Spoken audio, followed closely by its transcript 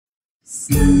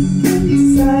Stuck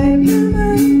inside my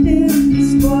mind in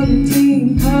this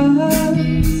quarantine pause.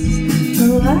 The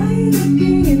light at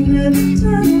the end of the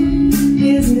tunnel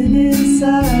isn't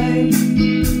inside.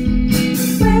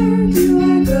 Where do I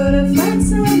go to find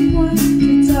someone to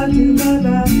talk to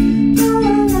about all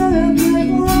of my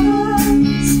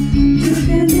flaws? You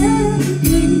can never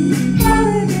be,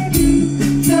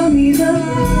 baby, tell me the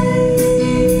lies.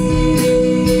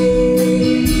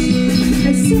 I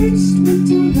searched with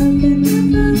two help and I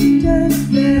found a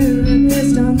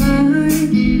therapist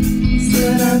online.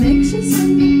 Said I'm anxious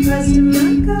and depressed and my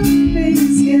coping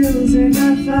skills are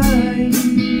not fine.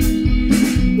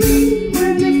 We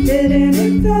weren't a fit and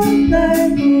it felt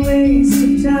like a waste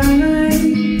of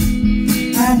time.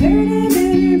 I heard an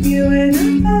interview and I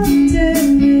felt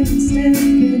an instant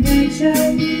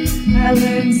connection. I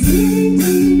learned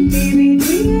CBT, BBT,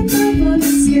 and my bunch of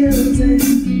skills and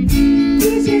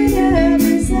each and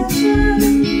every session.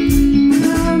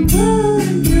 Now I'm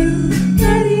pulling through,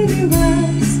 ready to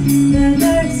ask the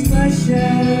next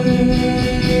question.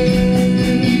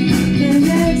 The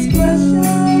next question.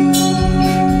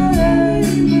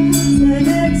 The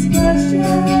next question.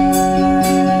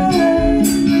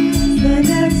 The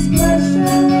next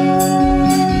question.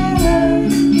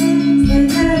 The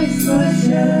next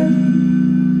question.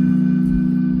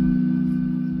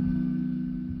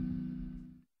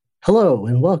 Hello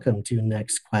and welcome to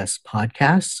NextQuest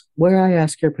podcast, where I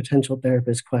ask your potential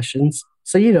therapist questions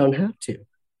so you don't have to.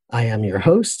 I am your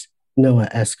host, Noah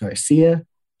S. Garcia,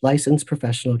 licensed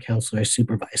professional counselor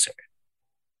supervisor.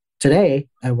 Today,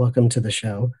 I welcome to the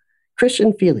show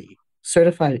Christian FIlli,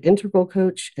 certified integral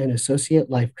coach and associate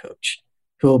life coach,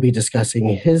 who will be discussing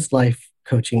his life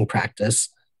coaching practice,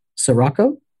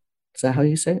 Scyrocco. Is that how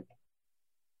you say it?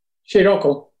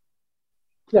 Scyrocco.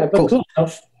 Yeah, but Cool. close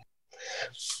enough.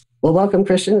 Well, welcome,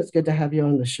 Christian. It's good to have you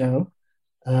on the show.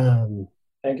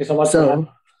 Thank you so much for having me.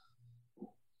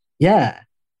 Yeah.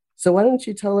 So why don't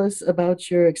you tell us about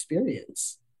your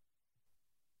experience?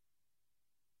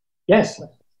 Yes.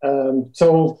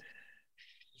 So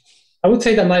I would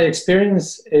say that my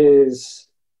experience is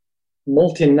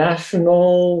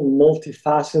multinational,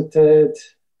 multifaceted,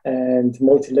 and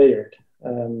multi-layered.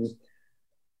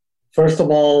 First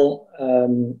of all,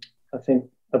 I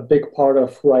think a big part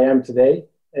of who I am today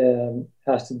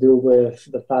has to do with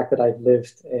the fact that I've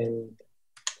lived in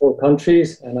 4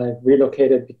 countries and I've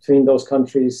relocated between those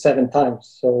countries 7 times.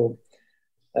 So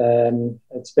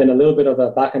it's been a little bit of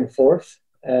a back and forth.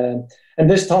 And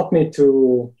this taught me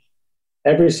to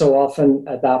every so often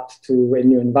adapt to a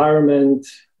new environment,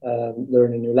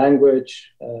 learn a new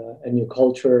language, a new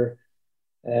culture.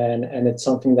 And it's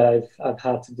something that I've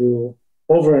had to do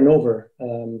over and over.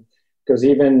 Because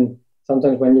even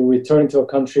sometimes when you return to a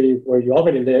country where you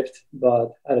already lived,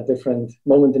 but at a different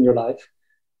moment in your life,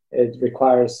 it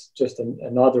requires just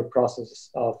another process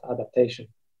of adaptation.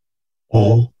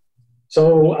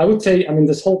 So I would say,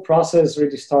 this whole process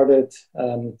really started,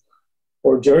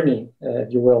 or journey,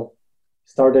 if you will,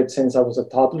 started since I was a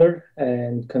toddler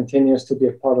and continues to be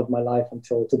a part of my life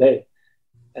until today.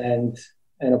 And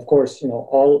of course,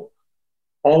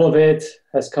 all of it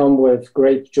has come with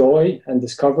great joy and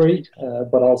discovery,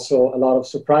 but also a lot of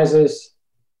surprises,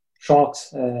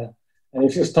 shocks, and a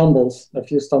few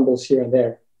stumbles here and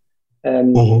there.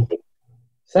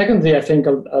 Secondly, I think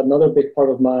another big part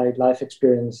of my life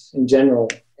experience in general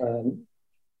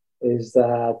is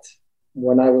that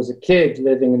when I was a kid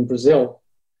living in Brazil,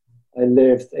 I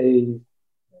lived a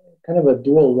kind of a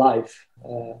dual life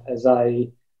as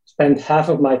I spent half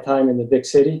of my time in the big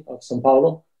city of São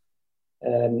Paulo,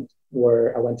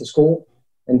 where I went to school,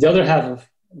 and the other half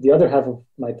of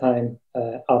my time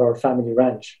at our family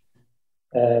ranch,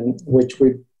 which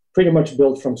we pretty much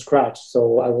built from scratch.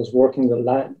 So I was working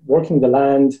the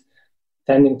land,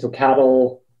 tending to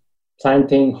cattle,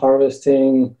 planting,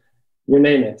 harvesting, you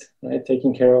name it, right?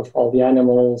 Taking care of all the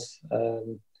animals,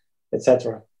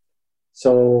 etc.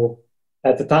 So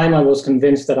at the time, I was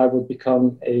convinced that I would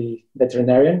become a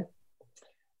veterinarian,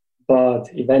 but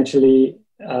eventually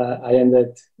I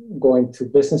ended going to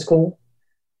business school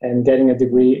and getting a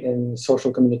degree in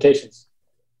social communications,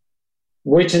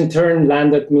 which in turn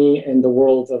landed me in the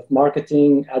world of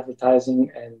marketing,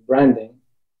 advertising, and branding,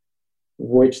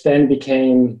 which then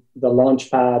became the launch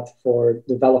pad for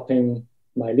developing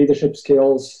my leadership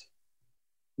skills,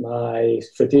 my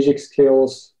strategic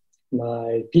skills,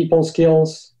 my people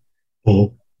skills,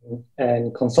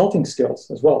 and consulting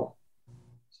skills as well.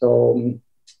 So,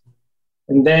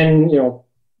 and then,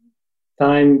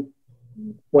 time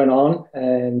went on,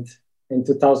 and in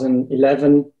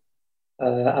 2011,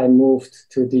 I moved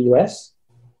to the US.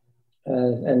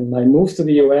 And my move to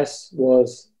the US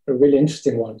was a really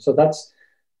interesting one. So that's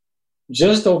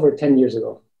just over 10 years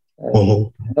ago.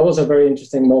 That was a very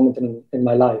interesting moment in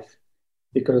my life,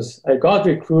 because I got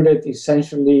recruited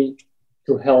essentially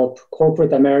to help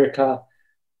corporate America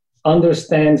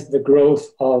understand the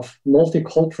growth of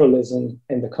multiculturalism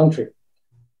in the country.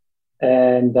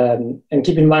 And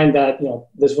keep in mind that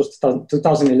this was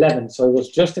 2011, so it was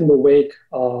just in the wake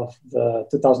of the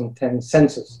 2010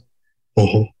 census.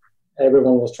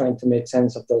 Everyone was trying to make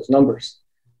sense of those numbers.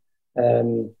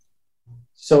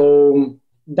 So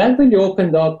that really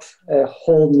opened up a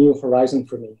whole new horizon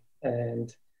for me.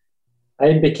 And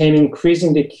I became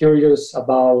increasingly curious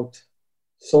about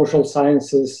social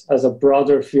sciences as a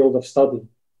broader field of study.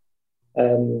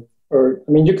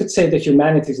 You could say the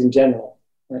humanities in general.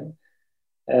 Right?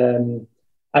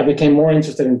 I became more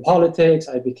interested in politics.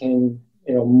 I became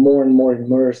more and more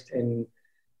immersed in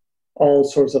all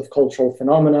sorts of cultural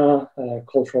phenomena,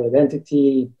 cultural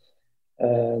identity,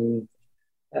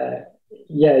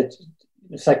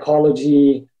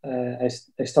 psychology. I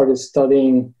started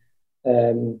studying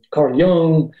Carl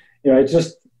Jung.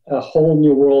 Just a whole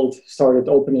new world started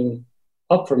opening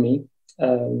up for me.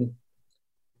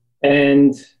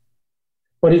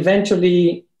 But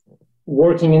eventually,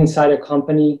 working inside a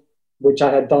company, which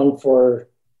I had done for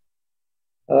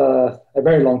a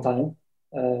very long time,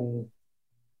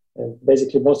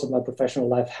 basically most of my professional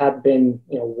life had been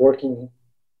working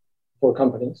for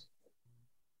companies.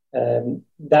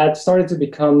 That started to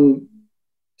become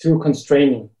too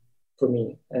constraining for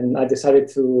me, and I decided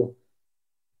to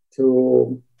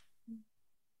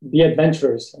be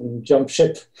adventurous and jump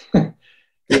ship.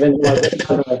 even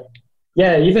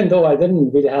though I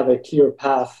didn't really have a clear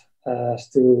path as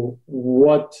to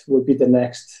what would be the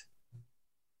next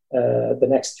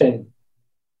thing.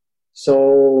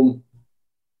 So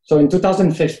in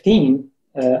 2015,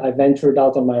 I ventured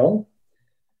out on my own.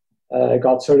 I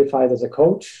got certified as a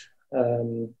coach,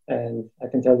 and I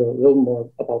can tell you a little more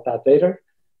about that later.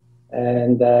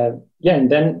 And then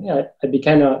I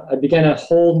began a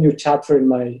whole new chapter in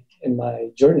my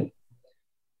journey.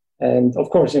 And of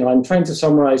course, I'm trying to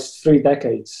summarize 3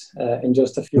 decades in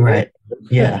just a few right.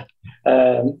 Minutes. Yeah.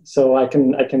 So I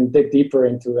can dig deeper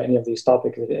into any of these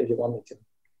topics if you want me to.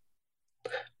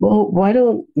 Well, why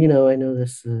don't I know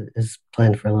this is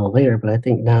planned for a little later, but I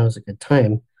think now is a good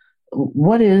time.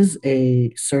 What is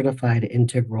a certified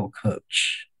integral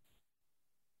coach?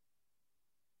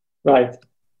 Right.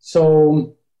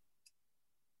 So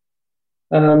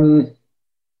I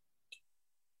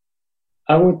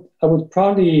would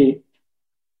probably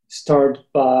start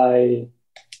by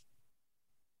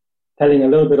telling a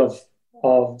little bit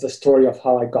of the story of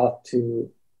how I got to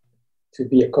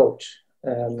be a coach.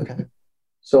 Okay.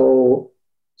 So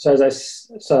as I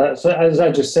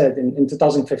just said, in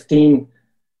 2015,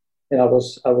 I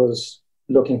was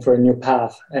looking for a new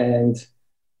path, and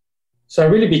so I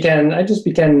just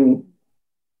began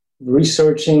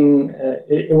researching.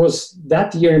 It was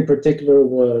that year in particular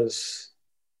was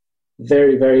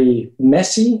very, very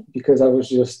messy, because I was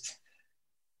just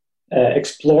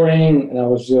exploring, and I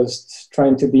was just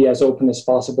trying to be as open as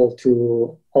possible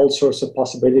to all sorts of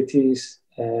possibilities.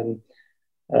 And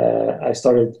I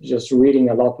started just reading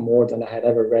a lot more than I had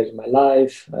ever read in my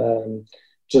life.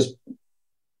 Just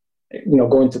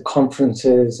going to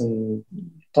conferences and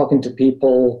talking to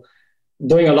people,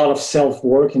 doing a lot of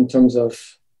self-work in terms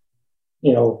of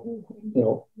who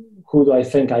do I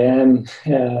think I am?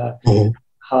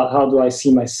 How do I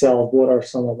see myself? What are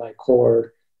some of my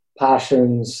core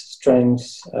passions,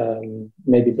 strengths,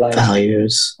 maybe blind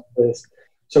values?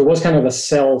 So it was kind of a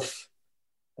self.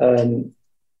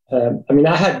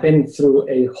 I had been through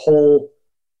a whole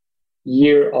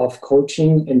year of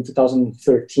coaching in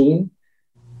 2013,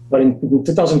 but in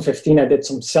 2015 I did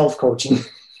some self-coaching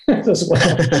as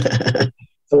well.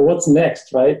 So what's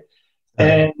next, right?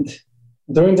 And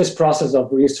during this process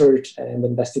of research and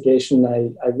investigation,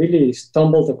 I really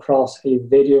stumbled across a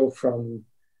video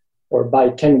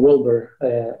by Ken Wilber,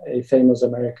 a famous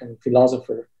American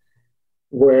philosopher,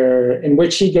 in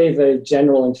which he gave a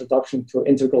general introduction to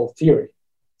integral theory.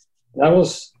 And I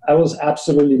was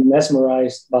absolutely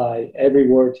mesmerized by every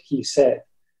word he said,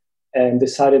 and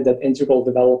decided that integral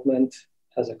development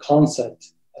as a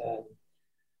concept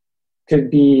could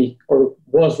be, or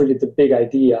was really the big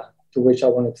idea to which I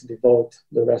wanted to devote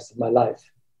the rest of my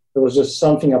life. There was just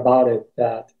something about it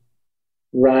that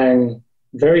rang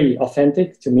very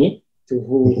authentic to me,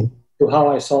 to how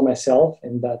I saw myself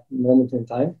in that moment in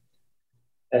time,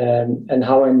 and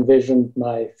how I envisioned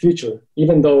my future,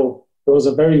 even though it was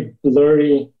a very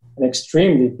blurry, an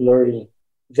extremely blurry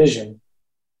vision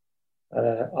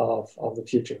of the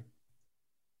future.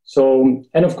 So,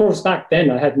 and of course, back then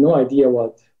I had no idea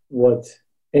what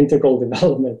integral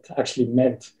development actually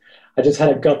meant. I just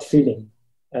had a gut feeling.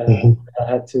 I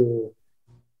had to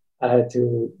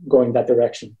go in that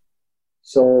direction.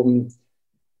 So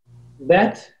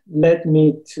that led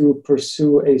me to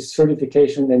pursue a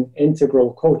certification in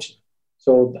integral coaching.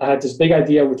 So I had this big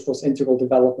idea, which was integral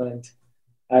development.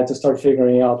 I had to start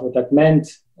figuring out what that meant,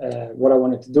 what I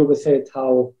wanted to do with it,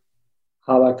 how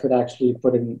I could actually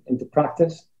put it into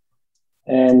practice.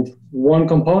 And one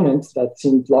component that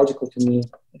seemed logical to me,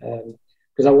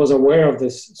 because I was aware of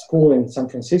this school in San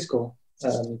Francisco,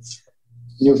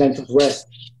 New Ventures West,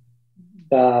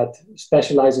 that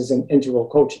specializes in integral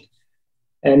coaching.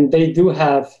 And they do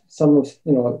have some of,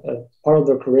 part of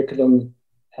their curriculum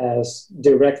has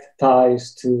direct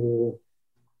ties to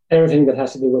everything that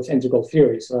has to do with integral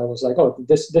theory. So I was like, oh,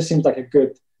 this seems like a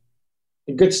good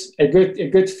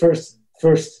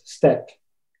first step.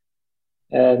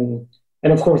 And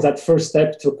of course, that first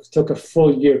step took a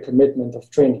full year commitment of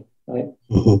training, right?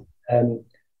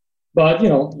 But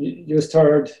you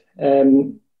start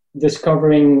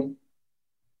discovering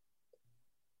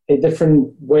a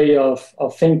different way of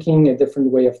thinking, a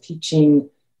different way of teaching.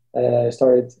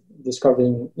 Started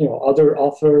discovering other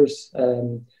authors,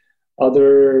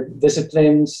 other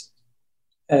disciplines,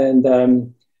 and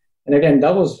again,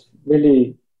 that was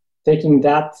really, taking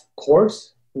that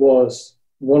course was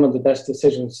one of the best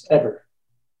decisions ever.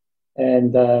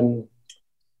 And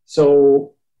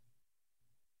so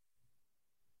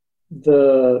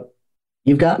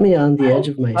you've got me on the edge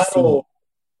of my seat.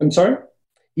 I'm sorry?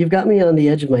 You've got me on the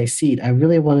edge of my seat. I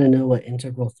really want to know what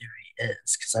integral theory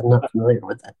is, because I'm not familiar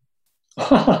with it.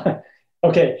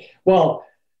 Okay. Well,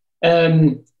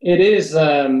 it is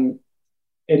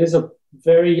a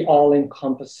very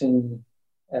all-encompassing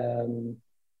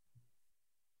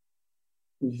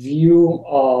view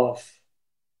of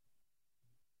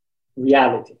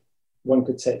reality, one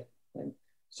could say. Right?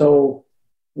 So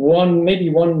one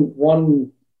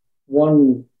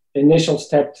initial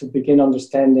step to begin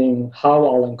understanding how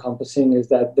all-encompassing is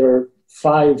that there are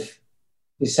 5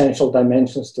 essential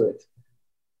dimensions to it.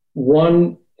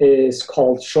 One is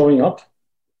called showing up.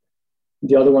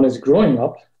 The other one is growing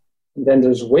up. And then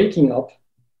there's waking up.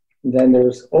 And then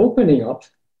there's opening up.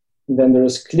 And then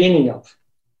there's cleaning up.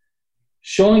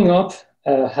 Showing up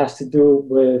has to do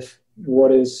with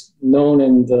what is known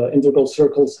in the integral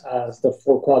circles as the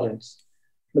 4 quadrants.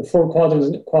 The 4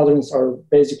 quadrants are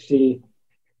basically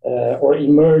or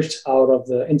emerged out of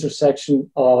the intersection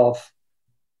of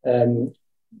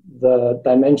the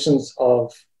dimensions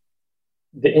of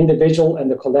the individual and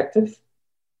the collective,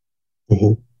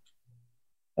 and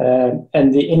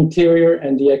the interior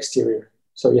and the exterior.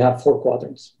 So you have 4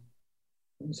 quadrants.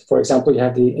 So for example, you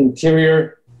have the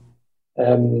interior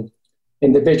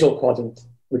individual quadrant,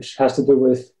 which has to do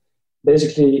with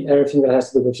basically everything that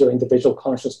has to do with your individual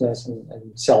consciousness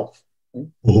and self. Right?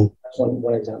 That's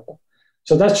one example.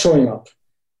 So that's showing up.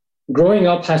 Growing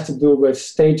up has to do with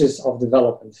stages of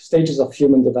development, stages of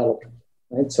human development.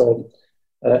 Right? So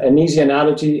an easy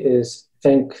analogy is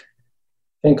think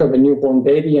of a newborn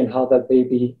baby and how that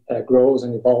baby grows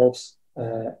and evolves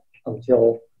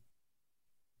until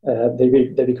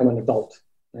they become an adult.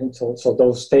 Right? So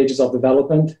those stages of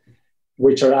development,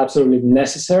 which are absolutely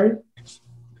necessary,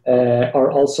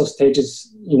 are also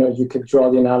stages, you could draw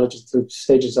the analogy to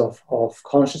stages of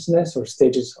consciousness or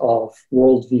stages of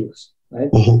worldviews,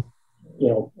 right? And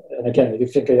again, if you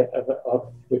think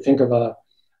of a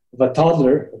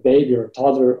toddler, a baby or a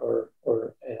toddler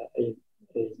or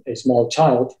a small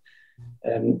child,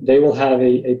 they will have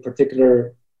a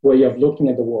particular way of looking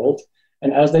at the world.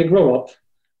 And as they grow up,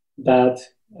 that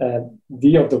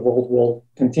view of the world will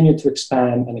continue to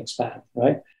expand and expand,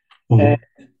 right?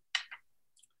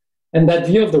 And that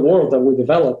view of the world that we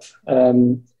develop,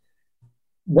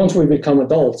 once we become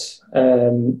adults,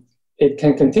 it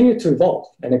can continue to evolve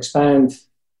and expand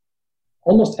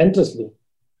almost endlessly,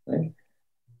 right?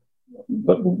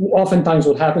 But oftentimes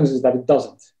what happens is that it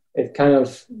doesn't. It kind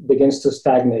of begins to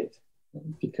stagnate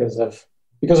because of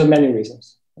many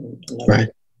reasons. Right.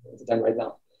 Them right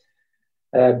now.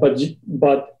 But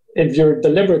if you're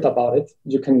deliberate about it,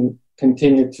 you can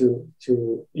continue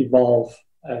to evolve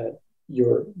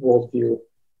your worldview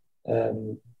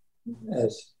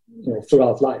as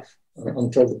throughout life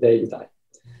until the day you die.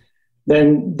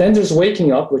 Then there's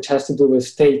waking up, which has to do with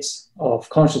states of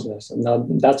consciousness, and now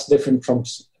that's different from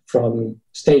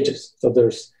stages. So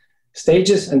there's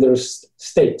stages and there's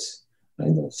states.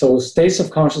 Right? So states of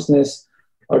consciousness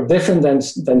are different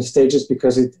than stages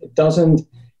because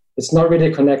it's not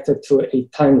really connected to a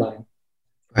timeline.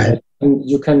 Right. And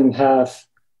you can have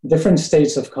different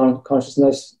states of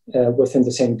consciousness within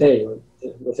the same day or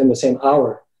within the same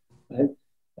hour, right?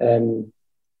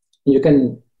 You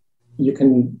can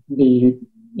be,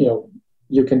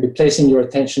 you can be placing your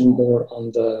attention more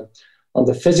on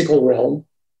the physical realm.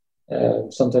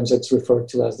 Sometimes it's referred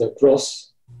to as the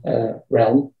gross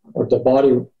realm, or the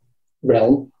body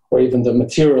realm, or even the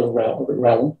material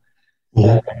realm.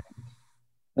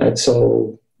 And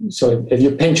so if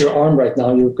you paint your arm right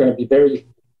now, you're going to be very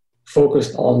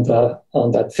focused on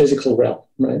that physical realm,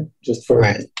 right? Just for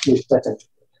a second.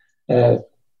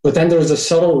 But then there's the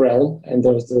subtle realm, and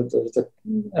there's the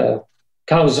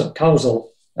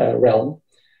causal realm,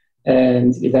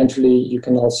 and eventually you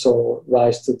can also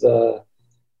rise to the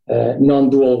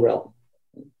non-dual realm,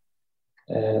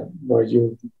 where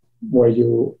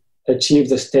you achieve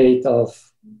the state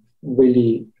of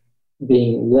really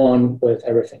being one with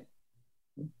everything.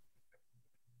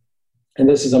 And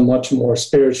this is a much more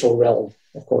spiritual realm,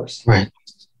 of course. Right.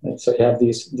 And so you have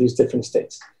these different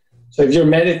states. So if you're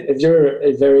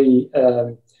a very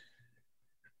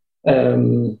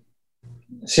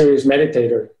serious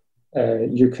meditator,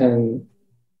 you can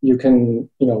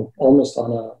almost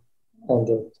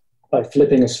by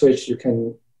flipping a switch, you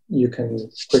can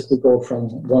quickly go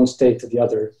from one state to the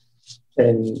other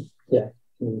in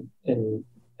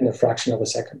a fraction of a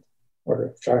second,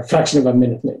 or a fraction of a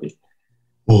minute maybe.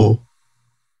 Mm-hmm.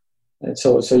 And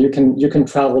so you can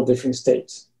travel different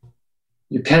states.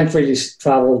 You can't really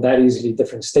travel that easily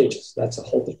different stages. That's a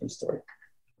whole different story.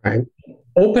 Right.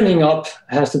 Opening up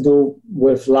has to do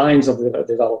with lines of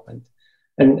development.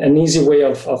 And an easy way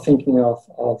of thinking of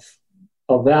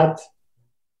that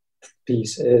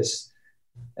piece is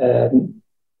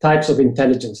types of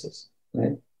intelligences,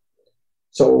 right?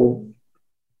 So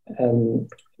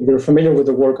you're familiar with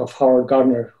the work of Howard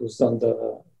Gardner, who's done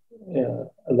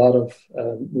a lot of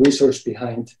research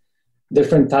behind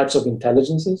different types of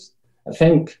intelligences. I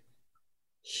think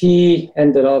he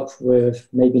ended up with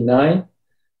maybe 9.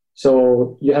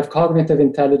 So you have cognitive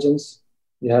intelligence,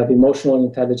 you have emotional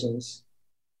intelligence,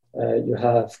 you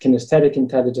have kinesthetic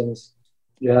intelligence,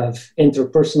 you have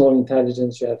interpersonal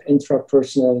intelligence, you have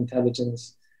intrapersonal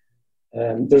intelligence.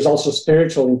 There's also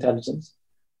spiritual intelligence.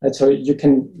 And so you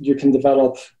can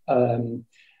develop,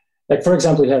 like for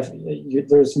example,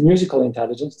 there's musical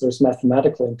intelligence, there's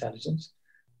mathematical intelligence.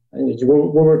 And we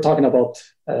were talking about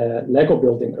Lego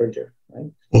building earlier,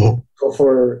 right? Mm-hmm. So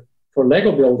for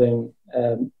Lego building,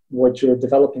 what you're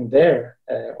developing there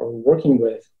or working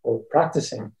with or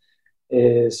practicing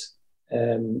is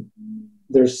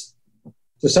there's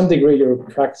to some degree you're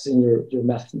practicing your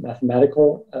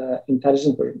mathematical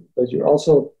intelligence, but you're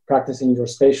also practicing your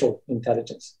spatial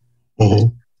intelligence. Mm-hmm.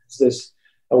 It's this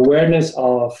awareness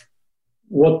of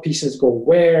what pieces go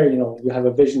where. You have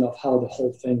a vision of how the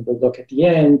whole thing will look at the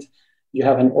end. You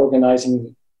have an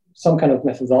organizing, some kind of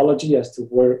methodology as to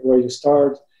where you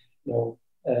start,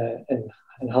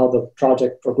 and how the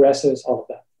project progresses, all of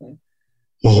that. Right?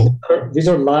 Mm-hmm. These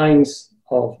are lines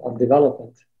of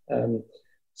development.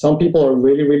 Some people are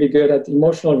really, really good at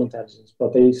emotional intelligence,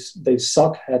 but they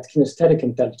suck at kinesthetic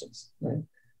intelligence. Right?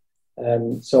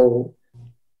 So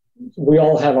we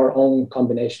all have our own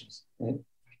combinations. Right?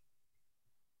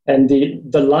 And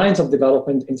the lines of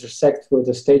development intersect with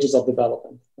the stages of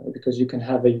development, right? Because you can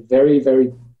have a very,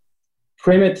 very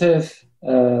primitive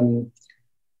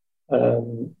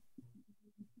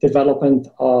development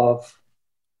of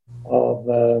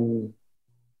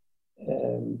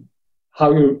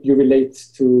how you relate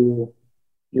to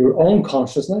your own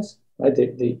consciousness, right?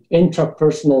 The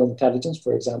intrapersonal intelligence,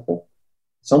 for example.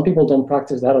 Some people don't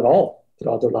practice that at all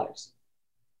throughout their lives.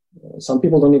 Some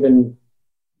people don't even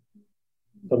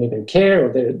care,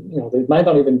 or they might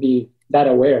not even be that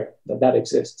aware that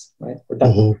exists, right? Or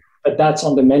that that's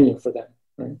on the menu for them,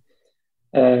 right?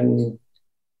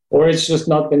 Or it's just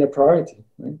not been a priority,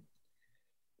 right?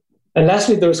 And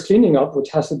lastly, there's cleaning up,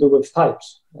 which has to do with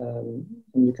types. And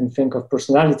you can think of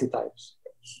personality types,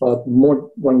 but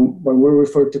more when we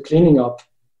refer to cleaning up,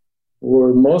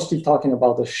 we're mostly talking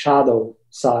about the shadow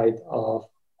side of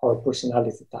our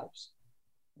personality types.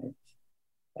 Right?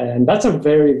 And that's a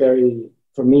very, very,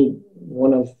 for me,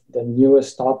 one of the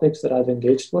newest topics that I've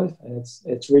engaged with. And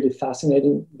it's really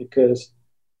fascinating because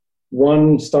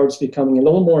one starts becoming a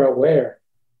little more aware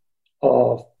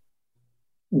of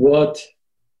what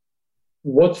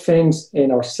things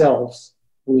in ourselves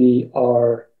we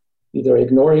are either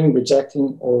ignoring,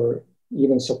 rejecting, or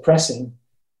even suppressing,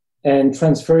 and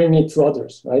transferring it to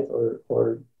others, right?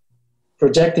 Or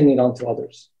projecting it onto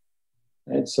others.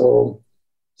 Right? So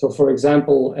for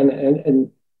example, and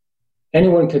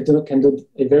anyone can do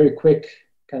a very quick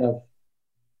kind of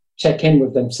check in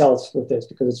with themselves with this,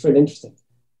 because it's really interesting.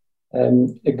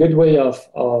 A good way of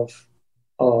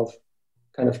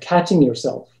kind of catching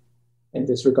yourself in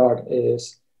this regard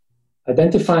is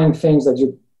identifying things that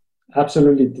you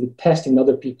absolutely detest in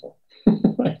other people.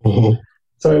 Right? Mm-hmm.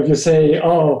 So if you say,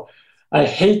 "Oh, I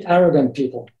hate arrogant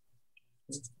people,"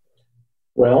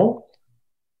 well,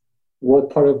 what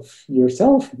part of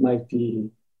yourself might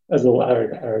be a little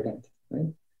arrogant,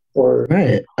 right? Or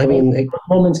right. I mean, what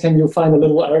moments can you find a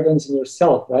little arrogance in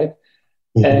yourself, right?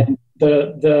 Mm-hmm. And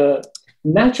the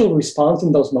natural response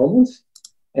in those moments,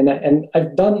 and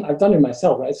I've done it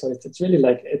myself, right? So it's really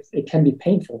like it can be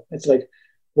painful. It's like,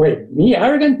 wait, me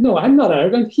arrogant? No, I'm not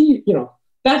arrogant. He,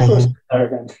 that person's mm-hmm.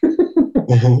 arrogant.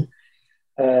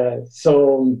 Mm-hmm.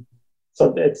 So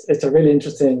it's a really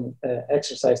interesting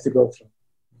exercise to go through.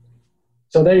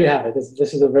 So there you have it.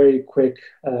 This is a very quick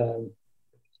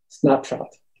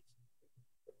snapshot.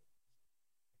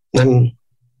 I'm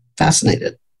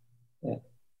fascinated.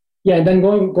 Yeah, and then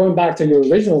going back to your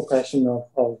original question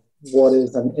of what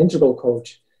is an integral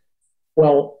coach,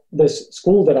 well, this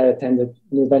school that I attended,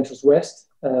 New Ventures West,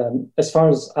 as far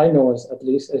as I know, at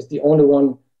least, is the only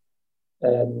one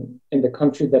in the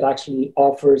country that actually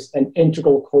offers an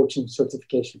integral coaching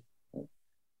certification. Right?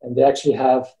 And they actually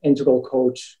have integral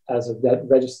coach as a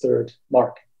registered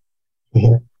mark,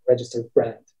 mm-hmm. registered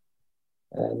brand.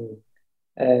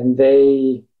 And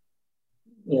they,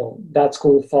 that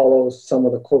school follows some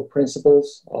of the core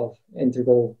principles of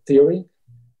integral theory,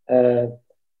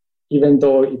 even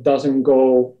though it doesn't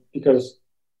go, because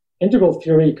integral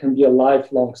theory can be a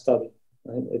lifelong study,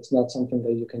 right? It's not something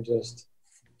that you can just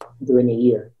do in a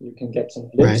year. You can get some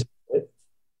glimpses of it,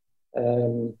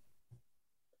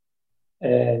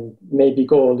 and maybe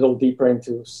go a little deeper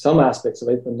into some aspects of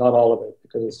it, but not all of it,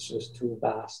 because it's just too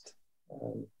vast.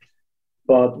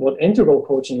 But what integral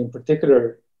coaching in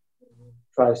particular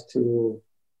tries to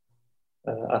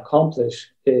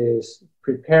accomplish is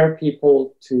prepare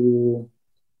people to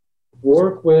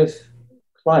work with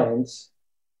clients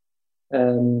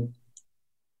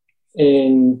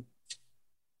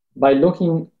by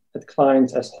looking at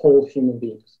clients as whole human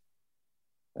beings,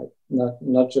 right?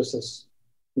 Not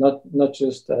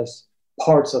just as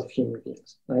parts of human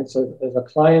beings, right? So if a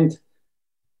client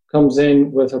comes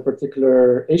in with a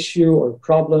particular issue or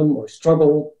problem or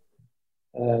struggle,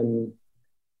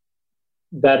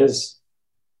 that is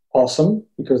awesome,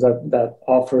 because that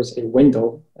offers a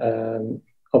window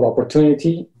of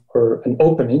opportunity, or an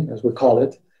opening, as we call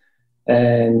it,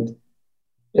 and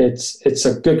it's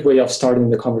a good way of starting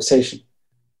the conversation.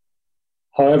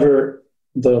 However,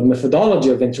 the methodology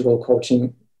of integral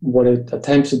coaching, what it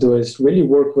attempts to do is really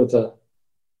work with the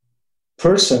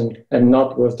person and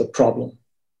not with the problem,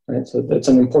 right? So that's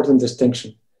an important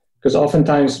distinction, because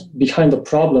oftentimes behind the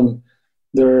problem,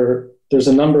 there's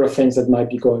a number of things that might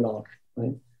be going on,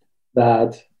 right?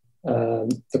 That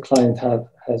the client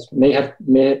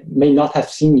may not have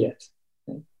seen yet.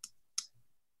 Right?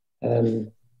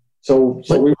 So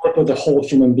we work with the whole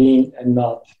human being and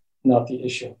not the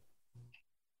issue.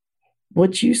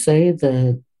 Would you say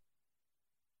that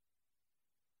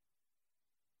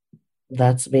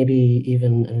that's maybe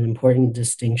even an important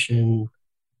distinction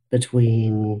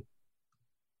between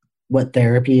what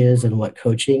therapy is and what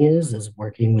coaching is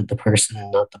working with the person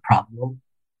and not the problem?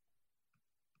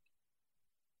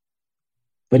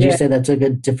 Would you say that's a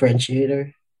good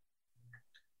differentiator?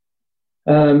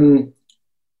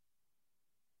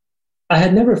 I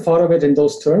had never thought of it in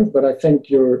those terms, but I think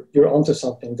you're onto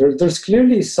something. There's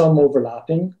clearly some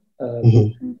overlapping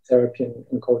between therapy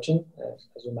and coaching,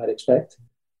 as you might expect.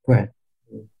 Right.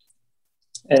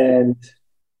 And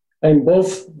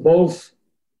both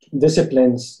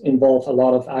disciplines involve a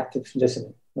lot of active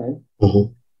listening, right?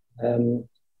 Mm-hmm.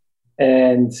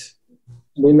 And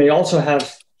we may also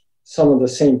have some of the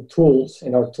same tools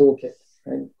in our toolkit,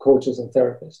 right? Coaches and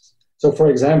therapists. So, for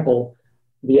example,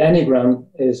 the Enneagram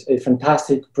is a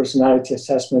fantastic personality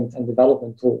assessment and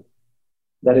development tool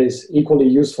that is equally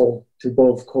useful to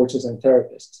both coaches and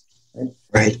therapists.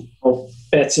 Right. So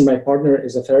Betsy, my partner,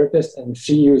 is a therapist, and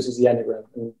she uses the Enneagram,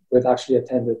 and we've actually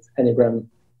attended Enneagram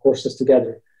courses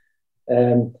together.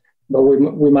 But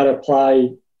we might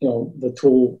apply, the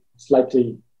tool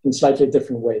in slightly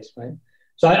different ways, right?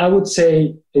 So I would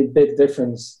say a big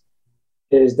difference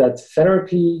is that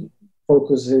therapy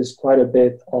focuses quite a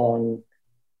bit on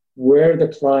where the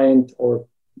client or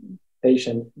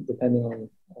patient, depending on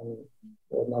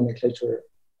what nomenclature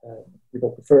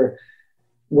people prefer,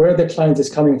 where the client is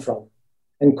coming from.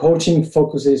 And coaching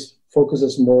focuses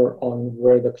more on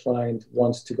where the client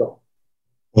wants to go.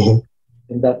 Mm-hmm.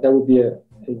 And that would be a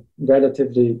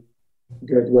relatively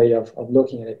good way of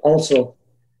looking at it. Also,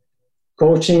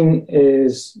 coaching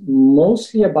is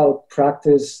mostly about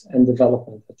practice and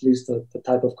development, at least the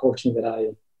type of coaching that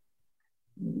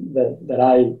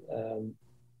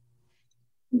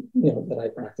I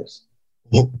practice.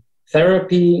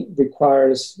 Therapy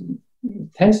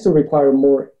tends to require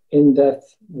more in-depth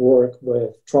work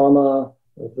with trauma,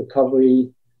 with recovery,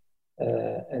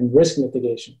 and risk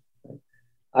mitigation.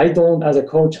 As a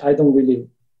coach, I don't really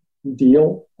deal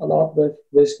a lot with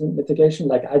risk mitigation.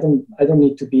 Like I don't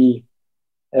need to be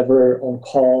ever on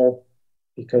call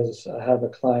because I have a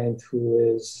client who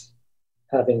is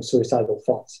having suicidal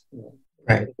thoughts.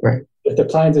 Right. If the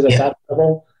client is at that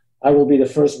level, I will be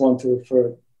the first one to refer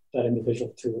that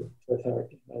individual to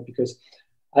therapy, right? Because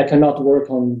I cannot work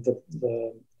on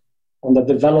the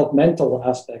developmental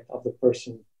aspect of the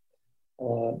person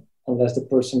unless the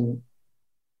person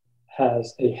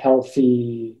has a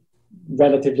healthy,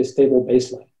 relatively stable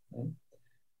baseline.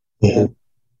 Right?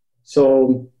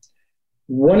 So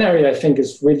one area I think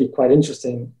is really quite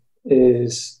interesting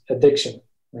is addiction,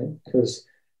 right? Because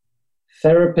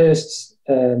therapists,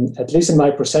 at least in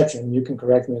my perception, you can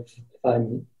correct me if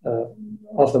I'm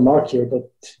off the mark here, but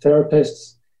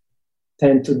therapists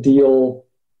tend to deal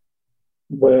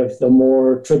with the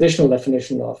more traditional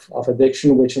definition of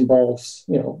addiction, which involves,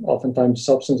 oftentimes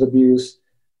substance abuse.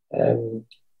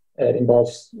 It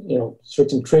involves,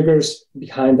 certain triggers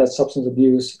behind that substance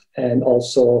abuse, and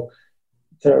also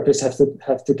therapists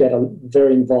have to get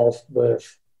very involved with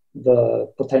the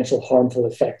potential harmful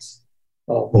effects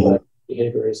of whatever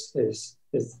behavior is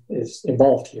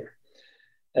involved here.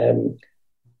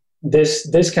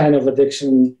 This kind of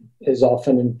addiction is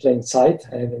often in plain sight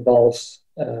and involves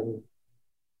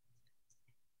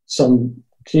some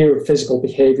clear physical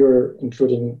behavior,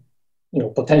 including,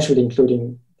 potentially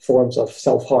including forms of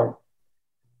self-harm.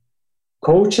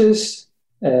 Coaches,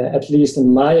 at least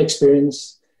in my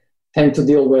experience, tend to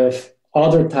deal with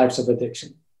other types of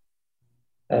addiction,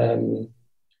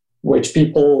 which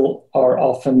people are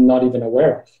often not even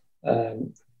aware of.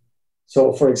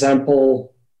 So, for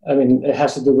example, it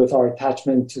has to do with our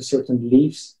attachment to certain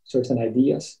beliefs, certain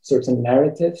ideas, certain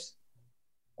narratives,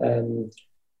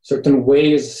 certain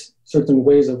ways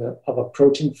of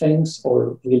approaching things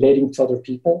or relating to other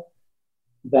people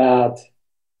that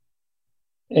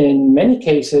in many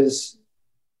cases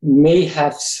may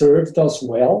have served us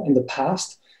well in the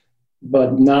past,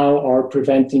 but now are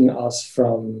preventing us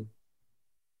from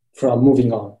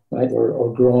moving on, right?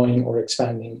 Or growing or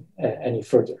expanding any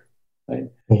further, right?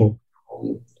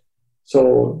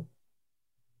 So,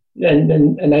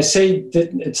 and I say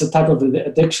that it's a type of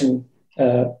addiction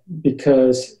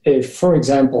because if, for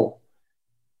example,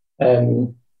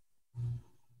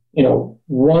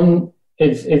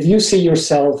 if you see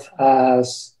yourself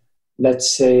as,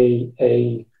 let's say,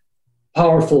 a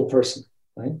powerful person,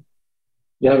 right?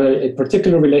 You have a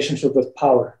particular relationship with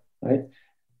power, right?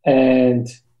 And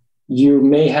you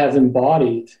may have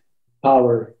embodied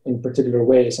power in particular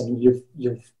ways. You've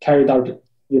carried out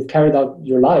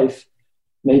your life,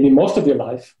 maybe most of your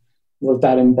life, with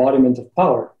that embodiment of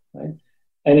power, right?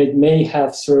 And it may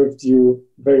have served you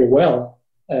very well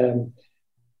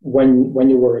when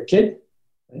you were a kid,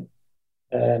 right?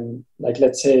 Like,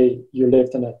 let's say you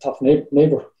lived in a tough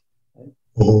neighborhood, right?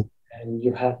 And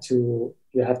you have to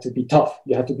be tough.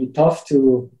 You have to be tough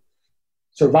to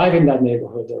survive in that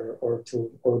neighborhood, or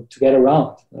to get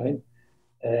around, right?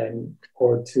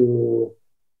 Or to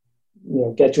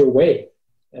get your way.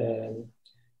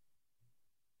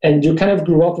 And you kind of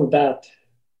grew up with that.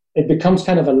 It becomes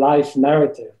kind of a life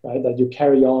narrative, right? That you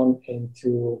carry on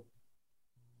into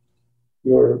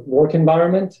your work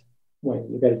environment when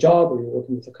you get a job or you're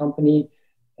working with a company,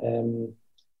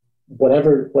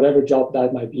 whatever job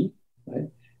that might be, right?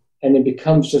 And it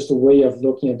becomes just a way of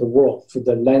looking at the world through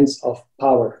the lens of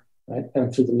power, right?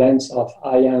 And through the lens of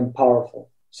I am powerful.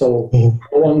 So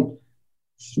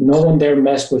no one dare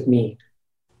mess with me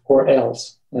or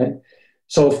else, right?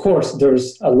 So of course,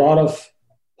 there's a lot of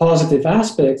positive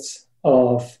aspects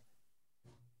of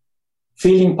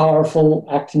feeling powerful,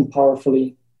 acting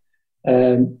powerfully,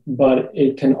 but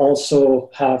it can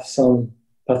also have some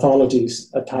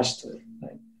pathologies attached to it,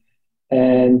 right?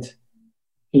 And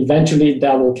eventually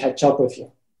that will catch up with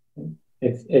you.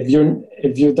 If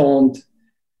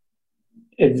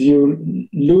you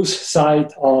lose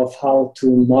sight of how to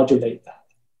modulate that,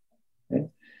 right?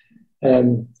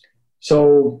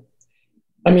 So,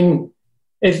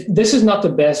 if this is not the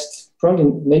best,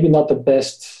 maybe not the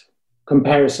best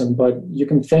comparison, but you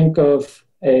can think of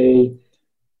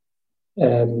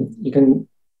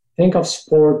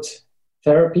sport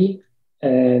therapy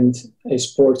and a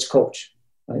sports coach,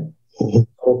 right?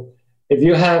 So if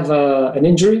you have an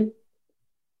injury,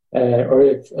 or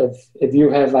if you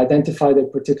have identified a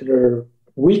particular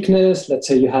weakness, let's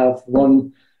say you have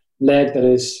one leg that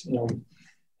is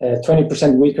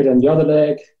 20% weaker than the other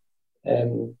leg,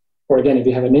 or again, if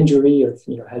you have an injury, or if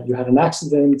you had an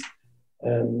accident,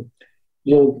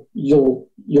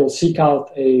 you'll seek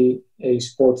out a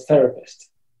sports therapist,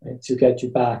 right, to get you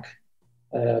back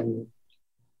on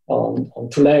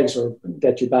two legs, or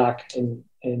get you back in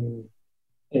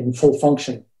full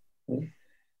function. Right?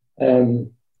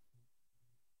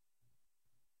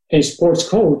 A sports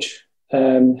coach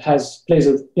has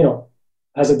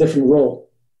a different role.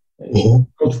 Mm-hmm.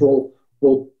 Coach will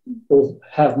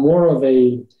have more of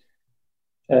a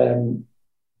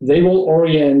they will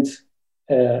orient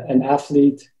an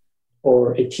athlete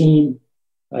or a team,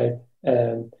 right,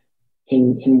 in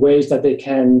ways that they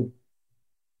can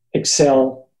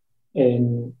excel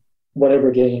in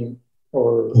whatever game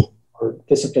or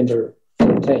discipline they're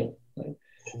playing. Right?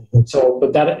 So,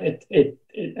 but that it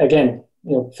again,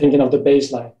 thinking of the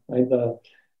baseline, right?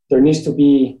 There needs to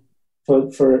be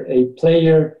for a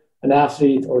player, an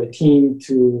athlete, or a team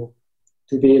to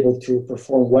be able to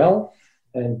perform well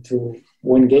and to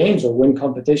win games or win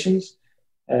competitions.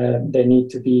 They need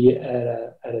to be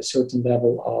at a certain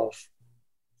level of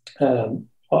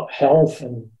health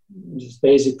and just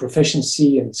basic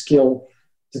proficiency and skill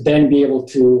to then be able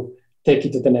to take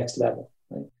it to the next level.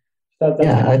 Right?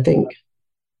 I think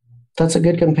that's a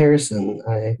good comparison.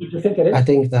 You think it is? I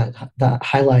think that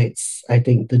highlights,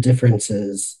 the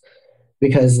differences,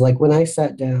 because like when I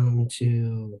sat down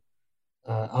to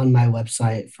on my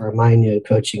website for my new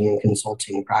coaching and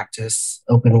consulting practice,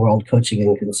 Open World Coaching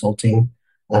and Consulting,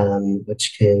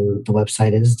 the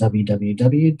website is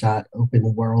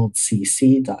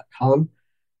www.openworldcc.com.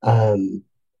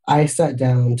 I sat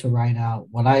down to write out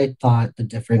what I thought the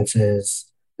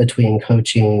differences between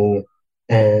coaching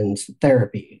and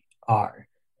therapy are,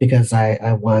 because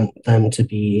I want them to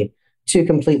be two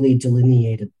completely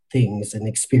delineated things and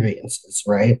experiences,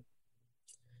 right?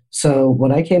 So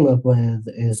what I came up with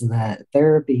is that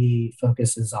therapy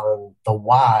focuses on the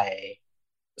why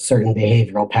certain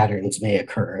behavioral patterns may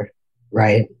occur,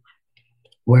 right?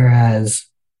 Whereas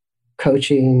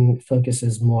coaching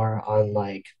focuses more on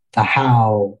like the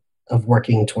how of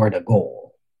working toward a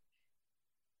goal.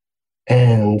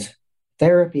 And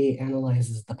therapy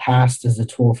analyzes the past as a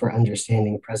tool for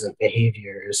understanding present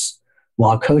behaviors,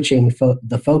 while coaching,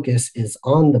 the focus is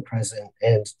on the present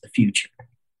and the future.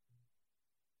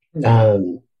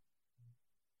 And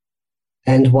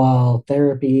while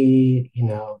therapy,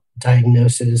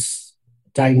 diagnoses,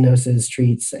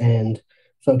 treats, and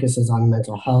focuses on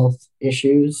mental health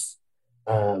issues,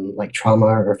 like trauma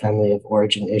or family of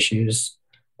origin issues,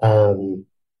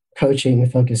 coaching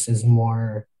focuses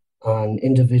more on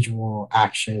individual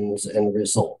actions and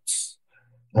results.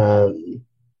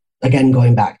 Again,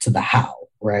 going back to the how,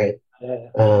 right? Yeah.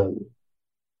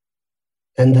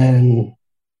 And then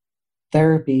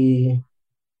therapy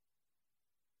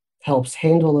helps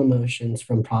handle emotions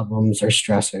from problems or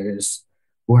stressors,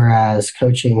 whereas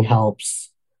coaching helps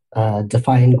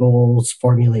define goals,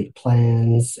 formulate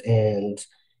plans, and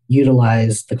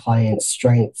utilize the client's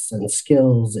strengths and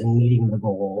skills in meeting the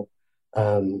goal,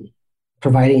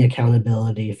 providing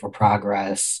accountability for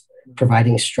progress,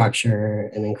 providing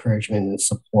structure and encouragement and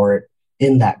support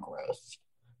in that growth.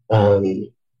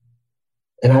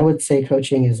 And I would say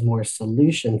coaching is more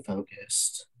solution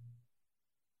focused,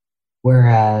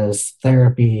 whereas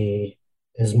therapy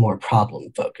is more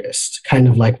problem focused, kind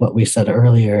of like what we said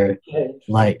earlier.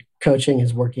 Like coaching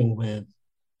is working with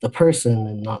the person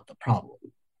and not the problem.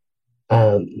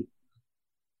 And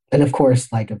of course,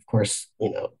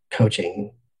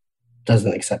 coaching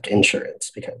doesn't accept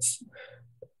insurance because,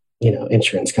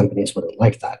 insurance companies wouldn't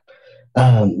like that.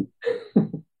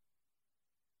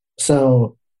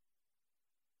 So,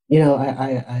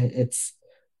 it's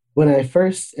when I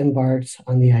first embarked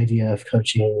on the idea of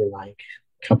coaching like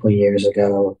a couple of years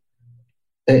ago,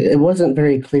 it wasn't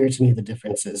very clear to me the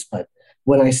differences, but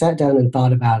when I sat down and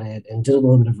thought about it and did a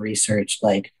little bit of research,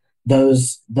 like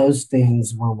those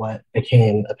things were what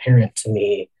became apparent to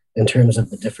me in terms of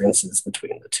the differences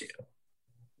between the two.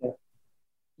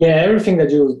 Yeah, everything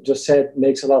that you just said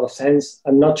makes a lot of sense.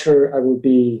 I'm not sure I would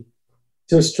be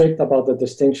too strict about the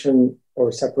distinction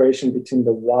or separation between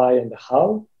the why and the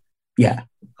how. Yeah.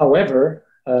 However,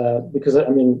 because I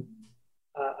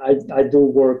do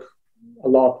work a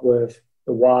lot with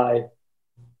the why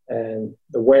and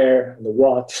the where and the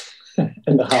what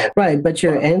and the how. Right, but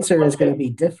your answer is going to be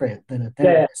different than a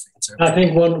therapist's answer. I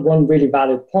think one really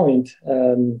valid point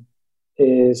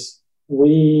is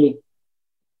we,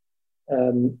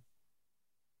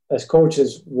 as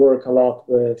coaches, work a lot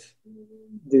with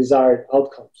desired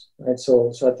outcomes, right?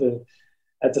 So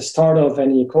at the start of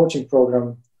any coaching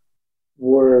program,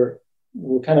 we're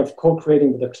kind of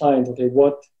co-creating with the client. Okay,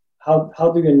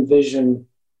 how do you envision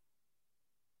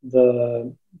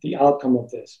the outcome of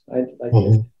this, right? Like,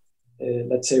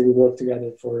 let's say we work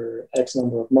together for X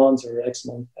number of months or X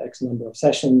number of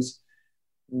sessions.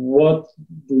 What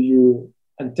do you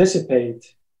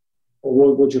anticipate, or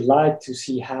what would you like to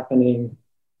see happening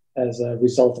as a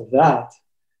result of that?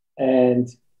 And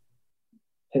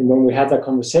when we have that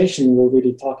conversation, we're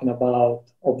really talking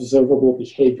about observable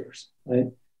behaviors,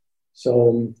 right?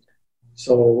 So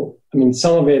I mean,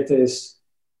 some of it is,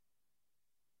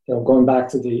 going back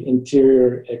to the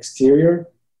interior-exterior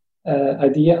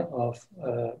idea of,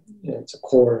 it's a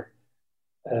core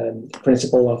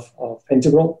principle of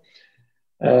integral.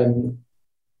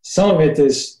 Some of it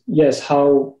is, yes,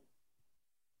 how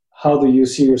do you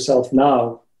see yourself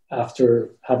now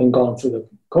after having gone through the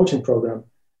coaching program?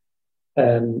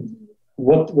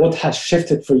 What has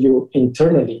shifted for you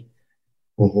internally?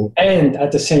 And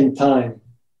at the same time,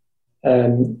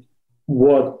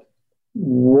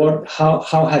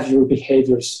 how have your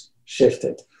behaviors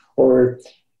shifted? Or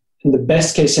in the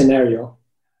best case scenario,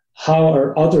 how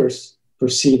are others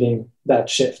perceiving that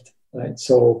shift, right?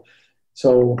 So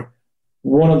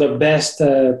one of the best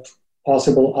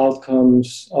possible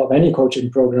outcomes of any coaching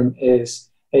program is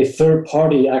a third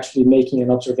party actually making an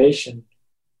observation,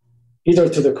 either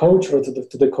to the coach or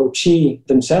to the coachee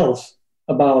themselves,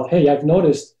 about, hey, I've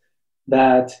noticed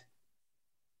that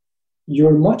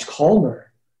you're much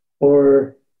calmer,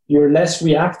 or you're less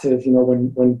reactive.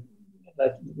 When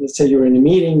let's say you're in a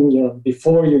meeting,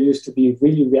 before you used to be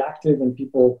really reactive, and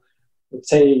people would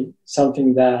say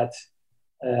something that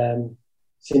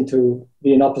seemed to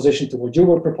be in opposition to what you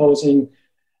were proposing,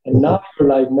 and now you're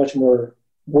like much more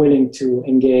willing to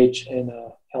engage in a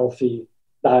healthy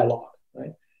dialogue,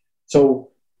 right?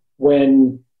 So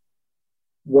when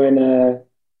the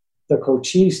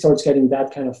coachee starts getting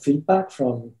that kind of feedback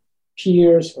from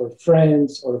peers or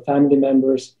friends or family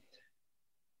members,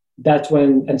 that's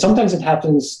when, and sometimes it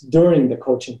happens during the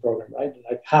coaching program, right?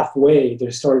 Like halfway, they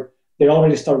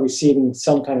already start receiving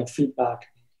some kind of feedback.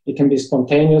 It can be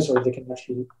spontaneous, or they can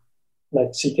actually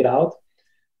seek it out.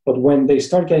 But when they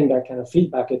start getting that kind of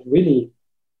feedback, it really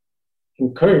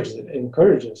encourages them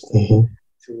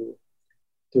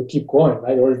to keep going,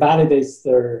 right? Or it validates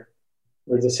their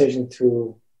decision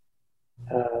to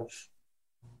have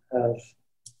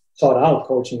sought out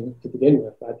coaching to begin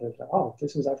with, right? They're like, oh,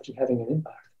 this is actually having an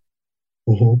impact.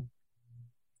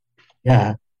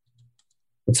 Yeah,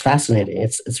 it's fascinating.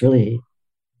 It's really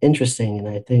interesting, and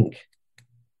I think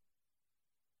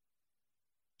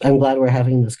I'm glad we're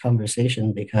having this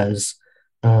conversation because,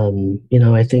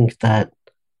 I think that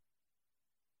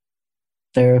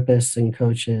therapists and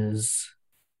coaches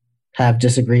have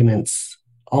disagreements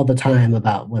all the time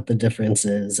about what the difference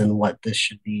is and what this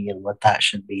should be and what that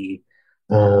should be.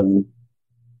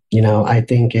 I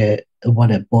think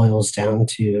what it boils down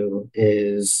to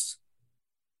is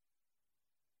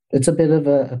it's a bit of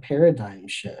a paradigm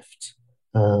shift,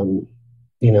 from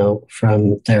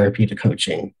therapy to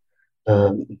coaching.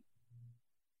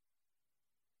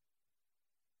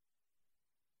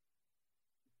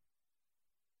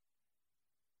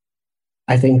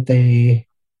 I think the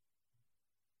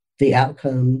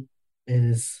outcome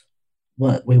is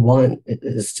what we want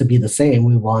is to be the same.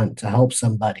 We want to help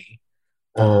somebody.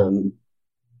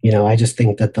 I just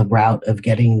think that the route of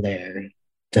getting there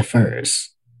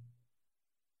differs.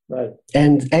 Right.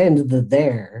 And the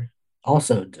there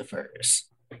also differs,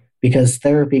 because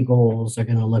therapy goals are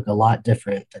going to look a lot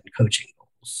different than coaching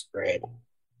goals, right?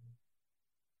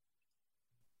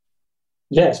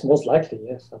 Yes, most likely.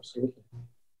 Yes, absolutely.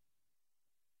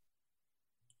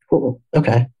 Cool.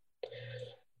 Okay.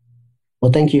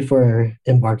 Well, thank you for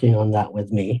embarking on that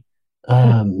with me.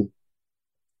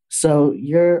 So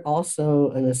you're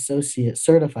also an associate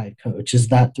certified coach. Is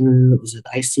it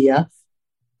ICF?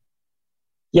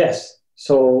 Yes.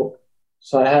 So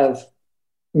I have,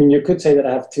 you could say that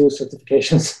I have two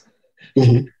certifications.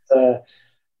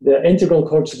 The integral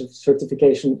coach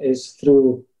certification is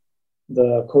through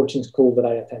the coaching school that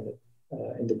I attended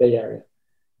in the Bay Area.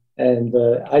 And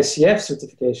the ICF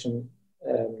certification,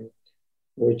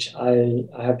 which I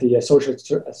have the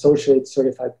associate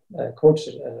certified coach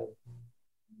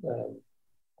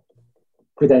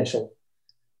credential.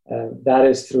 That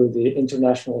is through the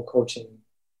International Coaching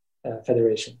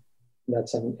Federation.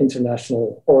 That's an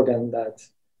international organ that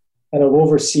kind of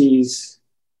oversees,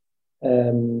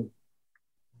 the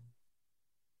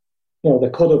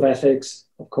code of ethics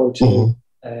of coaching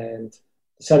and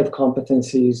set of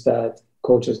competencies that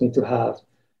coaches need to have.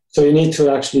 So you need to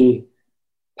actually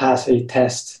pass a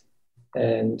test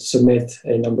and submit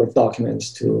a number of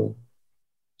documents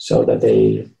so that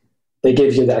they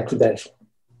give you that credential.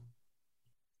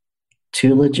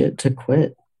 Too legit to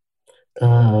quit.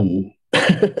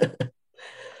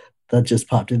 That just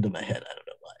popped into my head. I don't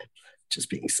know why. Just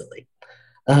being silly.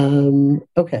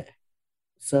 Okay.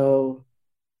 So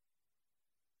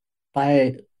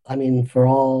for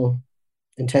all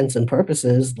intents and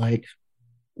purposes, like,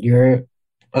 you're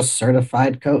a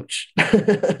certified coach.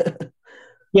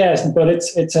 Yes, but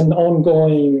it's an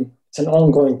ongoing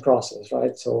process,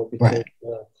 right? So because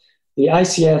the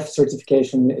ICF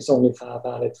certification is only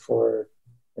valid for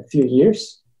a few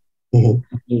years. Mm-hmm.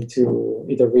 You need to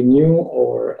either renew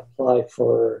or apply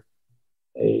for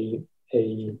a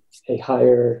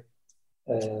higher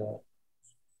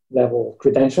level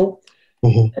credential.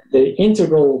 Mm-hmm. The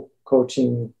integral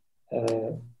coaching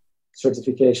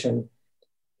certification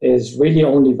is really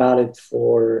only valid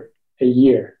for a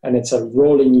year, and it's a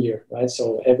rolling year, right?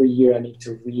 So every year I need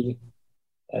to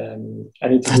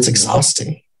That's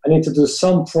exhausting. I need to do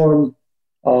some form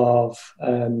of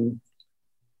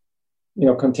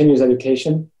continuous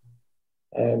education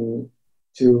to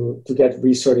get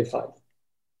recertified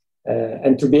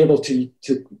and to be able to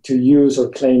use or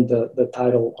claim the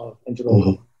title of integral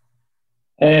coach.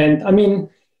 And I mean,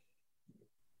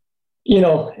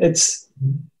 it's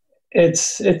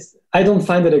I don't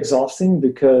find it exhausting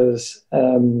because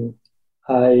I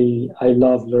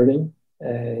love learning,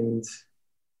 and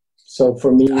so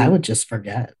for me, I would just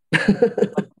forget.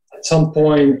 At some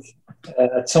point,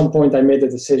 I made the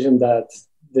decision that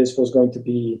this was going to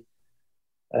be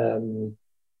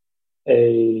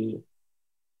a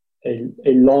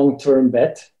long-term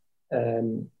bet,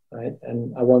 right?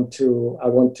 And I want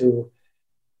to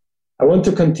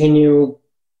continue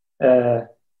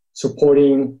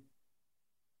supporting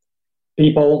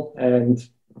people and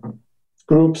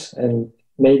groups and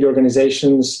maybe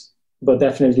organizations, but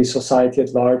definitely society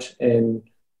at large, and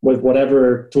with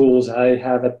whatever tools I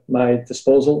have at my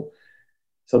disposal.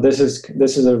 So this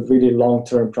is a really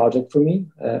long-term project for me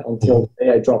until the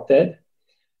day I drop dead.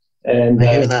 And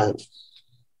I hear that.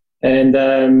 And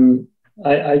I'm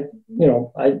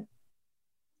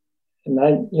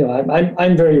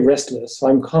very restless, so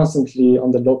I'm constantly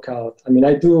on the lookout. I mean,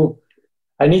 I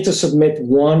need to submit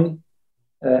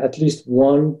at least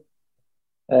one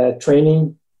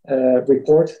training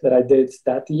report that I did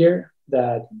that year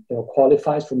that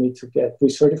qualifies for me to get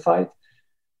recertified.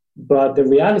 But the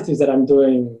reality is that I'm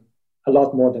doing a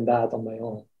lot more than that on my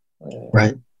own.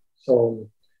 Right. So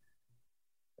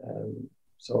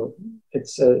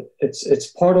it's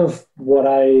part of what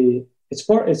it's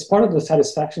part of the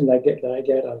satisfaction that I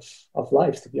get of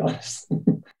life, to be honest.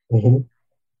 Mm-hmm.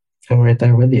 I'm right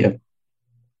there with you.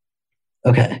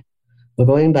 Okay. Well,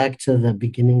 going back to the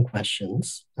beginning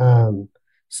questions.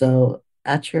 So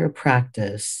at your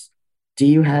practice, do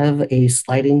you have a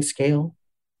sliding scale?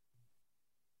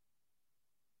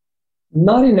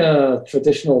 Not in a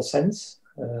traditional sense.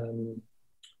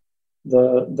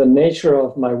 The nature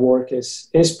of my work is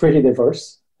pretty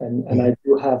diverse, and I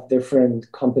do have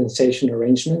different compensation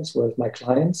arrangements with my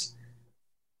clients.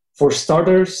 For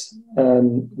starters,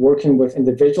 working with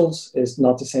individuals is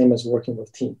not the same as working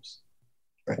with teams.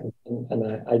 Right. And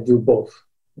I do both.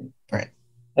 Right.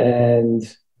 And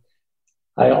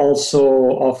I also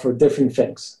offer different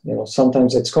things.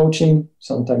 Sometimes it's coaching,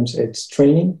 sometimes it's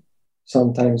training,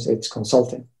 sometimes it's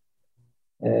consulting.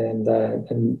 And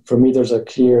for me, there's a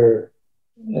clear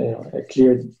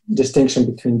distinction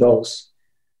between those,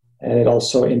 and it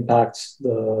also impacts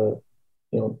the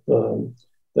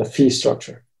fee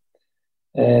structure.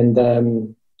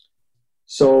 And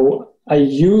so I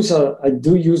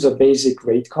do use a basic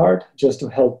rate card just to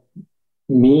help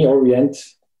me orient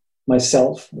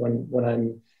myself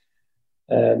when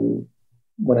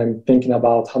I'm thinking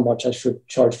about how much I should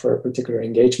charge for a particular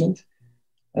engagement.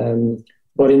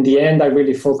 But in the end, I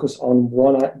really focus on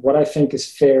what I think is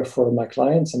fair for my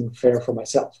clients and fair for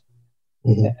myself.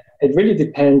 Mm-hmm. It really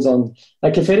depends on,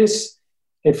 like, if it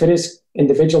is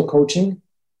individual coaching,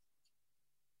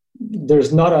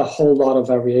 there's not a whole lot of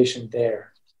variation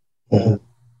there. Mm-hmm.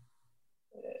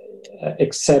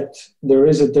 Except there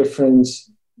is a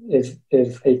difference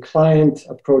if a client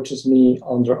approaches me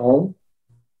on their own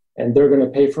and they're going to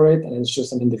pay for it, and it's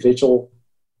just an individual,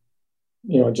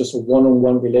 just a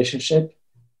one-on-one relationship.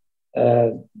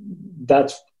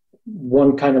 That's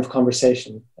one kind of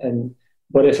conversation.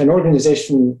 But if an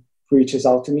organization reaches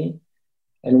out to me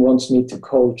and wants me to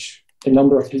coach a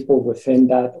number of people within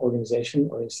that organization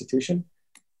or institution,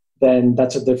 then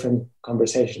that's a different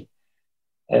conversation.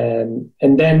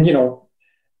 And then,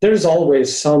 there's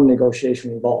always some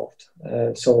negotiation involved.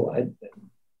 So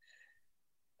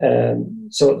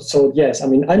yes, I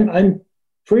mean, I'm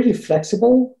pretty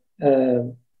flexible.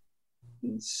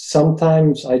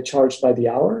 Sometimes I charge by the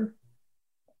hour,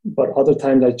 but other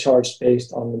times I charge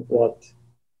based on what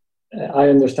I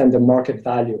understand the market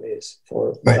value is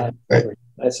for that. Right.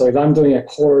 So if I'm doing a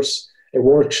course, a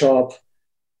workshop,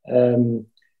 I'm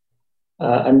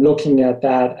looking at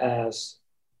that as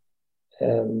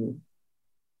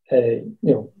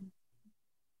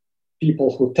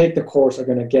people who take the course are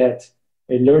going to get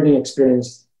a learning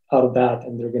experience out of that,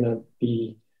 and they're going to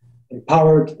be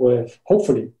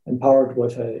hopefully empowered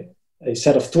with a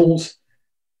set of tools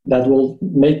that will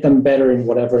make them better in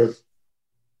whatever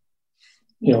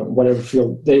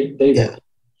field they work.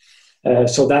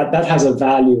 So that has a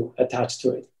value attached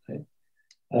to it. Right?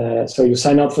 So you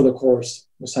sign up for the course,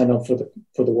 you sign up for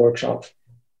the workshop,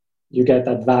 you get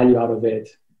that value out of it,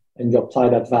 and you apply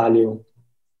that value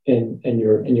in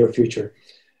your future.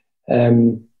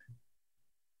 And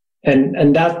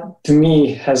that to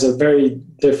me has a very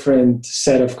different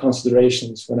set of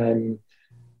considerations when I'm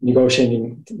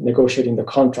negotiating the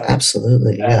contract.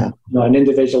 Absolutely, yeah. An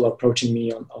individual approaching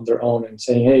me on their own and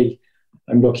saying, "Hey,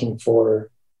 I'm looking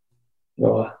for,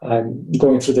 I'm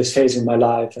going through this phase in my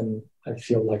life, and I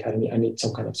feel like I need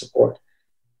some kind of support."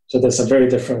 So it's a very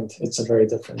different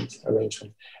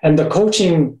arrangement. And the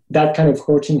coaching, that kind of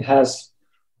coaching, has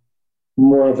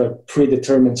more of a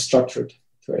predetermined structure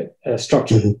to it,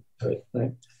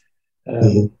 right?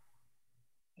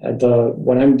 And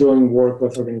when I'm doing work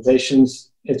with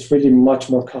organizations, it's really much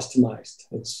more customized.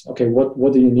 It's okay.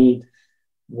 What do you need?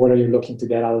 What are you looking to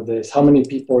get out of this? How many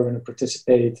people are going to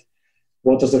participate?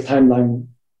 What does the timeline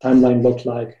look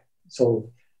like? So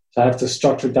I have to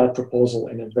structure that proposal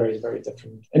in a very, very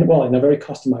different, in a very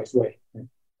customized way.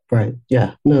 Right.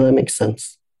 Yeah. No, that makes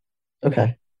sense.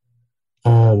 Okay.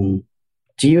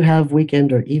 Do you have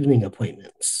weekend or evening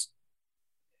appointments?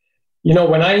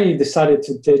 When I decided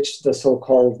to ditch the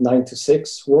so-called 9 to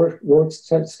 6 work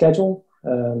schedule,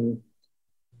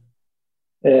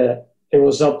 it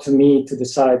was up to me to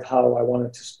decide how I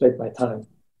wanted to split my time.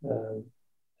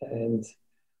 And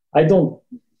I don't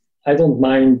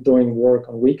mind doing work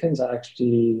on weekends. I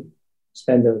actually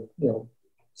spend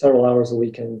several hours a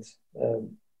weekend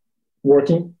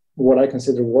working what I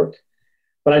consider work,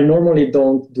 but I normally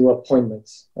don't do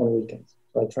appointments on weekends.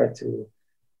 So I try to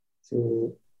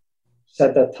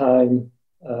set that time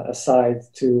aside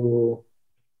to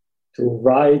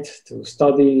write, to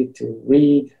study, to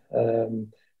read,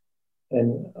 and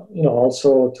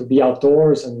also to be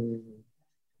outdoors and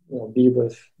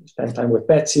spend time with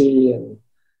Betsy and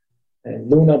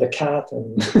Luna the cat,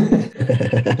 and so,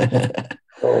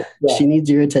 yeah. She needs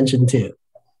your attention too.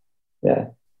 Yeah,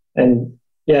 and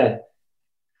yeah.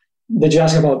 Did you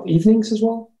ask about evenings as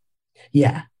well?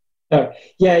 Yeah.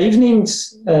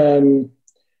 Evenings. I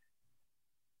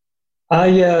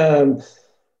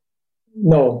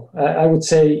would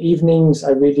say evenings,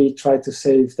 I really try to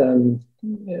save them.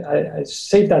 I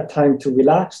save that time to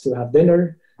relax, to have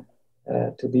dinner,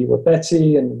 to be with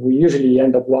Betsy, and we usually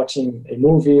end up watching a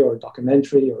movie or a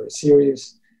documentary or a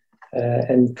series.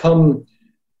 And come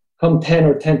 10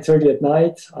 or 10:30 at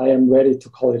night, I am ready to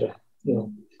call it a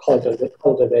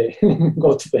day,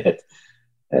 go to bed.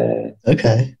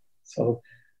 Okay. So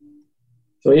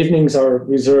evenings are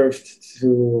reserved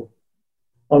to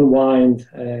unwind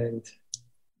and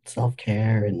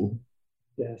self-care and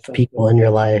people in your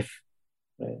life.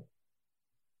 Right.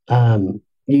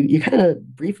 You kind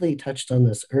of briefly touched on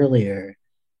this earlier,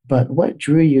 but what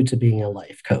drew you to being a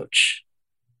life coach?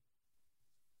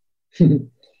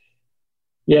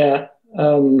 Yeah.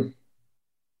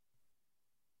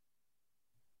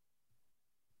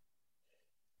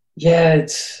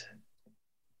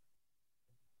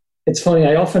 It's funny.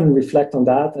 I often reflect on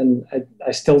that, and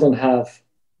I still don't have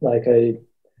like a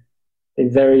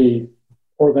very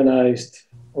organized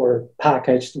or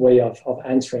packaged way of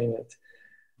answering it.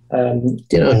 You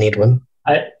don't need one.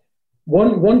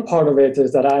 One part of it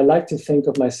is that I like to think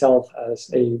of myself as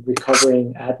a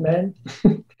recovering ad man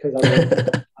because I was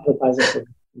advertising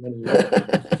for many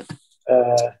years.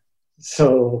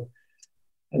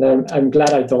 And I'm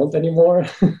glad I don't anymore.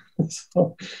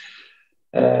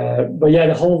 But yeah,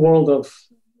 the whole world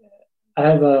I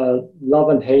have a love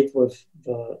and hate with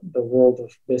the world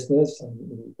of business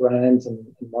and brands and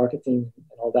marketing and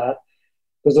all that,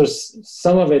 because there's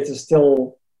some of it is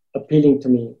still appealing to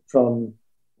me because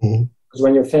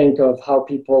when you think of how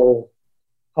people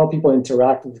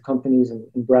interact with companies and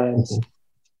brands,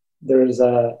 there's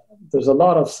a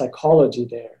lot of psychology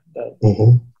there.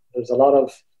 There's a lot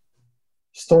of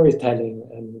storytelling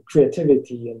and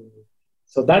creativity. And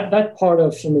so that part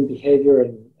of human behavior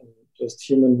and just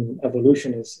human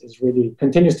evolution is really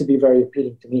continues to be very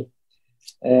appealing to me.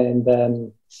 And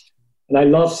I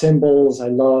love symbols. I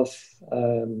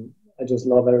just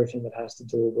love everything that has to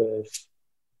do with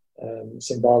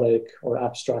symbolic or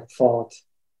abstract thought.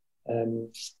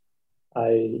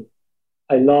 I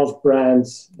love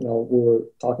brands. We were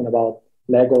talking about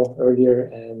Lego earlier,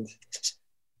 and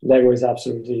Lego is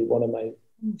absolutely one of my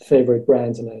favorite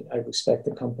brands, and I respect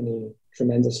the company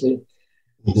tremendously.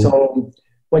 Mm-hmm. So,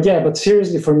 but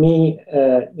seriously, for me,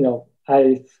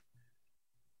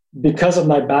 because of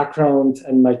my background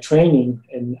and my training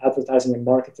in advertising and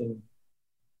marketing,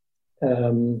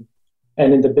 and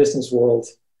in the business world,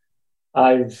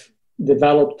 I've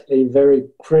developed a very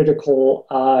critical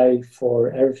eye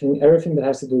for everything that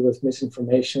has to do with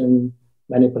misinformation,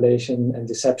 manipulation, and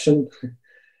deception.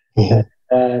 Mm-hmm.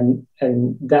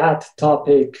 And that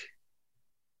topic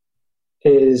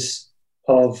is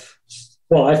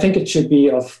I think it should be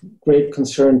of great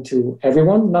concern to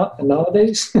everyone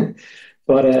nowadays.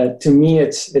 But to me,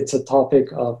 it's a topic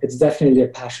it's definitely a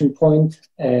passion point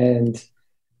and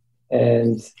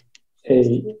a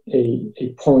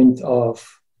point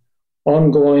of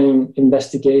ongoing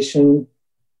investigation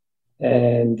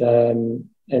and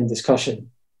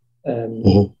discussion.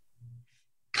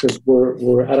 Because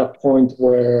we're at a point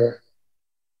where,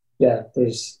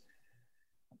 there's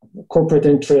corporate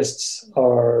interests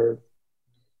are.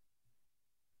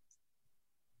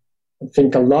 I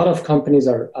think a lot of companies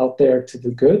are out there to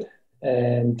do good,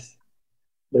 and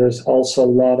there's also a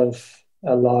lot of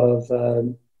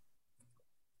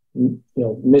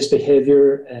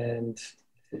misbehavior and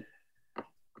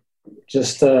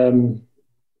just a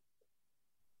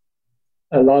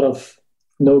lot of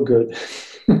no good.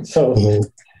 So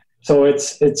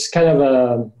it's kind of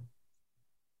a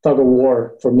tug of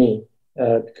war for me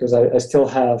because I still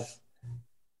have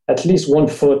at least one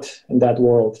foot in that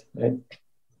world, right?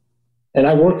 And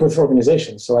I work with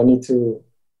organizations, so I need to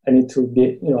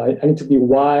be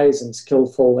wise and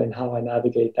skillful in how I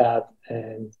navigate that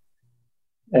and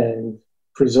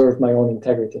preserve my own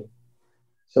integrity.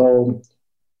 So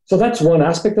that's one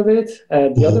aspect of it.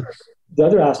 The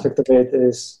other aspect of it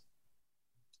is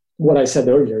what I said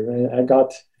earlier. Right?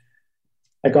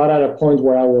 I got at a point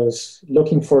where I was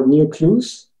looking for new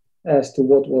clues as to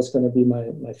what was going to be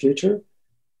my future,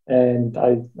 and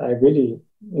I really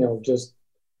just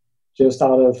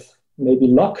out of maybe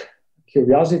luck,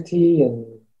 curiosity,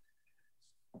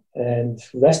 and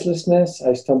restlessness,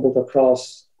 I stumbled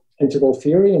across integral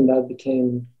theory, and that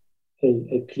became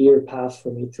a clear path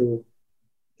for me to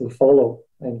follow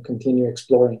and continue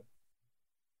exploring.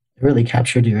 It really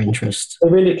captured your interest. It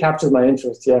really captured my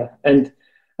interest, yeah. And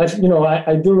I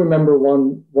do remember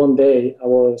one day I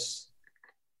was,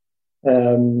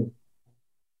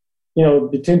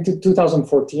 between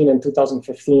 2014 and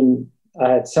 2015. I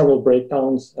had several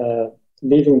breakdowns.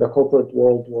 Leaving the corporate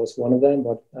world was one of them,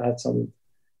 but I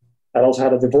also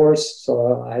had a divorce,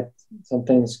 so I had some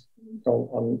things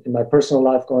on in my personal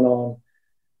life going on,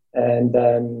 and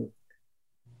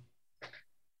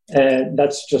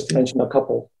that's just to mention a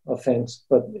couple of things.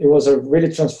 But it was a really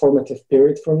transformative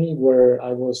period for me, where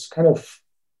I was kind of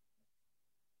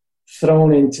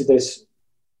thrown into this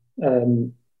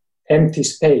empty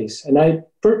space, and I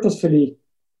purposefully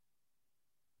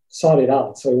sought it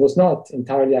out. So it was not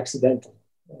entirely accidental.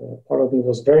 Part of it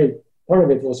was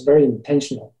very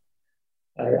intentional.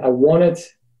 I wanted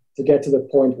to get to the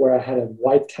point where I had a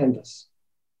white canvas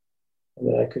and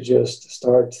that I could just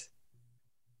start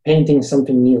painting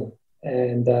something new.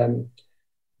 And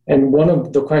one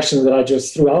of the questions that I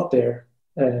just threw out there,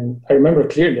 and I remember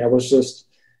clearly, I was just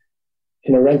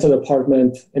in a rented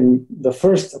apartment, in the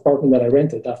first apartment that I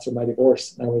rented after my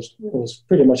divorce. It was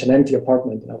pretty much an empty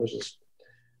apartment, and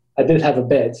I did have a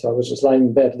bed, so I was just lying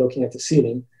in bed looking at the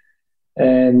ceiling.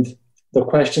 And the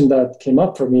question that came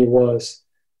up for me was,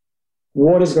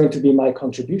 what is going to be my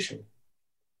contribution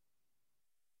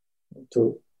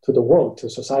to the world, to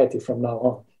society from now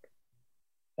on?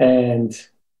 And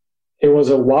it was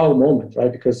a wow moment,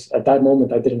 right? Because at that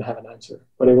moment, I didn't have an answer.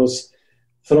 But it was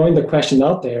throwing the question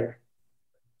out there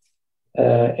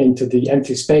into the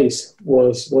empty space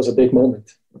was a big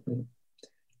moment.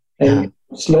 And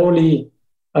slowly,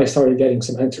 I started getting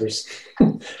some answers.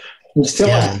 I'm still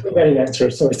getting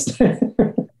answers, so it's.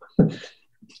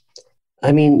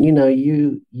 I mean,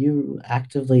 you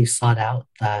actively sought out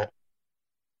that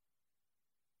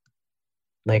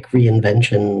like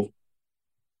reinvention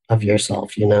of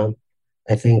yourself.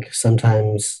 I think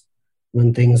sometimes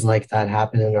when things like that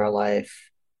happen in our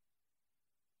life,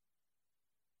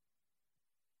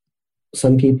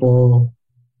 some people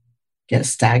get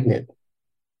stagnant,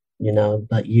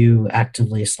 but you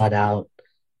actively sought out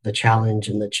the challenge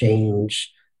and the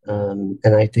change. And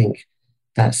I think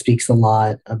that speaks a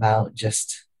lot about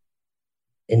just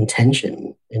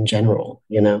intention in general,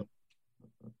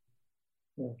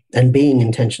 and being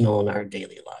intentional in our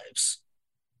daily lives.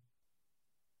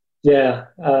 Yeah.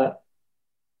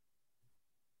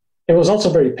 It was also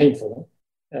very painful.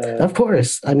 Of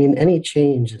course. I mean, any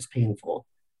change is painful.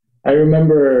 I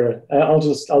remember, I'll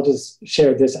just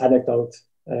share this anecdote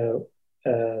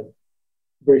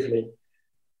briefly.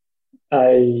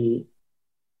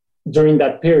 During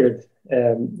that period,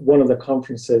 one of the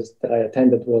conferences that I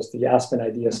attended was the Aspen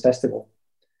Ideas Festival,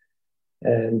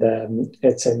 and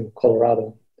it's in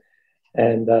Colorado.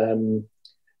 And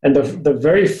the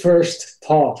very first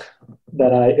talk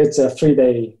it's a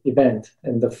 3-day event,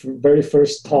 and the very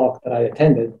first talk that I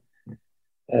attended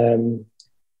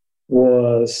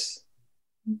was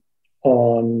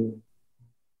on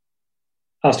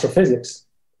astrophysics.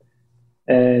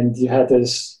 And you had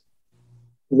this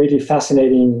really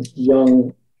fascinating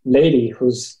young lady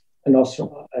who's an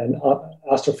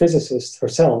astrophysicist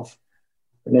herself.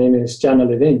 Her name is Jana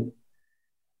Levin.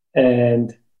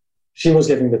 And she was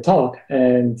giving the talk,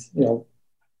 and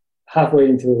halfway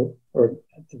into, or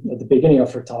at the beginning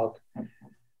of her talk,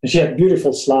 and she had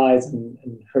beautiful slides, and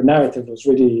her narrative was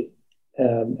really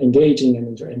engaging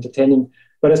and entertaining.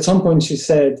 But at some point she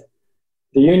said,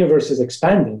 the universe is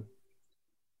expanding.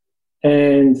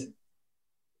 And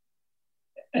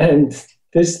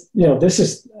this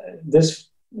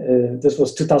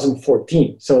was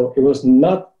 2014. So it was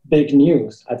not big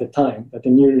news at the time that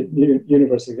the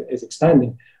universe is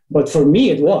expanding. But for me,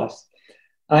 it was.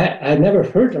 I had never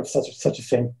heard of such a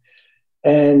thing.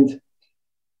 And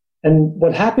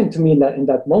what happened to me in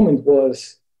that moment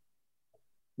was,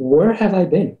 where have I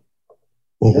been?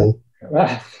 Mm-hmm.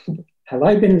 Have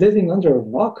I been living under a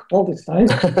rock all this time?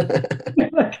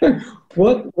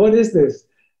 What is this?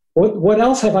 What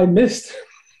else have I missed?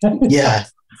 Yeah.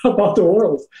 About the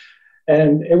world?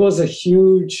 And it was a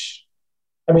huge,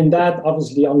 that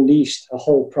obviously unleashed a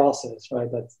whole process, right?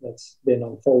 That's been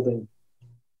unfolding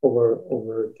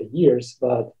over the years.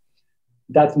 But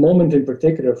that moment in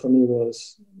particular for me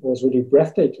was really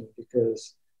breathtaking,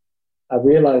 because I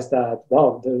realized that,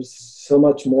 wow, there's so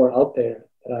much more out there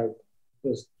that I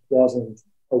wasn't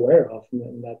aware of,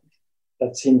 and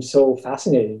that seemed so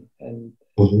fascinating. And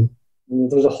mm-hmm.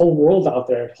 There's a whole world out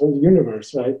there, a whole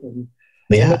universe, right? And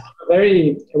yeah,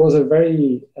 it was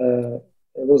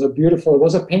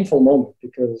a painful moment,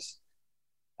 because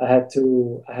I had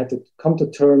to come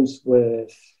to terms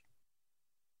with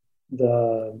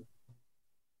the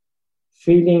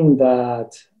feeling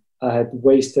that I had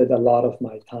wasted a lot of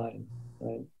my time,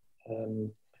 right?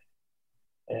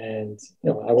 And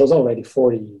I was already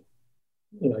 40,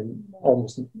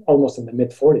 almost in the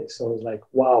mid 40s. So it was like,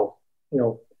 wow,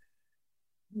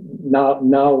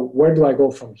 now where do I go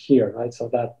from here, right? So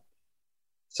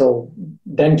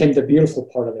then came the beautiful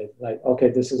part of it. Like, okay,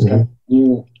 this is mm-hmm. kind of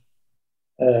new.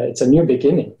 It's a new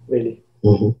beginning, really.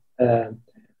 Mm-hmm.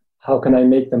 How can I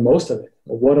make the most of it?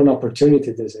 What an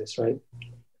opportunity this is, right?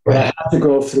 But I had to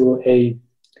go through a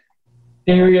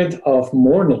period of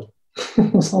mourning.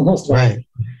 It was almost like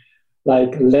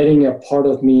letting a part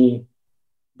of me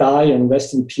die and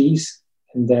rest in peace,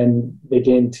 and then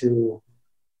begin to,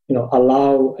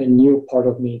 allow a new part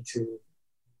of me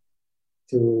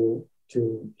to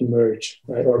emerge,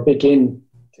 right? Or begin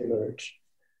to emerge.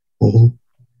 Mm-hmm.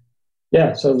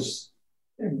 Yeah, so it was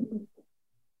an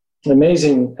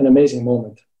amazing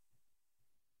moment.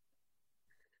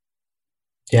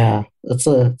 Yeah, it's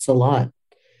a lot.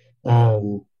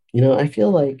 I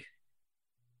feel like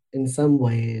in some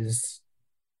ways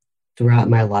throughout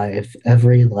my life,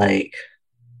 every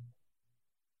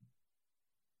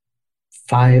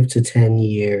 5 to 10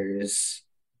 years,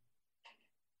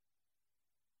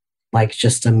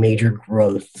 just a major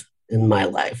growth in my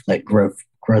life,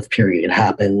 growth period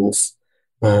happens.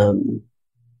 I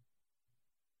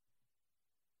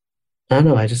don't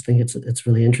know. I just think it's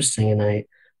really interesting, and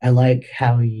I like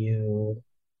how you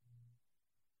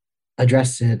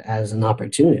address it as an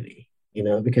opportunity,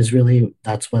 because really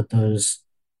that's what those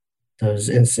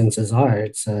instances are.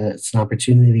 It's an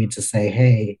opportunity to say,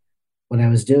 hey, what I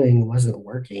was doing wasn't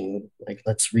working.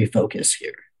 Let's refocus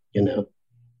here,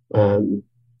 and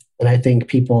I think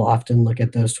people often look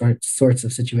at those sorts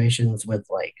of situations with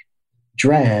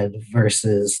dread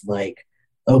versus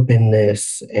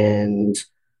openness and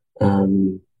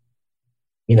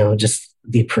just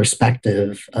the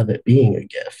perspective of it being a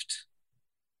gift.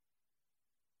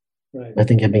 Right. I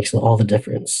think it makes all the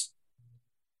difference.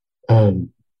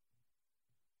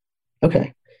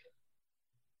 Okay.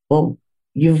 Well,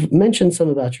 you've mentioned some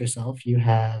about yourself. You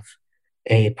have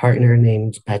a partner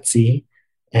named Betsy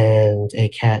and a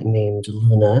cat named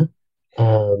Luna.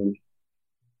 Um,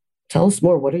 Tell us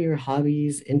more. What are your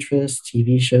hobbies, interests,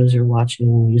 TV shows you're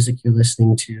watching, music you're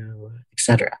listening to,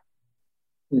 etc.?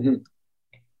 Mhm.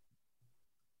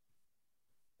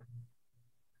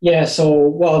 Yeah, so,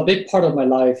 well, a big part of my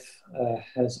life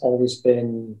has always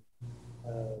been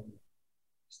um,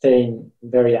 staying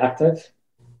very active.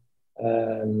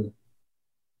 Um,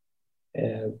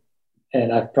 and,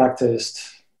 and I've practiced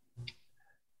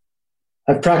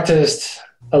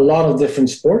a lot of different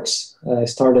sports. I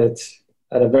started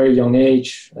at a very young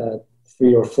age,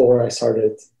 3 or 4. I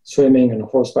started swimming and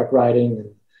horseback riding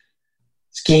and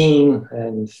skiing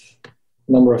and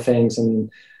a number of things. And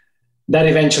that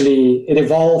eventually it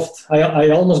evolved. I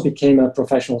almost became a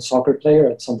professional soccer player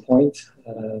at some point.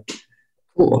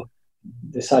 Cool.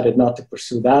 Decided not to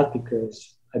pursue that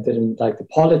because I didn't like the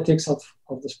politics of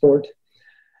the sport.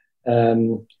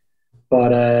 Um,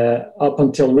 but up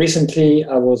until recently,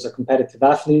 I was a competitive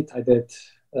athlete. I did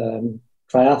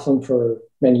triathlon for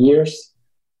many years,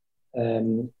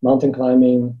 mountain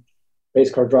climbing, race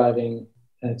car driving.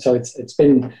 And so it's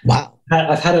been, Wow.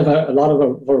 I've had a lot of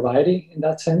a variety in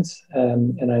that sense.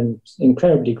 And I'm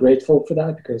incredibly grateful for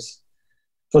that because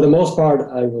for the most part,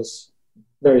 I was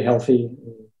very healthy.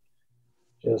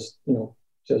 Just,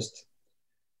 just,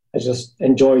 I just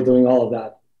enjoy doing all of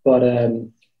that. But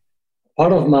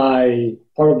part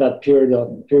of that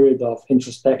period of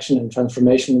introspection and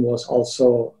transformation was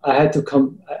also I had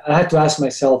to ask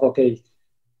myself, okay,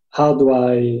 how do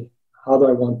I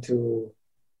want to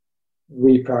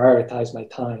reprioritize my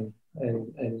time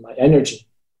and my energy?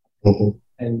 Mm-hmm.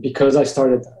 And because I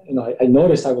started, I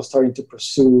noticed I was starting to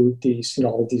pursue these,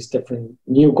 all these different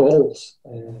new goals.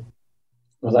 And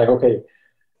I was like, okay,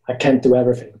 I can't do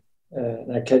everything.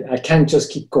 I can't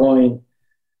just keep going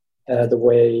the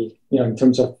way, in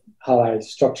terms of how I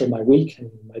structure my week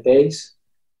and my days.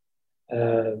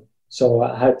 So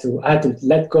I had to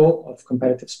let go of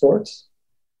competitive sports.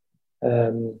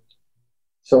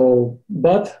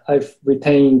 But I've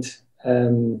retained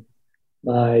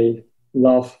my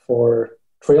love for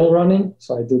trail running.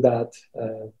 So I do that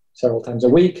several times a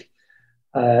week.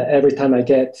 Every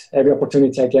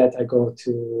opportunity I get, I go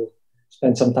to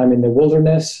spend some time in the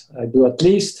wilderness. I do at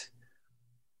least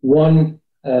one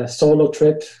solo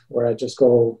trip where I just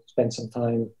go spend some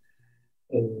time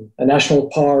in a national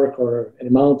park or in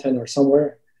a mountain or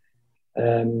somewhere.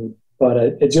 But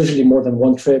it's usually more than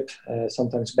one trip.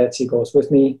 Sometimes Betsy goes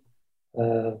with me.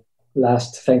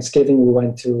 Last Thanksgiving, we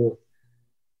went to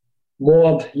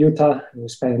Moab, Utah, and we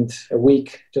spent a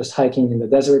week just hiking in the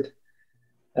desert.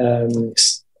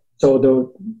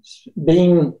 So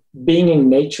being in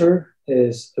nature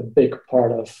is a big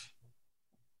part of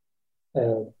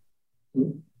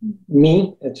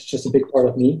me. It's just a big part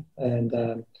of me, and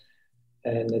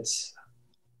it's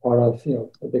part of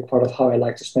a big part of how I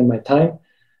like to spend my time.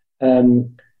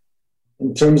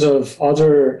 In terms of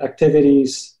other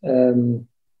activities,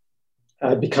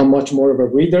 I've become much more of a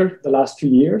reader the last few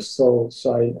years. So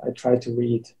I try to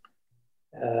read.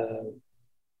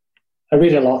 I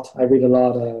read a lot. I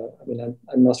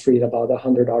must read about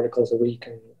 100 articles a week,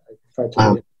 and I try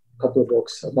to read a couple of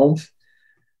books a month.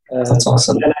 That's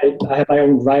awesome. And I have my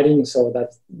own writing, so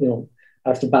that I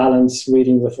have to balance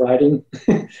reading with writing.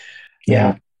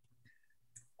 Yeah.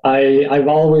 I've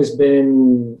always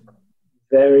been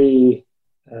very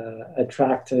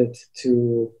attracted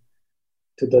to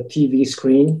the TV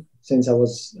screen since I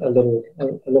was a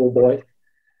little boy.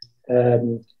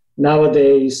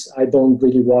 Nowadays, I don't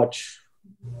really watch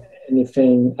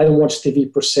anything. I don't watch TV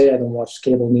per se. I don't watch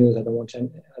cable news. I don't watch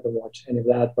any of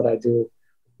that. But I do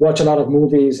watch a lot of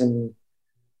movies and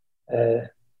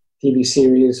TV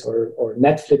series or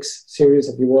Netflix series,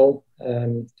 if you will.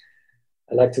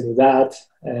 I like to do that,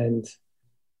 and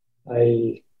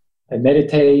I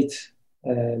meditate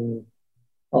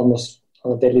almost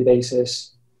on a daily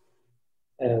basis.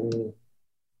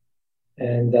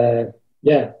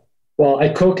 Yeah, well, I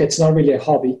cook. It's not really a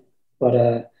hobby,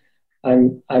 but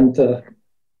I'm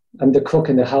the cook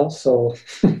in the house, so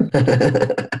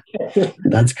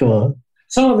That's cool.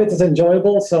 Some of it is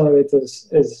enjoyable, some of it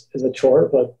is a chore,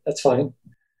 but that's fine.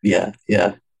 Yeah.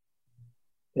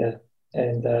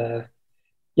 And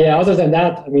other than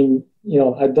that, I mean,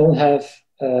 I don't have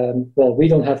we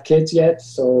don't have kids yet,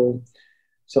 so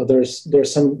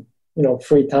there's some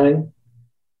free time.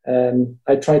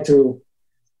 I try to.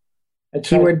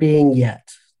 Keyword being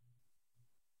yet.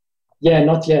 Yeah,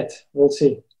 not yet. We'll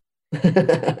see.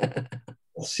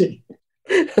 We'll see.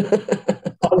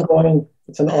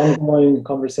 it's an ongoing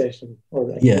conversation.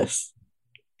 Yes,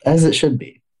 as it should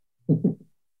be.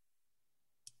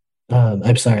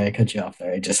 I'm sorry I cut you off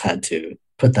there. I just had to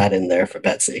put that in there for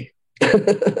Betsy.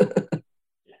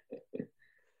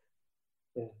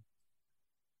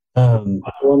 I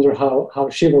wonder how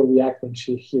she will react when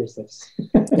she hears this.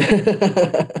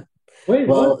 Wait,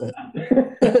 well,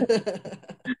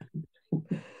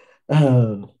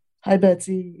 what? Hi,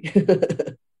 Betsy.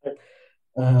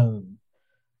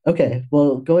 Okay,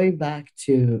 well, going back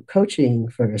to coaching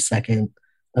for a second,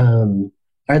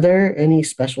 are there any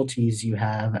specialties you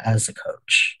have as a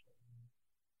coach?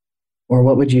 Or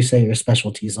what would you say your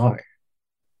specialties are?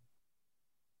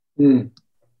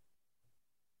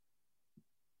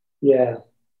 Yeah.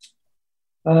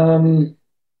 The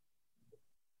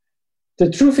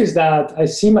truth is that I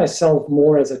see myself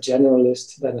more as a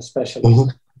generalist than a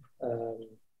specialist.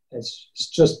 It's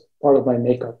just part of my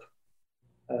makeup.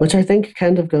 Which I think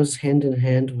kind of goes hand in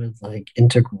hand with like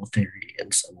integral theory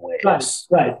in some ways.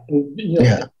 Right. And,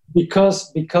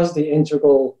 because the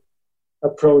integral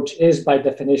approach is by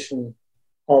definition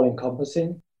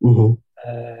all-encompassing. That's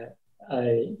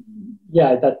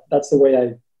the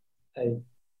way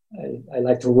I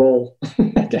like to roll,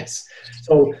 I guess.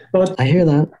 So, but I hear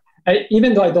that.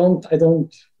 Even though I don't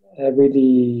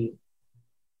really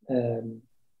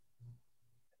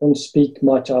don't speak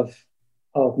much of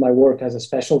my work as a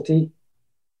specialty.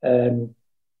 I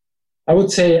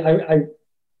would say I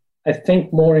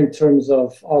think more in terms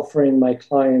of offering my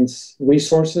clients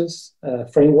resources,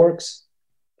 frameworks,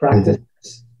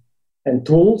 practices, and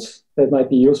tools that might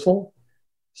be useful.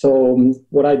 So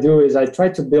what I do is I try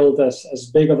to build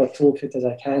as big of a toolkit as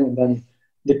I can, and then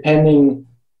depending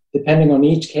on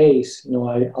each case,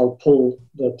 I'll pull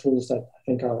the tools that I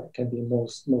think can be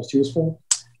most useful.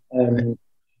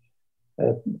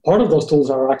 Part of those tools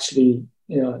are actually,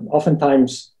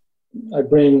 oftentimes I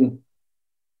bring,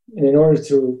 in order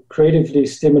to creatively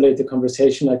stimulate the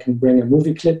conversation, I can bring a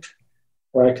movie clip,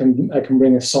 or I can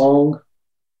bring a song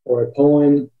or a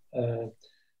poem.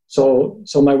 So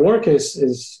my work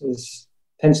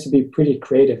tends to be pretty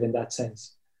creative in that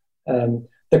sense.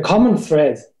 The common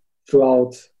thread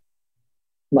throughout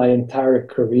my entire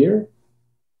career,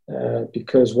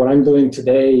 because what I'm doing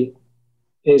today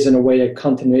is in a way a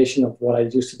continuation of what I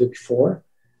used to do before.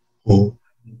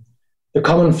 The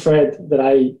common thread that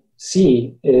I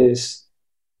see is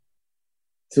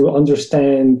to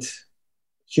understand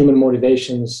human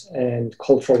motivations and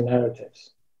cultural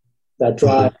narratives that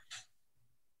drive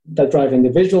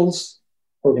individuals,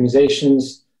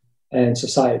 organizations, and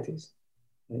societies.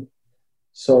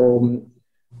 So,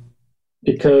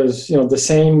 because some of the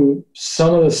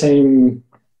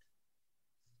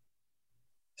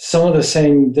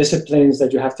same disciplines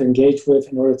that you have to engage with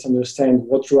in order to understand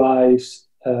what drives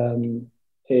a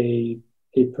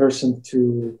person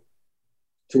to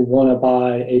want to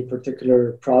buy a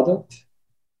particular product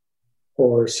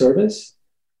or service,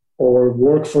 or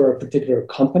work for a particular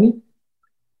company,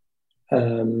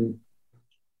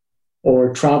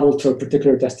 or travel to a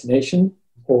particular destination,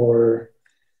 or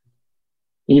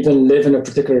even live in a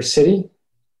particular city.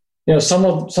 Some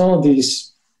of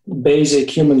these basic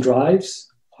human drives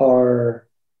are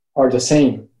the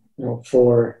same,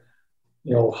 for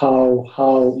how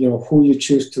who you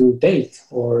choose to date,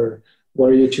 or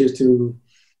where you choose to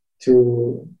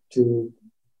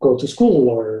go to school,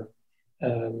 or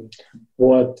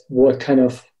what kind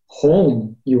of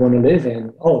home you want to live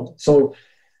in.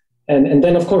 And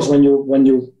then of course when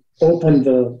you open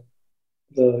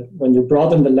when you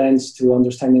broaden the lens to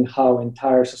understanding how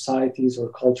entire societies or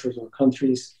cultures or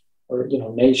countries or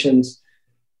nations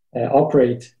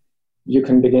operate, you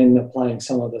can begin applying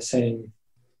some of the same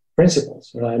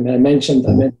principles. Right? I mentioned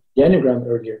the Enneagram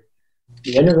earlier.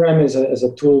 The Enneagram is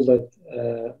a tool that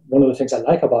one of the things I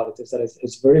like about it is that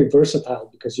it's very versatile,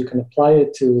 because you can apply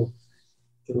it to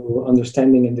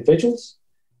understanding individuals.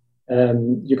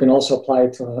 You can also apply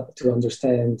it to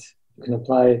understand. You can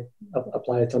apply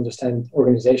it to understand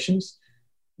organizations,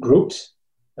 groups,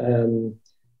 and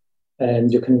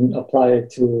you can apply it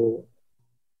to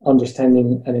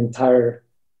understanding an entire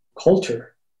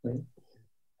culture. Right?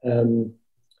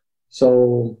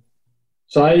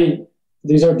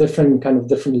 These are different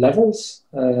levels.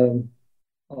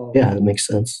 Yeah, that makes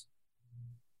sense.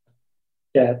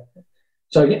 Yeah.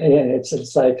 So again,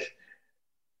 it's like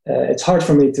it's hard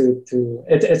for me to.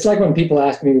 It's like when people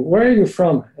ask me, "Where are you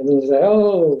from?" and then they say,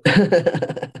 "Oh,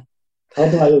 how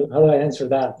do I answer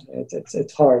that?"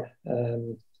 It's hard.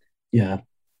 Yeah.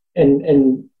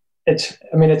 And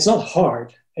it's not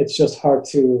hard. It's just hard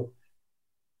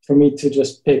for me to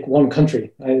just pick one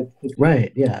country.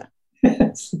 Right. Yeah.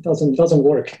 It doesn't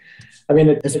work. I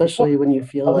mean, especially when you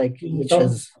feel like each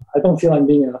has. I don't feel I'm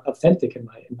being authentic in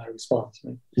my response.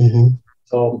 Right? Mm-hmm.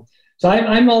 So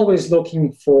I'm always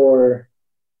looking for,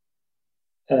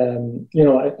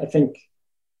 I think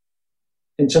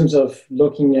in terms of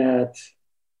looking at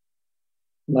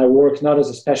my work, not as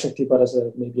a specialty, but as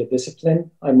maybe a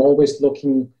discipline, I'm always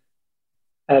looking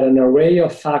at an array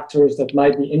of factors that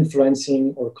might be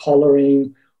influencing or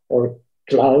coloring or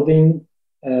clouding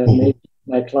maybe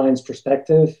my client's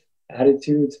perspective,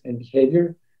 attitude, and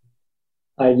behavior.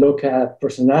 I look at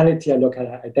personality, I look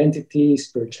at identity,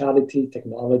 spirituality,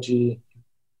 technology,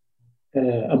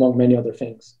 among many other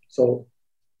things. So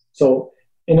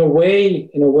in a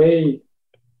way,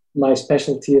 my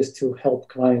specialty is to help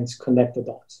clients connect the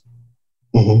dots.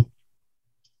 Mm-hmm.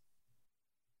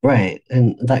 Right.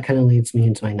 And that kind of leads me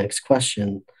into my next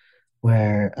question,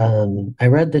 where I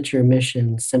read that your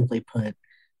mission, simply put,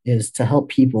 is to help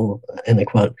people, and I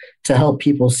quote, to help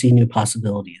people see new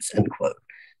possibilities, end quote.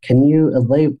 Can you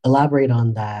elaborate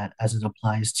on that as it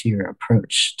applies to your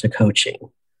approach to coaching?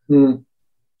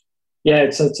 Yeah,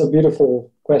 it's a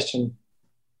beautiful question.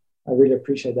 I really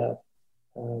appreciate that.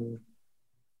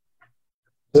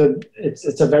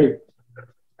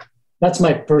 That's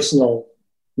my personal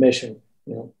mission,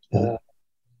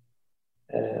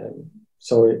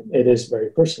 so it is very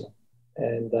personal.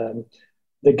 And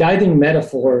the guiding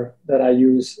metaphor that I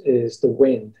use is the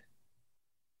wind.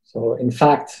 So in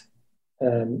fact,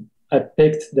 I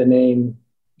picked the name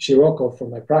Scyrocco for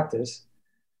my practice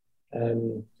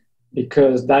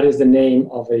because that is the name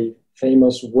of a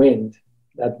famous wind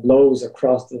that blows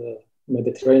across the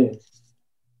Mediterranean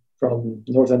from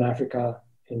Northern Africa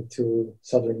into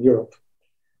Southern Europe.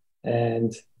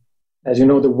 And as you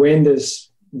know, the wind is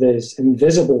this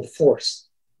invisible force,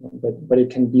 but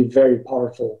it can be very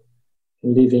powerful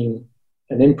in leaving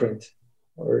an imprint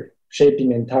or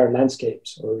shaping entire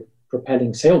landscapes or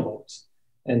propelling sailboats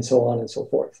and so on and so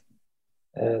forth.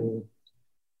 And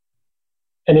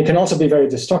it can also be very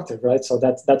destructive, right? So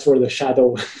that's where the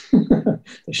shadow,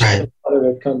 part of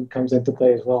it comes into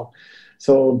play as well.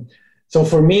 So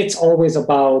for me, it's always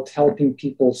about helping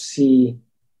people see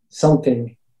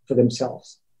something for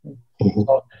themselves. Mm-hmm.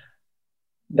 So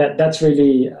that's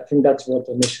really, I think that's what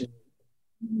the mission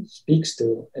speaks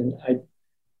to. And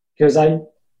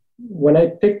when I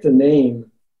picked the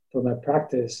name for my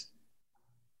practice,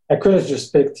 I could have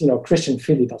just picked,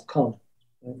 ChristianFIlli.com.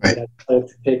 Right? I decided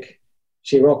to pick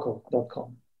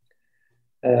Scyrocco.com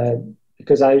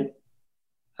because I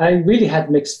really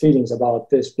had mixed feelings about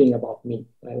this being about me.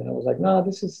 Right? And I was like, no,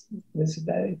 this is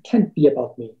it can't be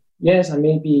about me. Yes, I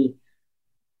may be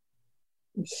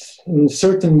in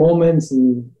certain moments,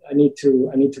 and I need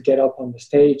to get up on the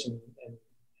stage and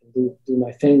do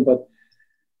my thing. But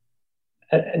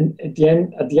at the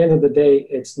end of the day,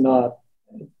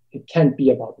 it can't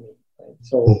be about me. Right?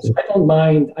 So I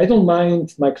don't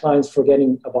mind my clients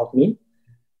forgetting about me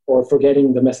or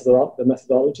forgetting the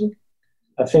methodology.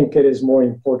 I think it is more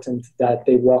important that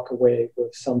they walk away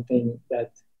with something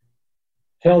that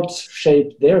helps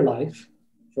shape their life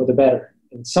for the better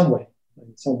in some way.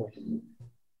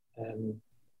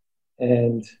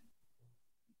 And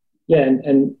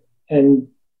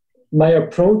my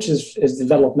approach is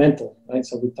developmental, right?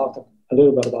 So we talked a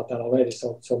little bit about that already.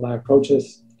 So my approach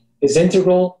is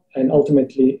integral and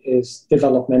ultimately is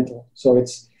developmental. So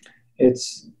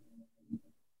it's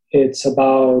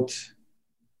about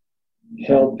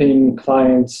helping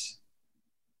clients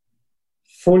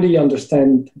fully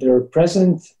understand their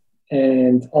present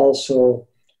and also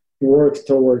work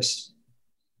towards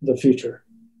the future.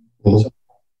 Mm-hmm.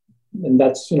 And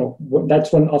that's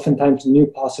when oftentimes new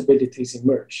possibilities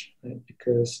emerge, right?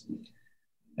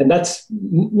 And that's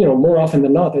more often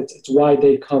than not, it's why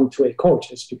they come to a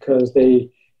coach. It's because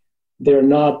they're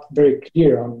not very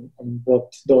clear on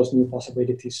what those new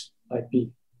possibilities might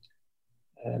be.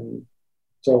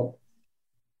 So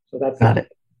that's Got it.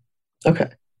 Okay.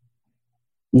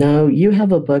 Now you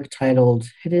have a book titled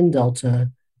Hidden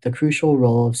Delta: The Crucial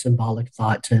Role of Symbolic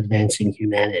Thought to Advancing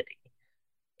Humanity.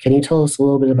 Can you tell us a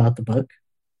little bit about the book?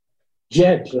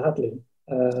 Yeah, gladly.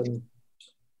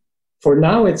 For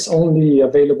now, it's only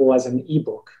available as an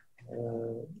ebook,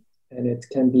 and it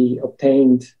can be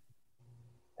obtained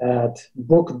at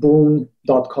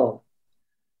bookboom.com,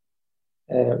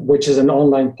 which is an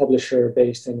online publisher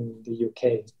based in the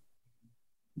UK.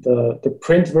 The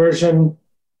print version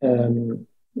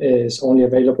is only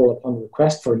available upon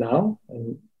request for now,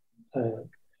 and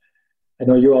I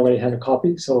know you already have a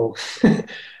copy, so...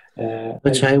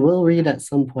 Which I will read at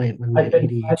some point when my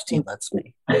ADHD lets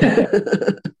me.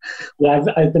 Yeah,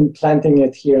 I've been planting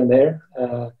it here and there,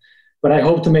 but I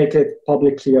hope to make it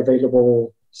publicly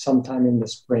available sometime in the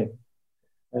spring.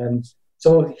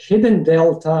 So Hidden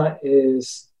Delta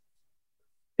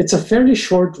it's a fairly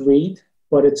short read,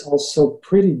 but it's also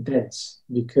pretty dense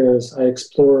because I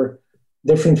explore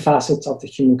different facets of the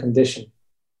human condition,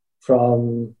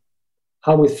 from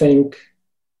how we think,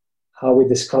 how we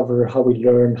discover, how we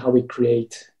learn, how we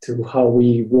create, to how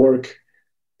we work,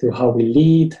 to how we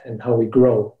lead and how we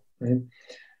grow, right?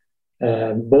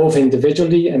 Both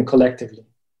individually and collectively.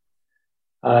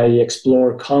 I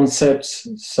explore concepts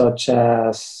such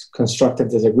as constructive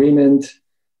disagreement,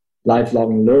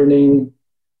 lifelong learning,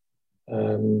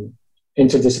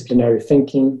 interdisciplinary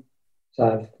thinking.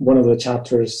 So one of the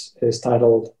chapters is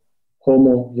titled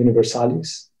Homo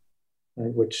Universalis,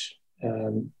 right, which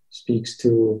speaks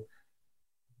to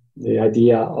the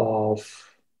idea of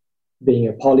being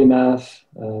a polymath,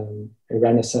 a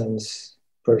Renaissance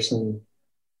person.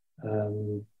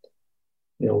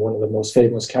 One of the most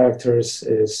famous characters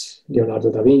is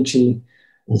Leonardo da Vinci.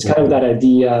 It's kind of that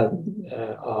idea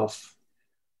of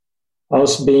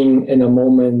us being in a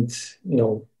moment,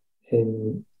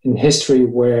 in history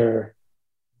where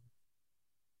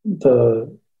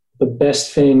the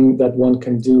best thing that one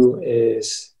can do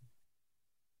is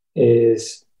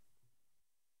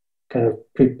kind of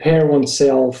prepare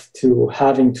oneself to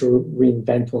having to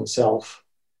reinvent oneself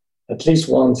at least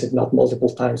once, if not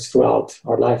multiple times throughout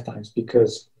our lifetimes,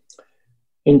 because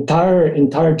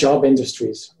entire job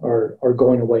industries are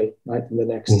going away, right, in the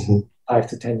next 5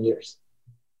 to 10 years.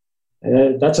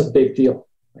 And that's a big deal,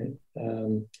 right?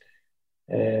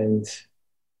 And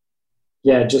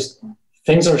yeah, just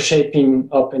things are shaping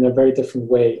up in a very different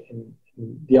way in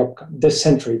this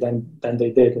century than they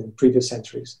did in previous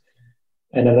centuries,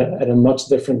 and at a much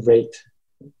different rate.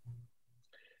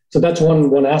 So that's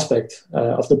one aspect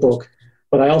of the book.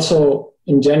 But I also,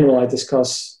 in general, I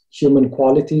discuss human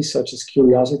qualities such as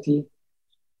curiosity,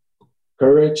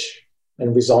 courage,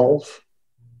 and resolve,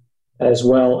 as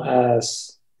well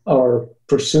as our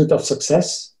pursuit of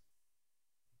success,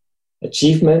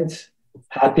 achievement,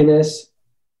 happiness,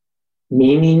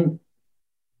 meaning.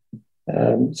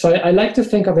 So I like to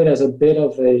think of it as a bit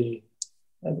of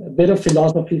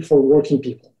philosophy for working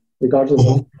people, regardless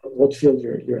of what field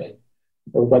you're in,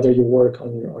 or whether you work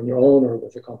on your own or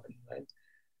with a company, right?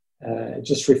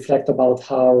 Just reflect about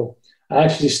how I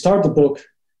actually start the book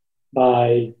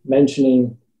by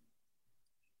mentioning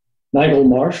Nigel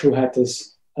Marsh, who had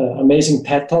this amazing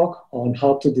TED talk on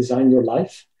how to design your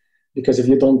life, because if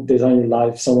you don't design your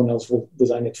life, someone else will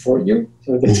design it for you.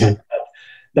 So that's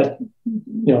that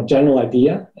general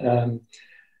idea.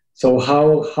 So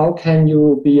how can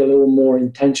you be a little more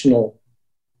intentional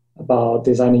about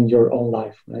designing your own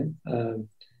life, right?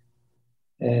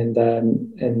 And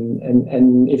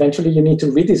eventually you need to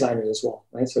redesign it as well,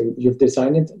 right? So you've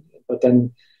designed it, but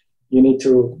then you need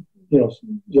to, you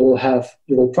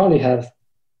will probably have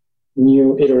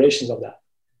new iterations of that.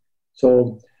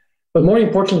 So, but more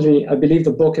importantly, I believe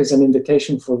the book is an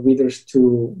invitation for readers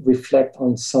to reflect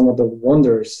on some of the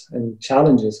wonders and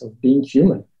challenges of being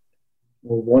human.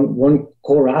 One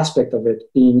core aspect of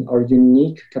it being our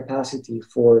unique capacity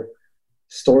for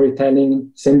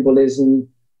storytelling, symbolism,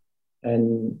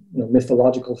 and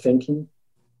mythological thinking,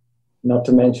 not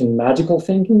to mention magical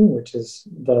thinking, which is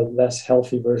the less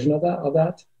healthy version of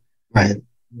that. Right.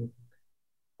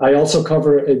 I also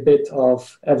cover a bit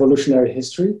of evolutionary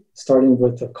history, starting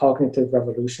with the cognitive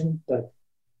revolution that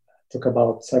took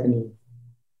about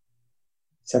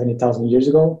 70,000 years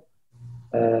ago,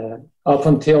 up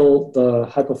until the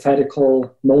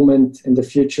hypothetical moment in the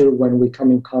future when we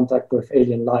come in contact with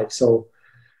alien life. So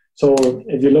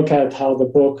if you look at how the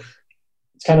book,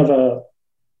 it's kind of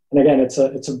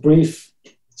it's a brief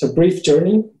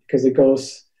journey, because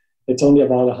it's only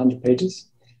about 100 pages.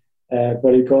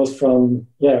 But it goes from,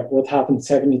 what happened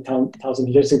 70,000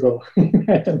 years ago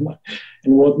and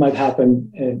what might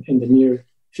happen in the near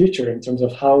future in terms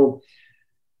of how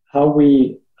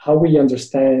we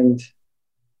understand,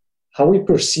 how we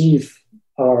perceive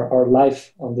our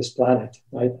life on this planet,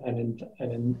 right? And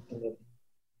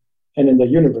in the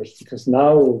universe, because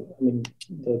now,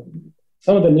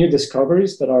 some of the new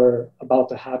discoveries that are about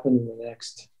to happen in the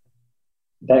next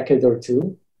decade or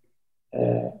two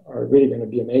are really going to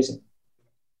be amazing.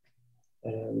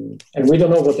 And we don't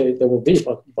know what they will be,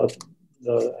 but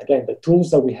the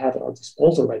tools that we have at our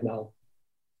disposal right now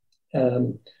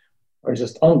are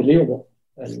just unbelievable.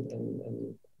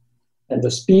 And the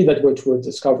speed at which we're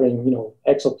discovering,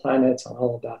 exoplanets and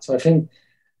all of that. So I think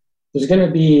there's going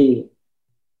to be,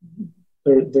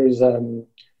 there's a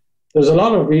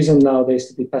lot of reason nowadays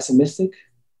to be pessimistic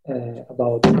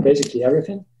about basically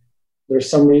everything. There's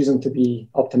some reason to be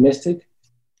optimistic.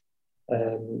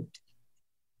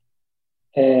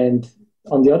 And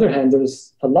on the other hand,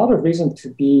 there's a lot of reason to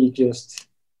be just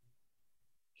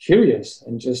curious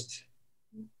and just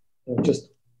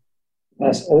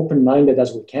as open-minded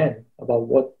as we can about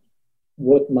what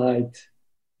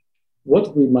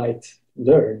we might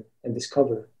learn and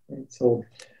discover. Right? So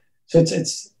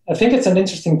it's I think it's an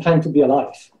interesting time to be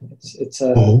alive. It's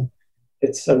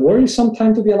a worrisome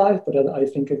time to be alive, but I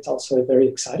think it's also a very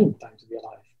exciting time to be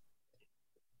alive.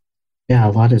 Yeah,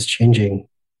 a lot is changing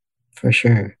for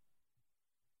sure.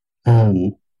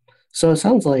 So it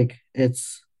sounds like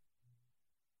it's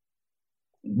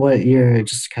what you're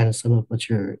just kind of sum up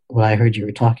what I heard you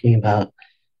were talking about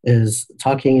is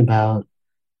talking about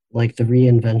like the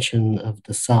reinvention of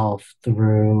the self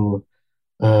through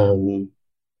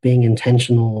being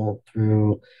intentional,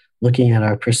 through looking at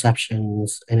our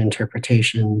perceptions and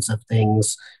interpretations of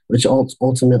things, which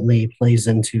ultimately plays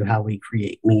into how we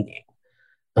create meaning.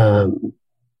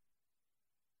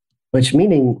 Which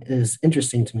meaning is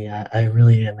interesting to me. I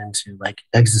really am into like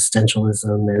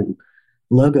existentialism and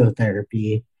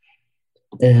logotherapy.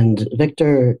 And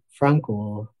Viktor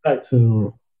Frankl,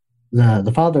 who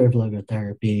the father of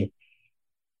logotherapy,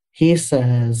 he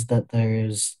says that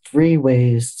there's 3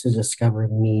 ways to discover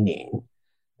meaning,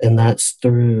 and that's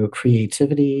through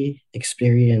creativity,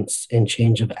 experience, and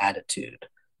change of attitude,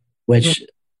 which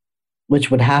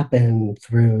would happen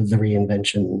through the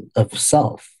reinvention of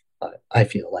self. I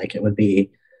feel like it would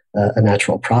be a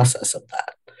natural process of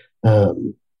that.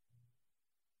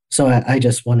 So I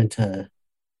just wanted to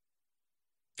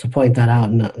point that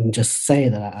out and just say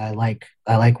that I like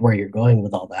where you're going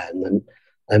with all that, and then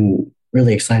I'm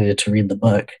really excited to read the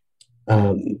book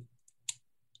and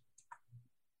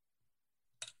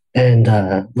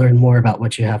learn more about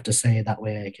what you have to say. That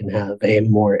way I can have a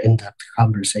more in-depth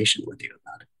conversation with you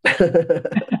about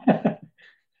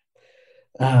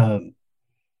it.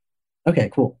 Okay,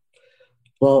 cool.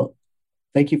 Well,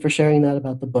 thank you for sharing that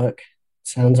about the book.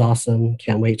 Sounds awesome.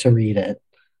 Can't wait to read it.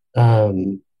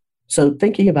 So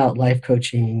thinking about life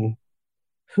coaching,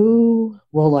 who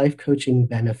will life coaching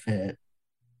benefit,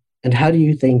 and how do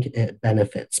you think it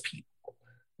benefits people?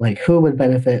 Like, who would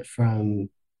benefit from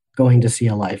going to see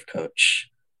a life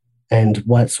coach, and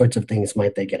what sorts of things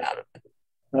might they get out of it?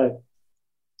 Right.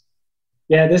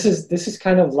 Yeah, this is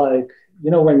kind of like,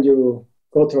 when you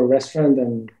go to a restaurant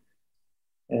and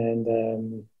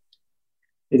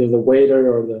either the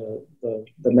waiter or the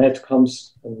maître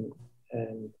comes and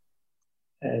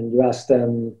you ask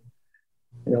them,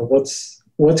 what's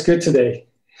good today?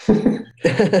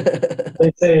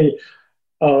 They say,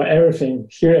 oh, everything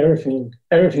is good.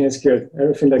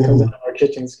 Everything that comes out of our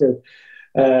kitchen is good.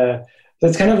 So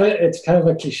it's kind of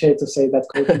a cliche to say that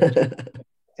coaching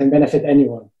can benefit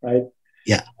anyone, right?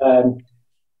 Yeah.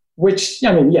 Which,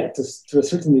 to a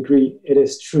certain degree, it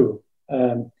is true.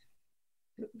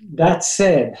 That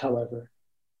said, however,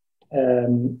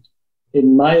 in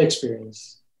my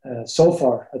experience, so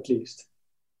far at least,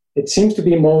 it seems to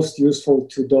be most useful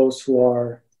to those who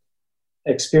are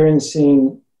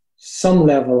experiencing some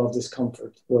level of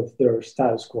discomfort with their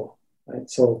status quo, right?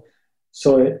 So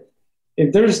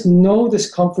if there's no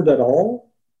discomfort at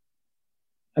all,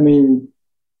 then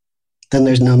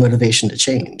there's no motivation to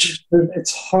change.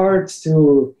 It's hard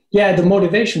to, the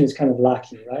motivation is kind of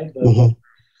lacking, right?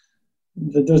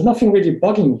 There's nothing really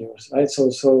bugging you, right?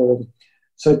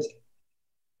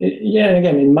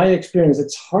 Again, in my experience,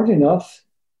 it's hard enough.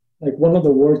 Like, one of the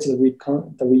words that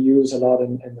we use a lot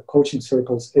in the coaching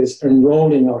circles is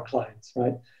enrolling our clients,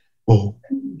 right?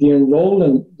 The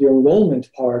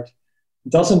enrollment part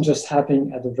doesn't just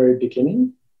happen at the very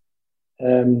beginning.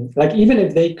 Like, even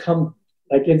if they come,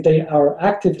 like if they are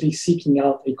actively seeking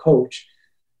out a coach,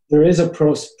 there is a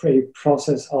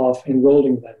process of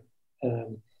enrolling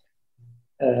them.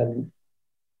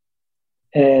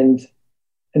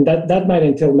 And that might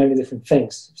entail many different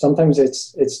things. Sometimes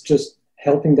it's just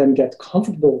helping them get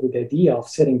comfortable with the idea of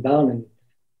sitting down and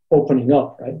opening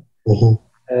up, right?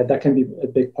 That can be a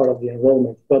big part of the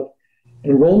enrollment. But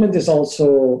enrollment is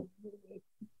also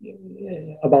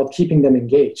about keeping them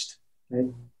engaged,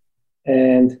 right?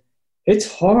 And it's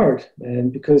hard, man,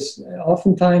 because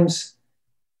oftentimes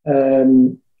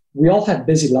we all have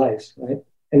busy lives, right?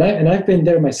 And I've been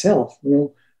there myself.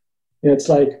 It's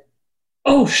like,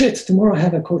 oh shit, tomorrow I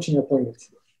have a coaching appointment.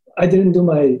 I didn't do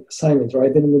my assignment, or I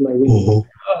didn't do my reading.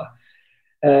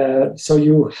 So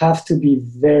you have to be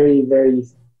very, very,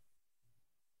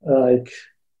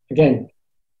 again,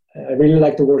 I really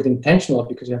like the word intentional,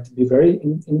 because you have to be very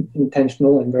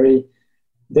intentional and very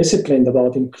disciplined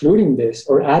about including this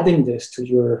or adding this to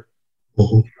your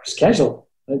schedule,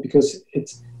 right? Because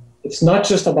it's not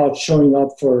just about showing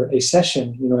up for a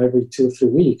session, every 2 or 3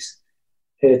 weeks.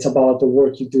 It's about the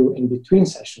work you do in between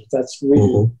sessions. That's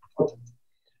really important.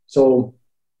 So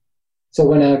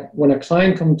when a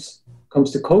client comes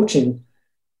to coaching,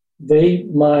 they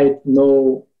might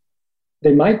know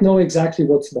exactly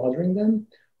what's bothering them,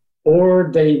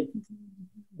 or they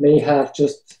may have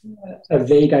just a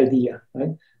vague idea,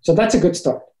 right? So that's a good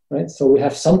start, right? So we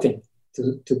have something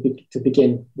to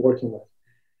begin working with.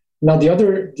 Now, the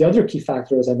other key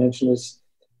factor, as I mentioned, is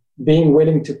being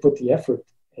willing to put the effort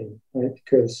in, right?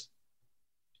 Because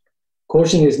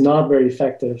coaching is not very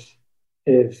effective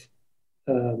if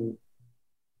the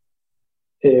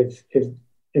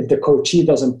coachee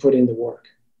doesn't put in the work.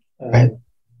 Right.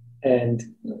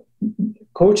 And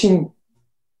coaching,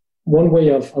 one way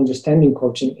of understanding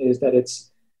coaching is that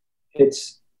it's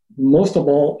most of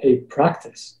all a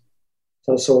practice.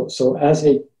 So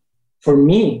for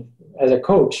me as a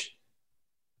coach,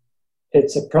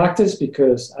 it's a practice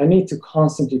because I need to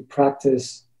constantly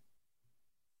practice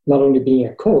not only being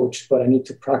a coach, but I need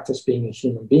to practice being a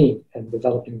human being and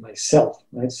developing myself,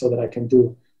 right? So that I can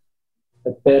do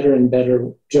a better and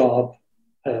better job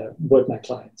with my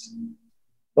clients.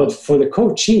 But for the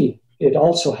coachee, it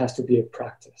also has to be a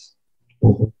practice.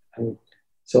 And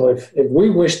so if we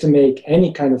wish to make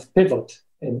any kind of pivot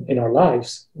in our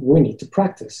lives, we need to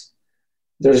practice.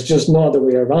 There's just no other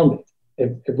way around it.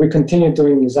 If we continue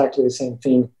doing exactly the same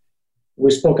thing,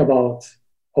 we spoke about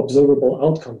observable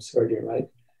outcomes earlier, right?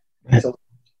 So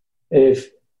if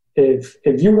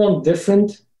you want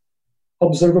different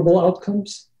observable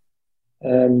outcomes,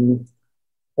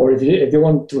 or if you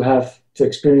want to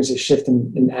experience a shift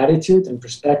in attitude and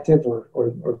perspective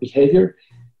or behavior,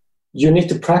 you need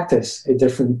to practice a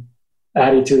different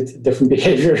attitude, different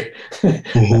behavior.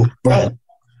 Right.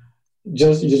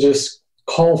 You just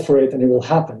call for it and it will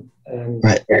happen.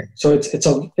 Right. So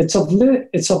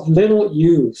it's of little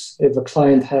use if a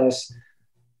client has,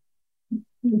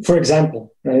 for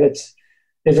example, right?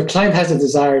 If a client has a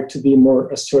desire to be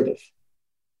more assertive,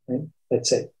 right? Let's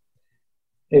say,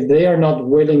 if they are not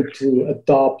willing to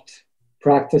adopt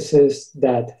practices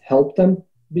that help them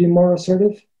be more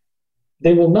assertive,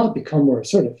 they will not become more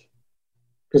assertive,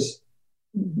 because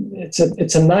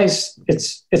it's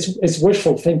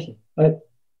wishful thinking, right?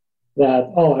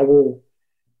 That, oh, I will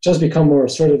just become more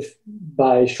assertive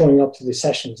by showing up to the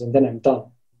sessions and then I'm done.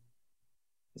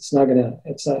 It's not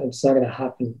gonna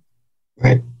happen,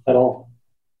 right, at all.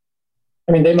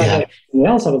 I mean, they might get something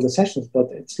else out of the sessions, but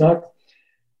it's not.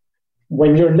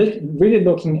 When you're really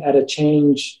looking at a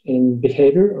change in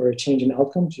behavior or a change in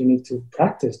outcomes, you need to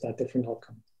practice that different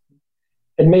outcome.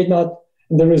 It may not,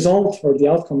 the result or the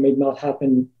outcome may not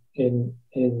happen in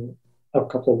a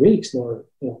couple of weeks, nor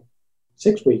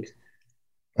 6 weeks.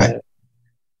 Right.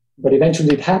 But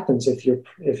eventually it happens if you're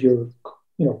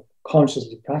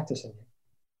consciously practicing it.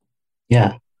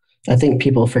 Yeah. I think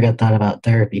people forget that about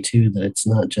therapy too, that it's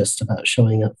not just about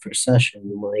showing up for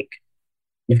session. Like,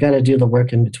 you've got to do the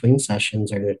work in between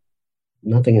sessions or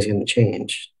nothing is going to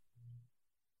change.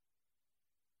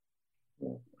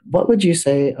 Yeah. What would you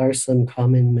say are some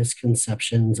common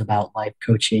misconceptions about life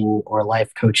coaching or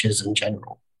life coaches in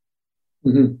general?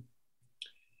 Mm-hmm.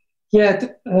 Yeah.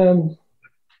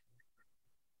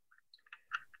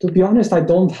 To be honest, I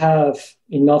don't have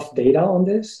enough data on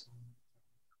this.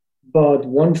 But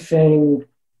one thing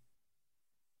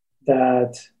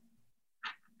that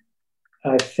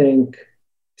I think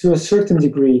to a certain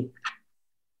degree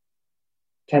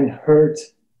can hurt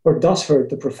or does hurt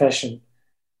the profession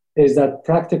is that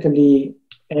practically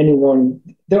anyone,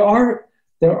 there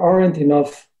aren't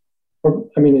enough,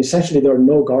 essentially there are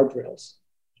no guardrails.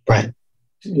 Right.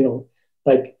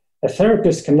 Like a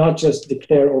therapist cannot just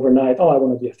declare overnight, oh, I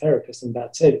want to be a therapist and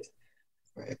that's it.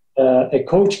 Right. A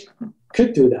coach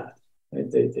could do that. Right?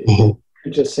 They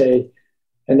could just say,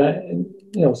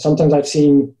 sometimes I've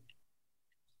seen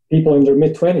people in their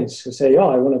mid-20s who say, oh,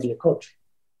 I want to be a coach.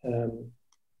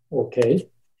 Okay.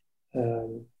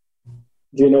 Do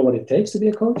you know what it takes to be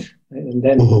a coach? And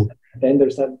then they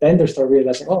start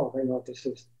realizing, oh,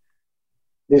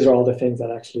 these are all the things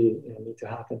that actually need to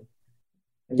happen.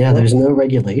 And there's no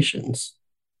regulations.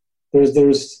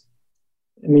 Yes,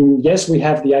 we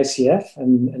have the ICF,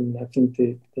 and I think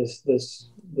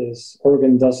this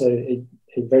organ does a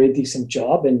very decent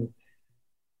job in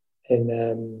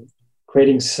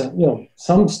creating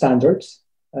some standards,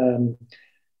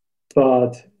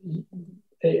 but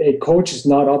a coach is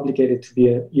not obligated to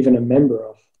be even a member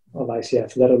of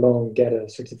ICF, let alone get a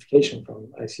certification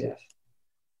from ICF.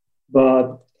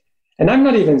 And I'm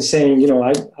not even saying,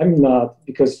 I'm not,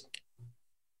 because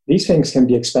these things can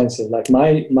be expensive. Like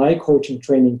my coaching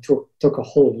training took a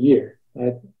whole year,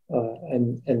 right?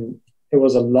 And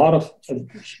was a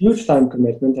huge time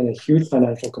commitment and a huge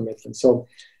financial commitment. So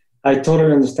I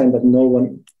totally understand that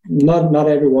not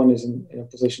everyone is in a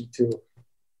position to,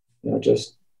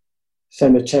 just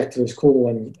send a check to a school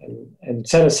and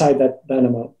set aside that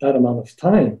amount of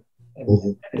time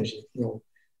and energy.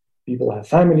 People have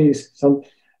families. Some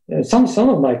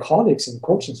of my colleagues in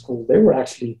coaching school,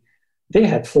 they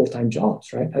had full-time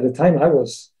jobs, right? At the time I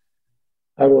was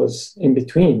in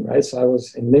between, right? So I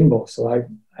was in limbo. So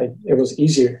it was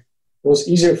easier. It was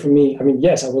easier for me. I mean,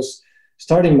 yes, I was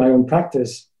starting my own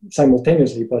practice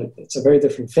simultaneously, but it's a very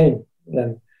different thing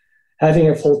than having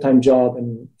a full-time job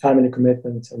and family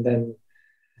commitments, and then,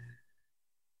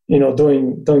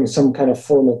 doing some kind of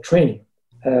formal training.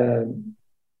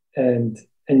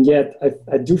 And yet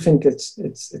I do think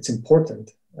it's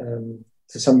important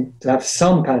to have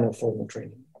some kind of formal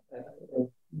training,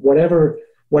 whatever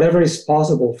is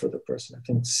possible for the person. I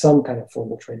think some kind of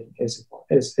formal training is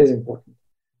important.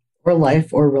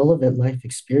 Or relevant life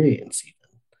experience,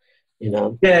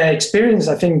 even. Yeah, experience.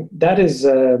 I think that is,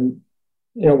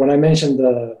 when I mentioned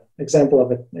the example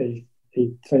of a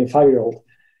 25-year-old,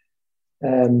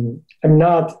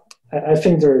 I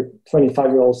think there are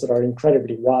 25-year-olds that are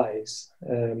incredibly wise,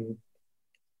 and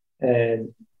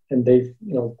they've,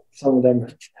 some of them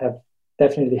have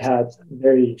definitely had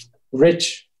very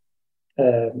rich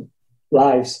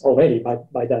lives already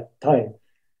by that time.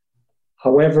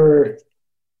 However,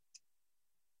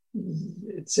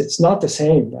 it's not the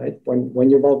same, right? When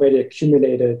you've already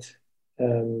accumulated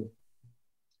a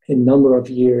number of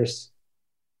years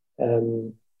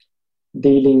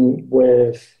dealing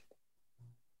with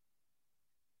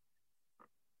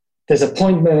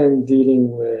disappointment,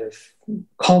 dealing with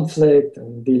conflict,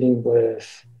 and dealing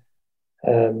with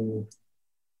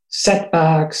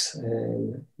setbacks,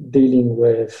 and dealing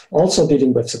with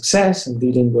success, and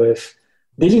dealing with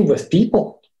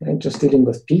people, and just dealing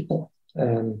with people.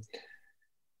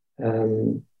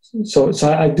 So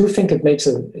I do think it makes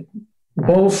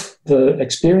both the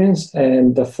experience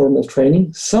and the formal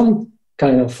training, some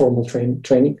kind of formal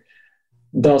training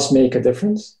does make a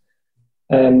difference.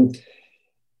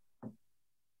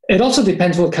 It also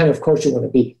depends what kind of coach you want to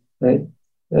be, right?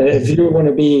 If you want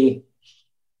to be,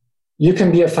 you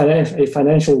can be a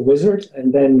financial wizard,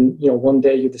 and then one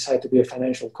day you decide to be a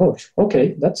financial coach.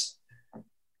 Okay, that's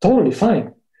totally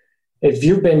fine. If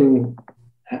you've been,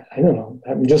 I don't know,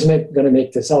 I'm just going to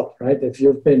make this up, right? If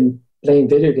you've been playing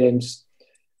video games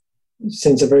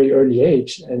since a very early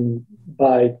age, and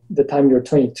by the time you're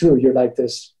 22, you're like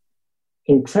this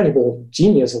incredible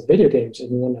genius of video games,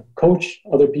 and you want to coach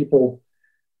other people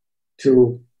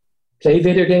to play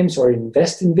video games or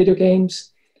invest in video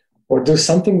games or do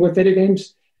something with video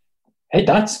games, hey,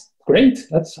 that's great.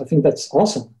 I think that's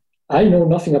awesome. I know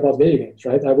nothing about video games,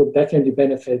 right? I would definitely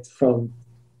benefit from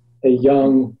a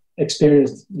young,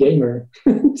 experienced gamer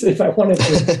if I wanted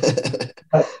to.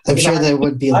 I'm sure there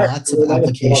would be lots of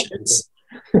applications.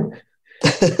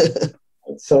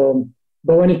 So,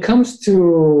 but when it comes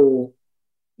to,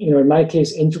 in my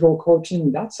case, integral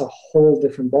coaching, that's a whole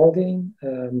different ballgame.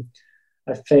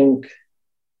 I think,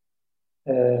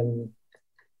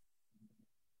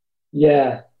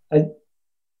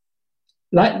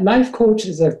 life coach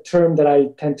is a term that I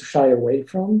tend to shy away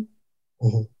from.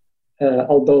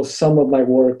 Although some of my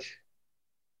work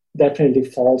definitely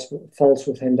falls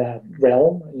within that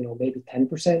realm, maybe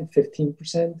 10%,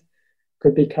 15%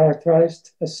 could be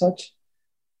characterized as such.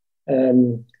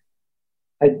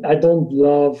 I don't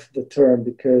love the term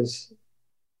because,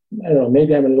 I don't know,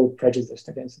 maybe I'm a little prejudiced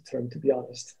against the term, to be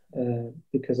honest,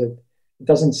 because it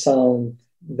doesn't sound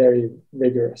very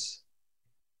rigorous.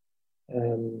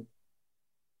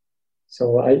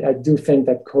 So I do think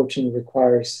that coaching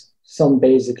requires some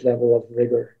basic level of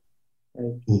rigor.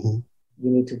 Right? You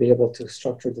need to be able to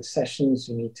structure the sessions.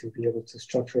 You need to be able to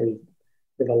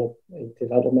develop a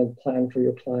development plan for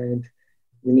your client.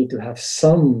 You need to have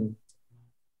some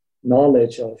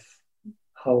knowledge of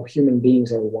how human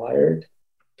beings are wired.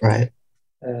 Right.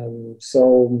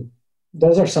 So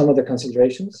those are some of the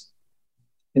considerations.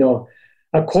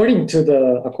 According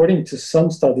to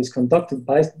some studies conducted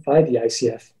by the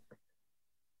ICF,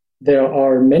 there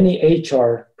are many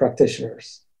HR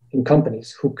practitioners in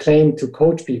companies who claim to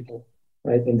coach people,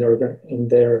 right, in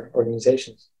their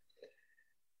organizations.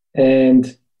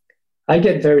 And I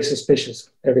get very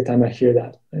suspicious every time I hear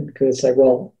that, right? Because it's like,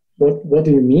 well, what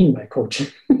do you mean by coaching?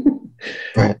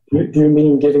 Right. Do you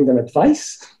mean giving them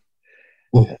advice?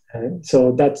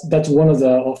 So that's one of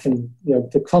the often,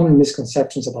 the common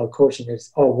misconceptions about coaching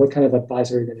is, oh, what kind of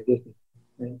advice are you going to give me?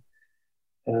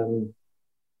 Right?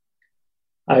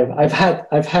 I've had,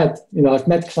 I've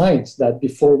met clients that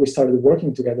before we started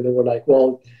working together, they were like,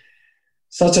 well,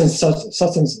 such and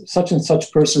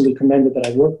such person recommended that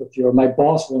I work with you, or my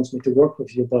boss wants me to work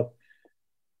with you, but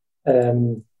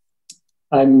I'm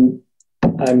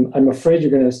afraid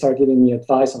you're going to start giving me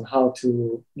advice on how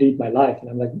to lead my life. And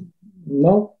I'm like,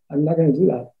 no, I'm not going to do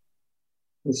that.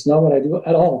 It's not what I do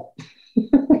at all.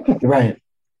 Right.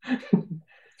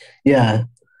 Yeah.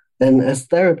 And as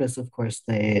therapists, of course,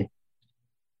 they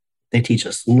teach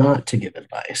us not to give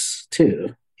advice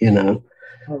too,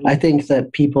 I think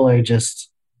that people are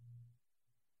just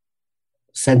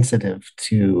sensitive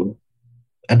to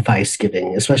advice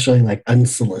giving, especially like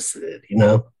unsolicited,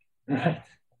 Right.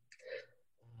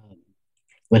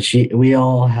 But we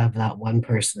all have that one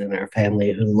person in our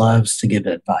family who loves to give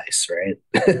advice, right?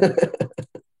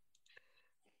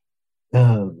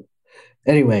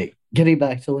 Anyway, getting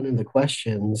back to one of the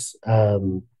questions,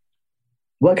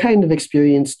 what kind of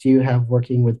experience do you have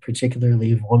working with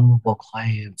particularly vulnerable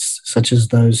clients, such as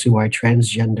those who are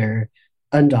transgender,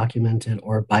 undocumented,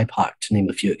 or BIPOC, to name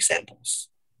a few examples?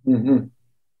 Mm-hmm.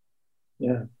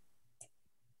 Yeah.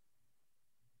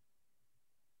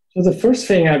 So the first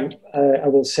thing I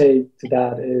will say to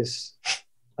that is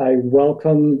I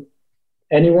welcome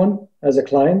anyone as a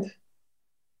client,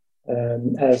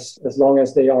 as long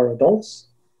as they are adults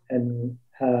and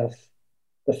have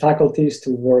the faculties to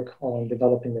work on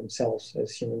developing themselves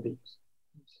as human beings.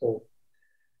 So,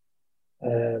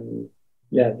 in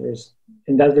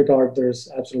that regard, there's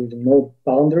absolutely no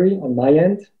boundary on my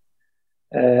end.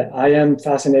 I am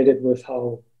fascinated with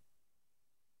how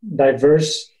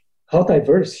diverse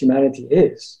humanity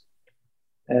is.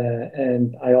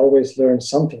 And I always learn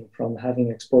something from having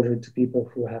exposure to people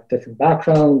who have different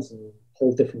backgrounds and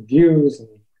hold different views.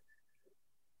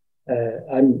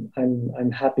 And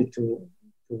I'm happy to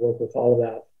work with all of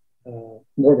that,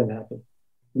 more than happy.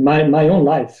 My own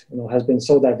life, has been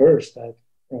so diverse that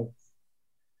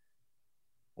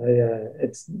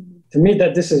it's to me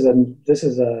that this is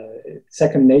a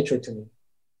second nature to me.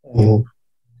 Mm-hmm.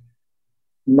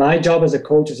 My job as a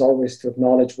coach is always to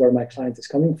acknowledge where my client is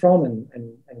coming from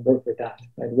and work with that.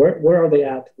 Right? Where are they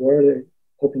at? Where are they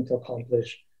hoping to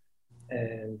accomplish?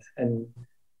 And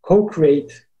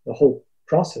co-create the whole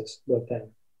process with them,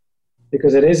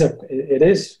 because it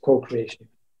is co-creation.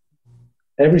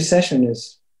 Every session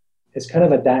is kind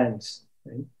of a dance.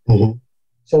 Right? Mm-hmm.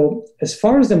 So as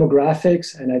far as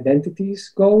demographics and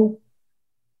identities go,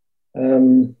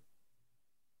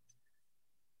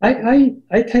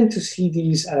 I tend to see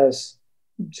these as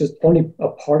just only a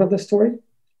part of the story.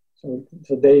 So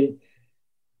they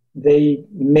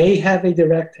may have a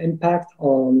direct impact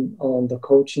on the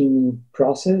coaching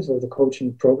process or the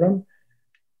coaching program,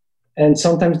 and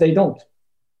sometimes they don't.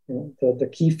 The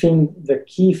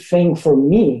key thing for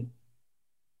me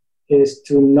is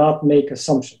to not make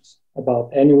assumptions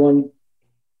about anyone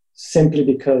simply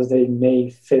because they may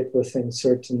fit within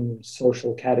certain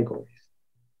social categories.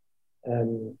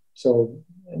 So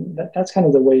that's kind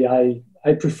of the way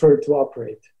I prefer to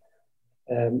operate.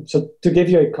 So to give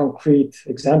you a concrete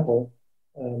example,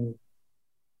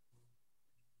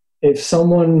 if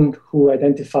someone who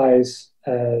identifies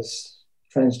as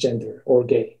transgender or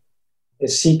gay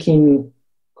is seeking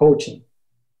coaching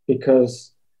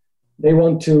because they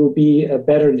want to be a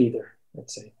better leader,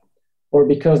 let's say, or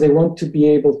because they want to be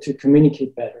able to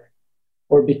communicate better,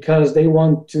 or because they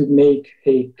want to make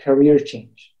a career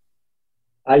change,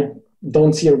 I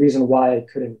don't see a reason why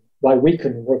we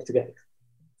couldn't work together.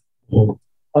 Mm-hmm.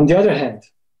 On the other hand,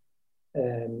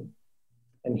 and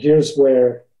here's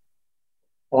where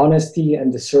honesty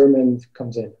and discernment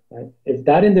comes in, right? If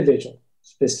that individual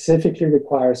specifically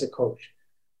requires a coach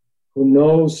who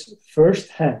knows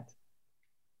firsthand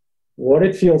what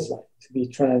it feels like to be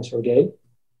trans or gay,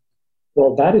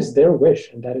 well, that is their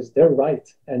wish and that is their right,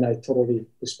 and I totally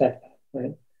respect that,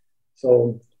 right?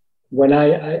 So when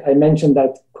I mentioned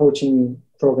that coaching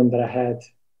program that I had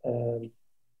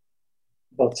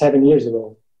about 7 years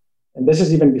ago, and this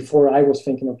is even before I was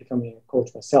thinking of becoming a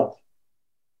coach myself.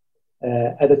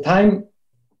 At the time,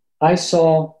 I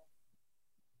saw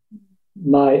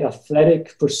my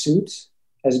athletic pursuits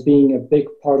as being a big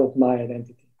part of my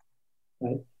identity,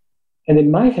 right? And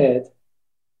in my head,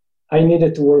 I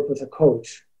needed to work with a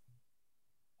coach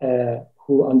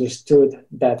who understood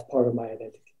that part of my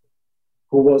identity,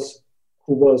 who was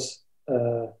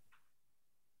an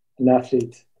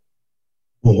athlete.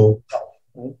 Mm-hmm.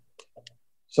 Right?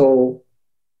 So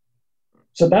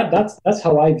that's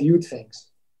how I viewed things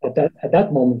at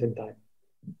that moment in time.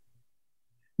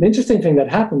 The interesting thing that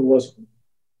happened was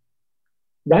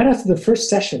right after the first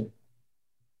session,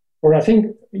 or I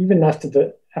think even after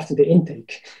after the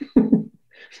intake.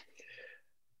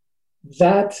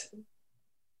 That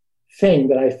thing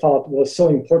that I thought was so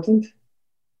important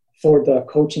for the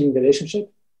coaching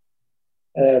relationship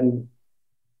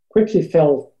quickly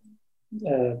fell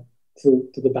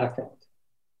to the background.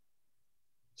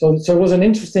 So it was an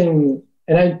interesting,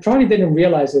 and I probably didn't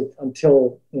realize it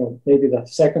until maybe the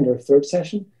second or third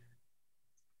session.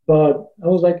 But I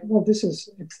was like, well,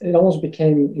 it almost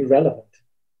became irrelevant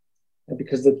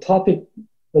because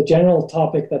the general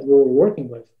topic that we were working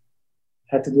with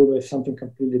had to do with something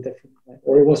completely different, right?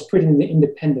 Or it was pretty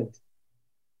independent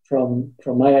from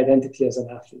my identity as an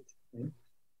athlete. Right?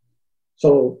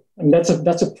 So that's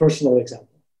a personal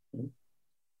example. Right?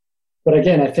 But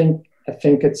again, I think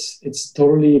it's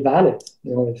totally valid.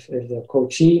 If the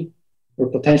coachee or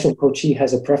potential coachee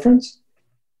has a preference,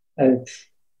 and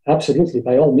absolutely,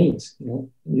 by all means,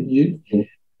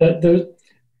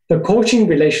 the coaching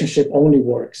relationship only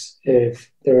works if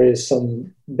there is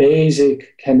some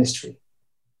basic chemistry.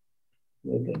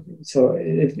 So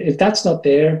if that's not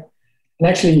there, and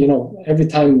actually, every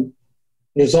time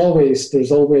there's always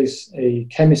a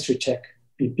chemistry check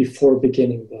before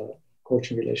beginning the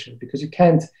coaching relationship, because you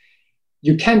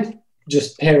can't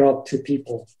just pair up two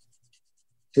people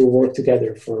to work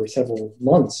together for several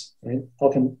months, right?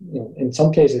 Often, in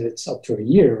some cases, it's up to a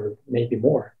year or maybe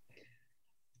more.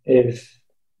 If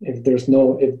there's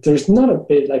not a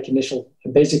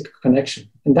basic connection,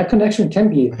 and that connection can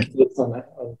be based on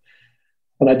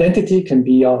identity, can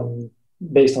be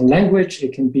based on language,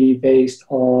 it can be based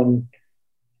on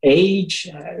age,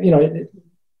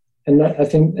 and I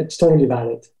think it's totally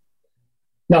valid.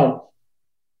 Now,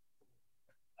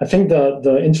 I think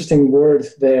the interesting word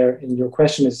there in your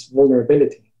question is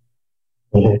vulnerability.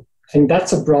 Mm-hmm. I think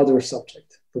that's a broader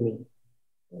subject for me.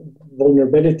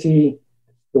 Vulnerability,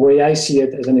 the way I see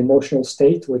it, as an emotional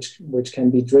state which can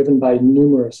be driven by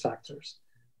numerous factors.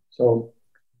 So,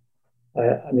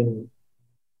 I mean,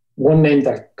 one name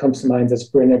that comes to mind is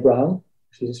Brené Brown.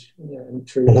 I'm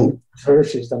sure you know her.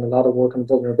 She's done a lot of work on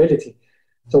vulnerability.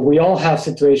 So we all have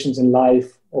situations in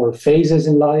life or phases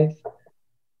in life.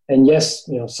 And yes,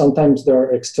 sometimes there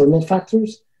are external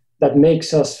factors that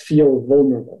makes us feel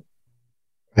vulnerable.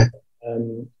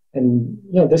 And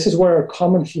this is where our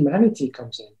common humanity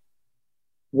comes in.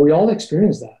 We all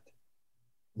experience that.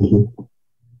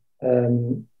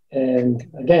 Mm-hmm. And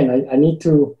again, I need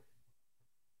to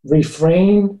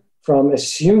refrain from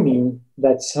assuming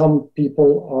that some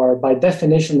people are by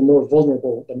definition more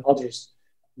vulnerable than others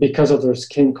because of their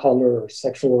skin color or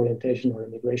sexual orientation or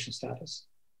immigration status.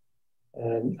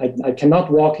 I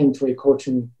cannot walk into a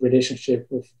coaching relationship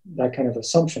with that kind of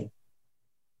assumption.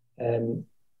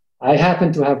 I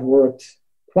happen to have worked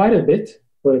quite a bit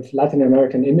with Latin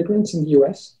American immigrants in the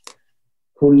US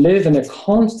who live in a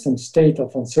constant state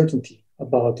of uncertainty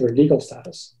about their legal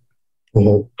status.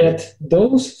 Mm-hmm. Yet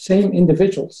those same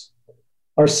individuals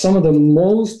are some of the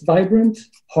most vibrant,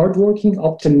 hardworking,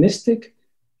 optimistic,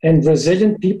 and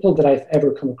resilient people that I've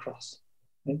ever come across.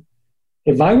 Right?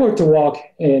 If I were to walk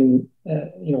into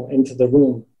the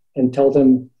room and tell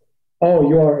them, "Oh,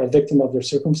 you are a victim of your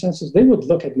circumstances," they would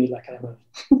look at me like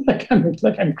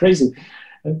I'm crazy,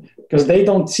 because they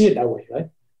don't see it that way, right?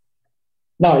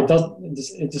 Now,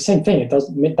 it's the same thing.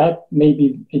 That may be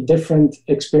a different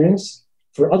experience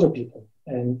for other people,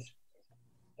 and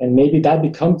maybe that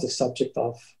becomes the subject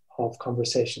of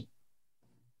conversation.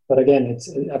 But again,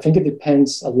 I think it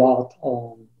depends a lot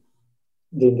on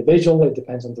the individual. It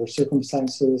depends on their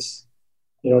circumstances.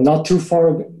 Not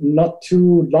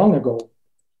too long ago,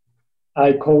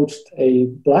 I coached a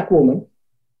Black woman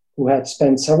who had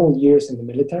spent several years in the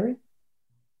military,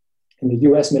 in the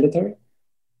US military,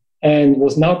 and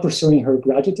was now pursuing her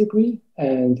graduate degree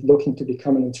and looking to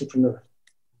become an entrepreneur.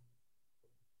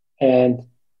 And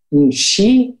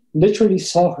she literally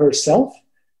saw herself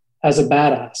as a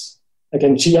badass.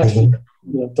 Again, she actually,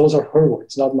 those are her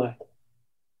words, not mine.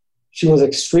 She was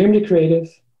extremely creative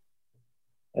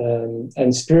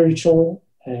and spiritual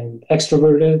and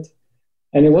extroverted.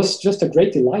 And it was just a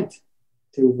great delight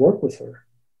to work with her.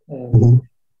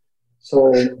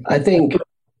 So I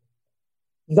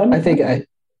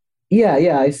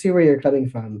see where you're coming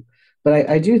from. But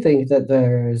I do think that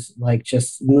there's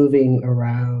just moving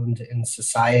around in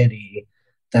society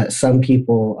that some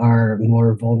people are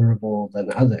more vulnerable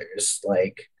than others.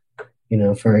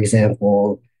 For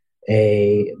example,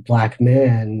 a Black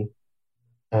man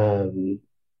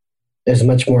is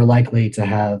much more likely to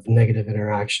have negative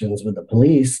interactions with the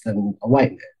police than a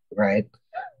white man, right?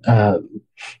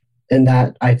 And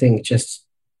that, I think, just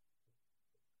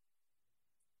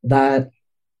that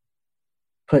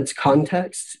puts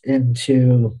context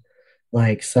into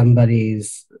like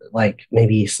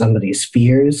maybe somebody's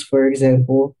fears, for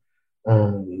example.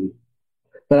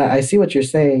 But I see what you're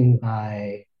saying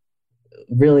by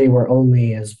really we're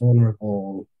only as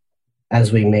vulnerable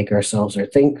as we make ourselves or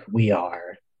think we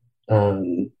are.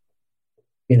 And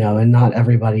not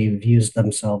everybody views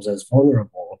themselves as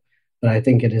vulnerable. But I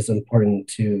think it is important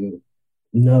to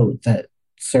note that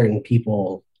certain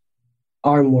people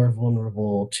are more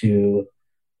vulnerable to,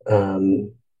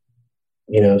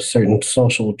 certain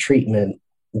social treatment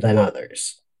than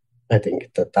others. I think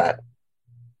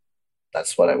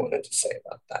that's what I wanted to say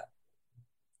about that.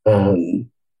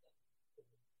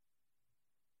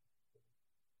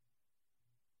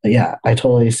 But yeah, I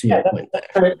totally see your point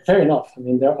there. Fair enough. I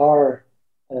mean, there are,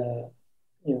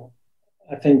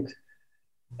 I think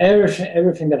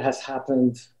everything that has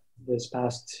happened this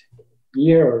past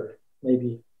year or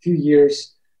maybe few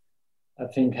years, I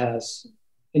think has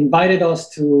invited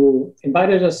us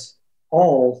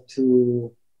all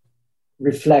to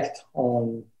reflect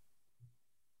on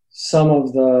some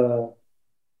of the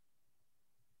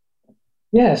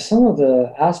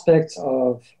aspects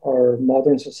of our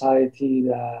modern society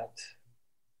that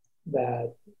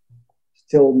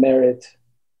still merit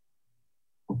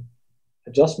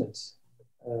adjustments,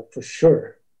 for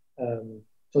sure. And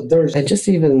just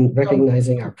even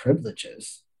recognizing our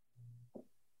privileges.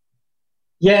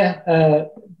 Yeah,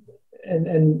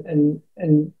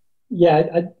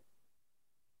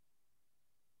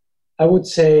 I would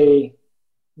say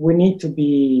we need to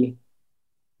be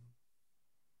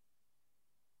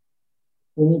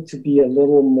a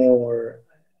little more.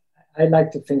 I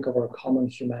like to think of our common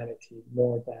humanity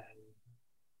more than.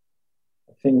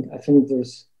 I think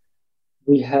there's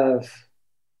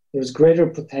greater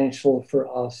potential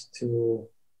for us to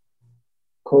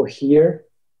cohere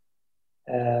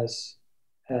as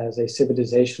a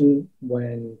civilization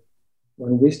when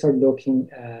we start looking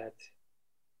at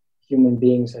human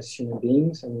beings as human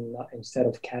beings and not instead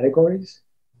of categories.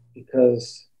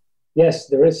 Because yes,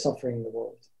 there is suffering in the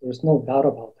world. There's no doubt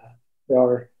about that. There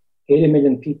are 80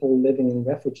 million people living in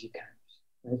refugee camps,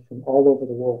 right, from all over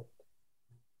the world.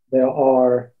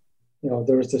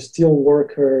 There's the steel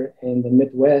worker in the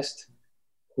Midwest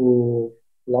who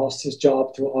lost his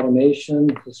job to automation,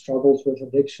 who struggles with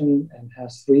addiction and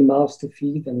has 3 mouths to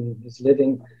feed and is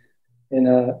living in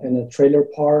a trailer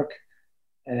park,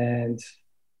 and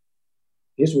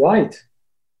he's white,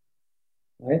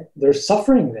 right? There's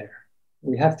suffering there.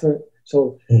 We have to,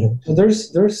 so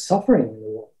there's suffering in the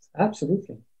world,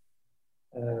 absolutely.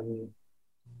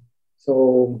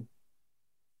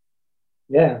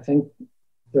 I think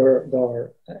there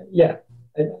are,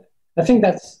 I think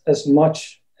that's as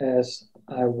much as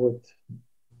I would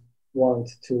want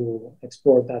to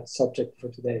explore that subject for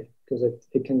today, because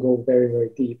it can go very, very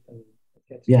deep.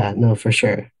 Yeah, no, for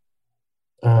sure.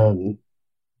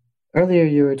 Earlier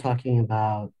you were talking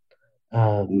about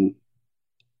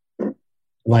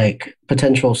like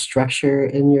potential structure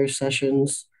in your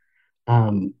sessions.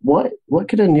 What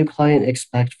could a new client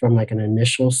expect from like an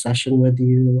initial session with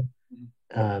you?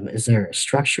 Is there a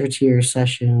structure to your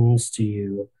sessions? Do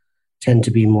you tend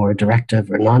to be more directive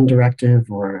or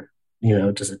non-directive, or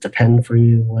does it depend for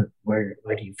you? Where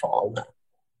do you fall on that?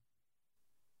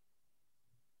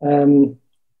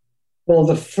 Well,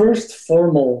 the first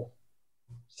formal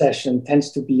session tends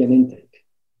to be an intake.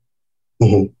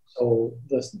 Mm-hmm. So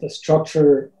the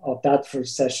structure of that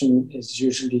first session is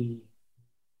usually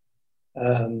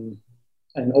an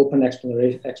open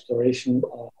exploration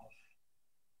of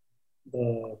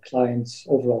the client's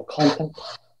overall content.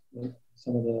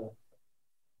 Some of the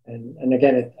and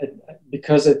again,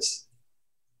 because it's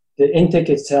the intake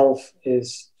itself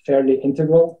is fairly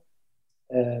integral.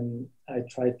 I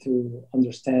try to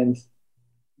understand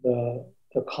the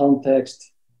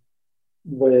context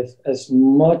with as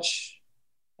much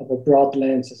of a broad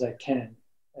lens as I can.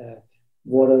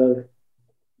 What are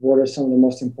some of the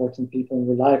most important people in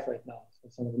your life right now? So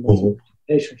some of the most important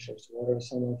relationships. What are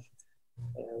some of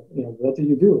what do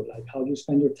you do? Like, how do you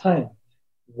spend your time?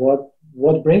 What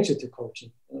brings you to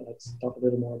coaching? Let's talk a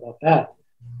little more about that.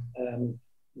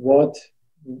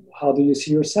 How do you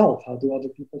see yourself? How do other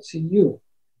people see you?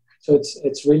 So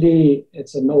it's really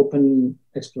an open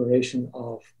exploration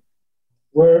of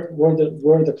where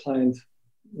the client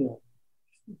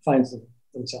finds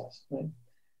themselves, right?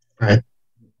 Right.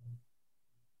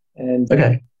 And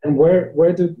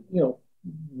where do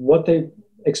what they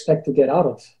expect to get out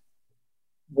of.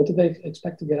 What do they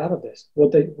expect to get out of this?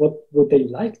 What would they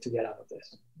like to get out of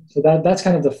this? So that's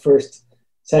kind of the first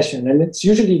session, and it's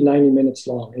usually 90 minutes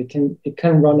long. It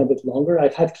can run a bit longer.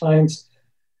 I've had clients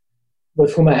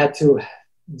with whom I had to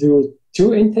do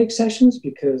 2 intake sessions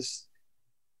because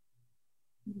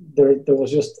there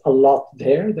was just a lot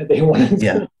there that they wanted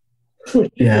to put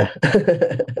on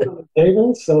the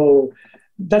table. So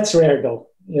that's rare, though.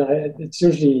 It's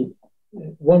usually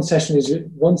one session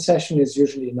is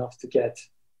usually enough to get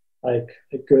like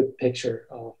a good picture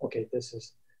of, okay, this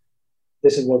is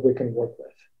what we can work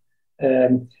with.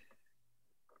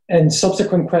 And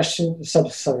subsequent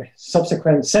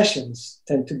sessions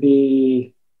tend to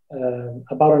be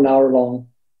about an hour long,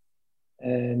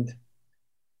 and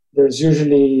there's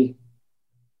usually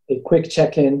a quick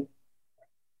check-in.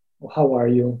 How are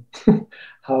you?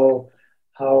 how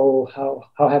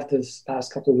have this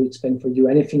past couple of weeks been for you?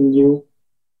 Anything new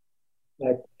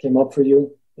that came up for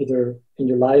you, either in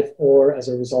your life or as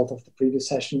a result of the previous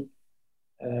session,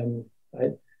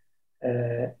 right?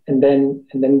 And then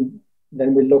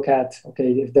we look at,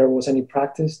 okay, if there was any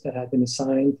practice that had been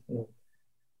assigned,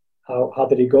 how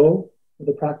did it go with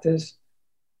the practice?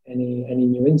 Any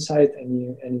new insight?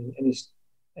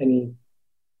 Any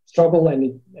struggle?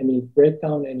 Any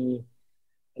breakdown? Any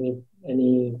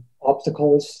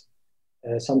obstacles?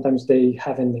 Sometimes they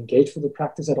haven't engaged with the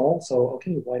practice at all. So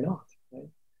okay, why not? Right?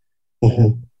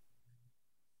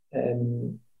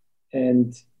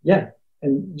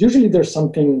 And usually there's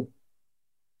something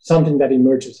that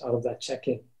emerges out of that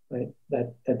check-in, right?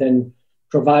 That then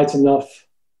provides enough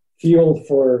fuel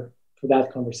for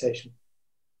that conversation.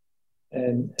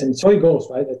 And so it goes,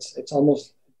 right? It's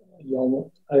almost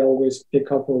I always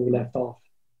pick up where we left off.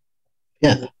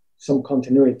 Yeah. Some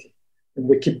continuity, and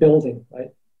we keep building,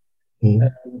 right?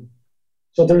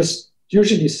 So there's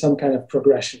usually some kind of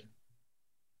progression.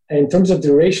 And in terms of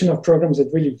duration of programs,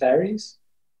 it really varies.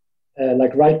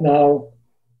 Like right now,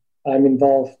 I'm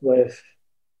involved with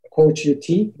Coach UT,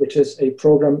 which is a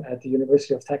program at the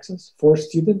University of Texas for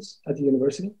students at the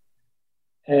university.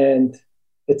 And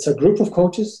it's a group of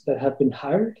coaches that have been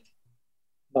hired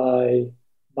by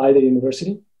the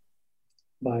university,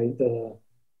 by the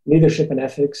Leadership and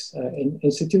Ethics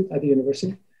Institute at the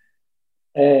university.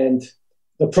 And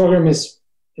the program is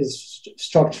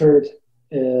structured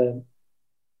in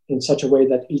such a way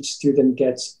that each student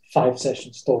gets 5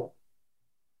 sessions total.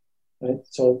 Right?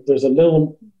 So there's a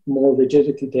little more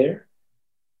rigidity there,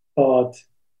 but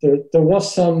there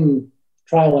was some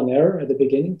trial and error at the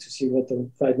beginning to see what the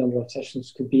right number of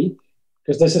sessions could be,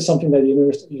 because this is something that the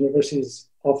university is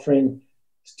offering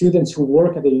students who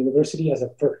work at the university as a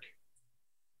perk.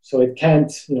 So it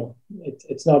can't,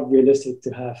 it's not realistic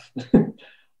to have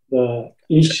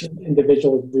each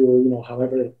individual do,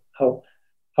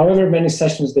 however many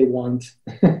sessions they want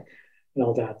and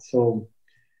all that. So,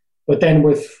 but then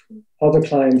with other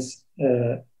clients,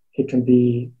 it can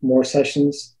be more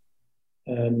sessions.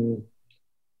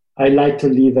 I like to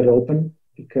leave it open,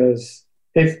 because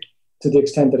if, to the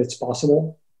extent that it's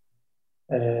possible,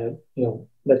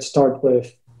 let's start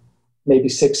with maybe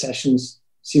 6 sessions,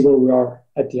 see where we are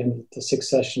at the end of the 6th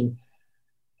session,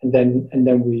 and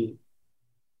then we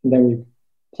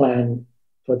plan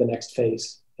for the next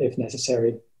phase if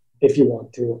necessary, if you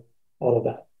want to, all of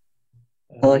that.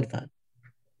 I like that.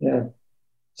 Yeah.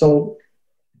 So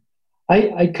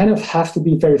I kind of have to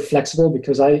be very flexible,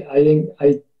 because I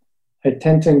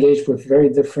tend to engage with very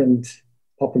different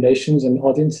populations and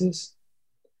audiences.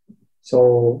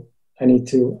 So I need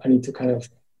to kind of,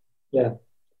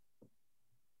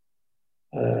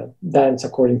 dance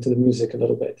according to the music a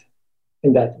little bit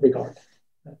in that regard.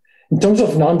 In terms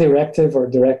of non-directive or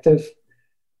directive,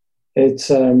 it's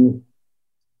a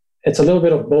little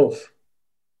bit of both,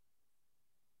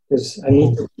 because I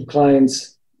need to keep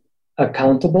clients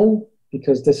accountable,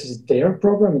 because this is their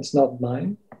program, it's not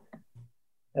mine.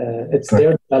 It's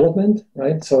their development,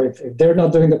 right? So if they're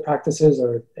not doing the practices,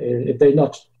 or if they're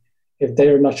not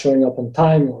showing up on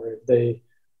time, or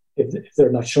if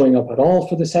they're not showing up at all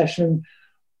for the session,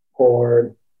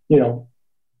 or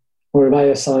or if I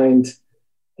assigned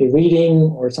a reading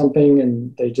or something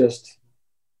and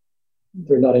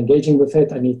they're not engaging with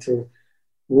it, I need to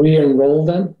re-enroll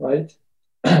them, right?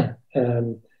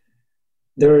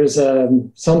 There is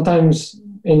sometimes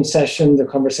in session the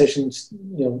conversations,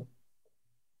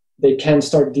 they can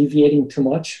start deviating too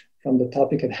much from the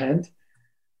topic at hand,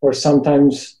 or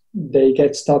sometimes they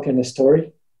get stuck in a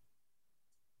story,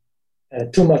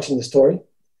 too much in the story,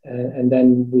 and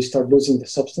then we start losing the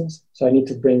substance. So I need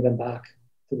to bring them back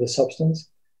to the substance.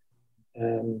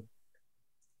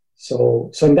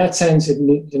 So in that sense,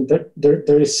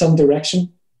 there is some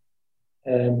direction,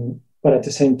 but at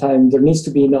the same time, there needs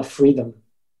to be enough freedom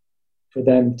for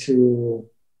them to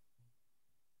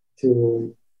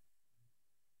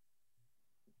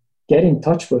get in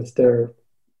touch with their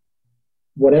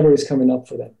whatever is coming up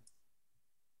for them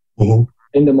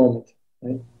in the moment.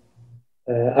 Right?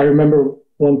 I remember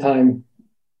one time,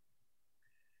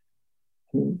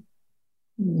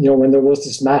 when there was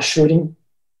this mass shooting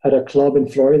at a club in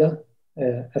Florida,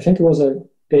 I think it was a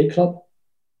gay club.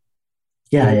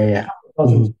 Yeah.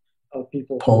 Dozens of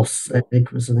people. Pulse, I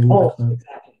think, was the name of the club.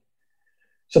 Exactly.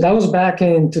 So that was back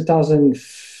in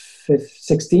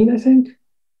 2016, I think.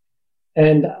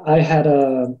 And I had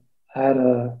a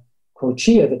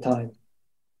coachee at the time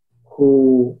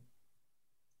who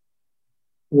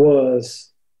we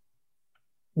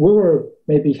were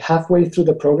maybe halfway through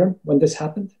the program when this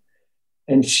happened.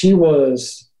 And she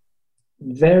was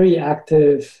very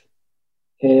active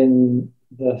in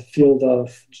the field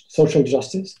of social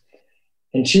justice.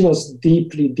 And she was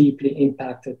deeply, deeply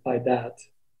impacted by that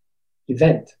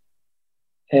event.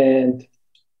 And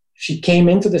she came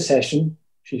into the session,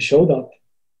 she showed up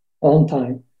on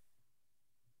time,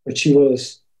 but she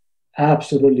was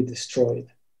absolutely destroyed.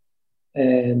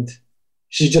 And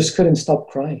she just couldn't stop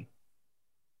crying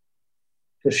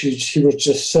because she was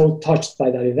just so touched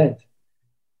by that event.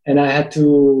 And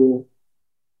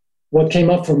what came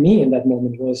up for me in that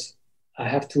moment was I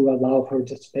have to allow her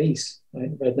the space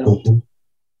right now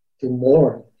to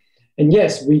mourn. And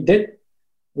yes, we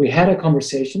had a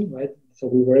conversation, right? So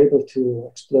we were able to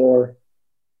explore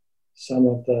some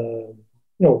of the,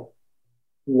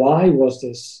 why was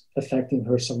this affecting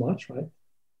her so much, right?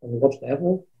 On what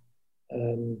level?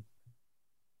 And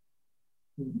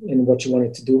what you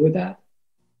wanted to do with that.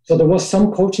 So there was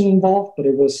some coaching involved, but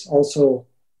it was also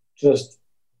just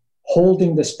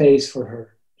holding the space for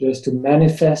her, just to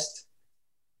manifest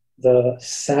the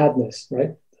sadness,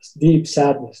 right? This deep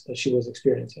sadness that she was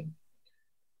experiencing.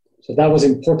 So that was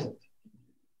important.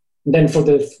 And then for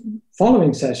the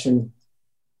following session,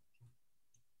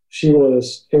 it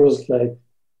was like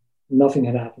nothing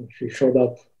had happened. She showed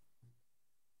up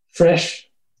fresh,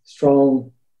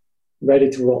 strong, ready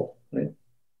to roll, right?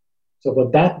 So,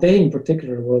 but that day in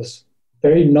particular was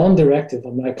very non-directive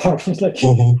on my part. It was like,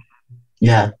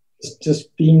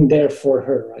 just being there for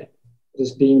her, right?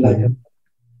 Just being like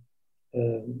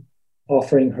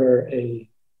offering her a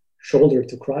shoulder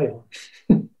to cry on.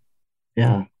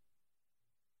 Yeah.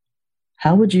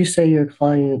 How would you say your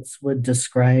clients would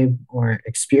describe or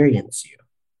experience you?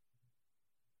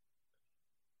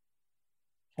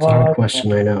 It's a hard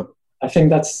question, I know. I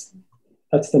think that's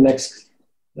the next.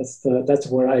 That's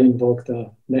where I invoke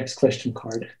the next question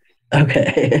card.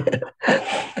 Okay.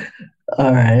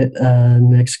 All right.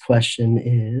 Next question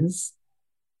is,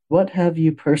 what have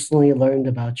you personally learned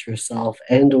about yourself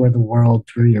and or the world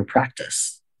through your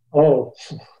practice? Oh,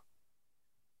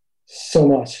 so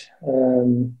much.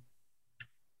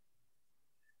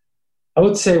 I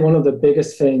would say one of the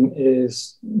biggest thing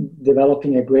is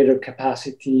developing a greater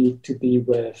capacity to be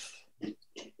with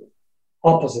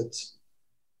opposites,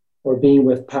 or being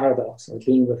with paradox, or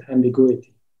being with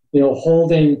ambiguity.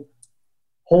 Holding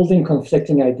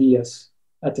conflicting ideas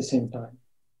at the same time.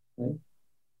 Right?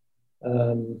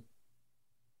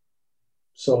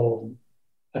 So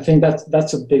I think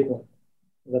that's a big one.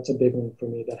 That's a big one for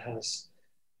me that has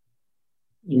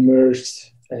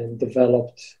emerged and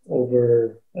developed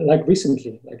over, like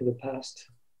recently, like the past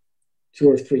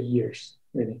 2 or 3 years,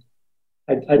 really.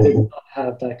 I did not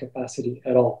have that capacity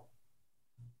at all.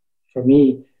 For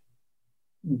me,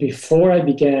 before I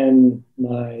began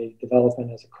my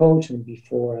development as a coach, and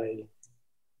before I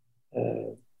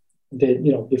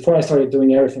before I started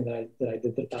doing everything that I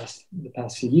did the past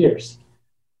few years,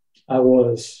 I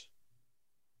was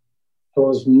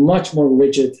much more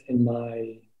rigid in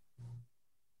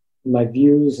my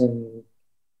views and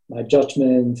my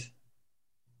judgment,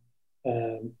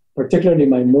 particularly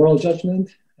my moral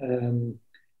judgment.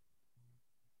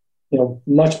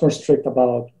 Much more strict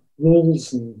about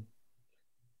rules and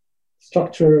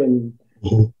structure,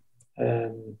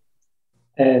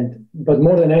 but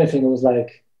more than anything, it was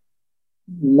like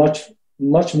much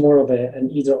more of an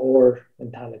either or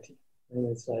mentality. And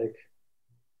it's like,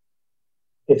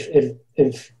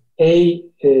 if A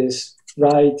is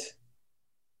right,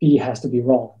 B has to be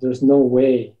wrong. There's no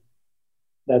way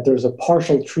that there's a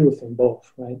partial truth in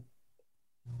both, right?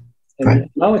 And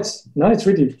now it's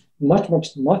really much,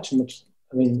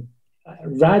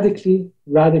 radically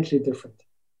different.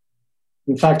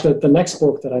 In fact, the next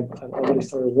book that I've already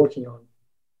started working on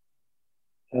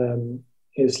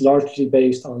is largely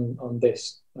based on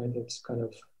this, right? It's kind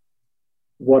of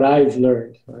what I've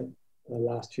learned, right, in the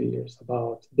last few years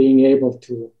about being able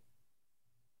to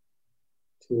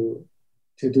do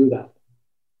that.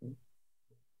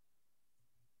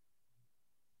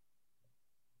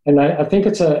 And I think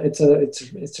it's a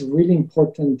really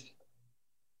important.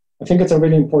 I think it's a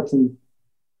really important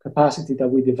capacity that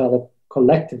we develop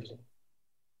collectively,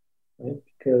 right?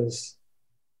 because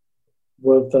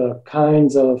with the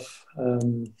kinds of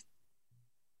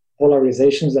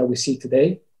polarizations that we see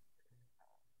today,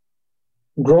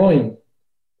 growing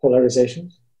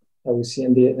polarizations that we see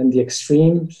in the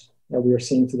extremes that we are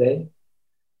seeing today,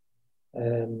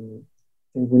 and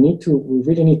we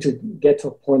really need to get to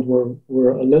a point where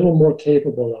we're a little more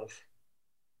capable of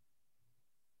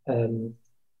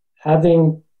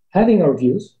having our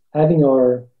views, having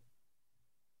our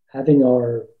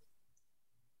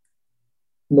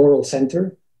moral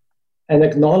center, and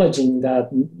acknowledging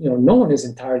that no one is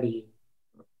entirely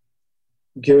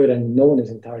good and no one is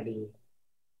entirely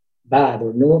bad,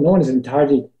 or no one is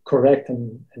entirely correct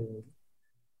and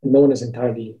no one is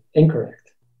entirely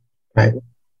incorrect. Right.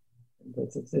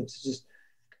 It's just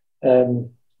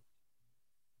Ken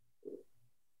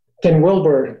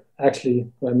Wilber, actually,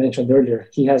 who I mentioned earlier,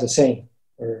 he has a saying,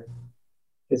 or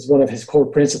it's one of his core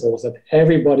principles, that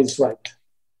everybody's right.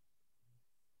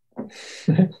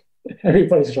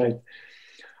 Everybody's right.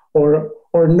 Or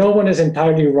no one is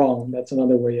entirely wrong. That's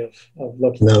another way of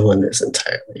looking at it. No one is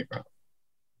entirely wrong.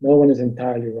 No one is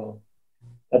entirely wrong.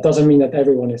 That doesn't mean that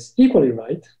everyone is equally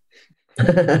right.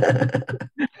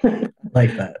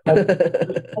 Like that.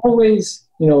 Always,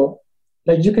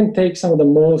 like you can take some of the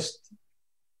most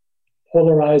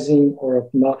polarizing or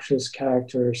obnoxious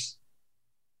characters,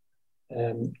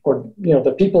 or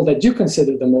the people that you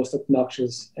consider the most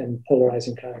obnoxious and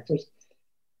polarizing characters,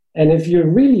 and if you're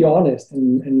really honest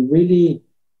and really,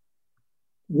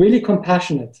 really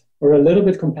compassionate, or a little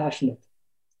bit compassionate,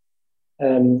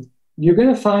 you're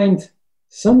going to find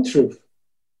some truth.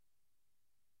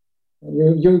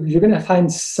 You're going to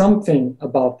find something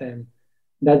about them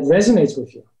that resonates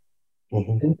with you,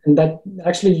 and that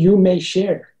actually you may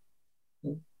share.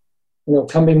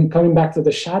 Coming back to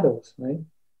the shadows, right?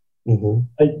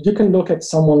 Like you can look at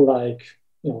someone like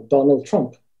Donald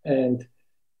Trump and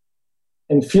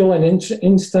feel an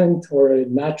instant or a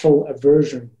natural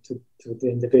aversion to the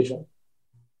individual,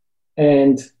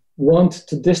 and want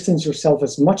to distance yourself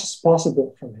as much as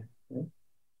possible from him. Right?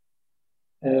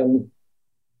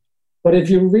 But if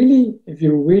you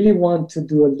really want to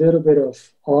do a little bit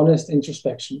of honest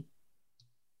introspection,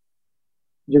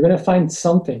 you're going to find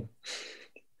something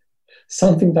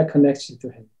that connects you to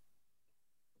him.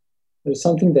 There's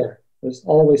something there. There's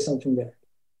always something there.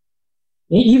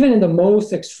 Even in the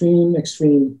most extreme, because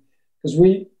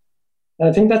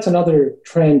I think that's another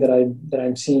trend that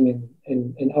I'm seeing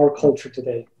in our culture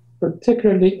today,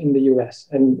 particularly in the US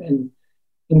and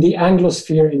in the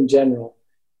Anglosphere in general.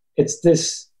 It's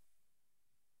this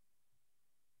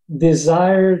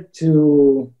desire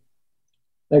to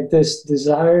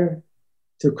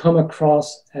come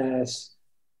across as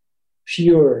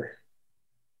pure,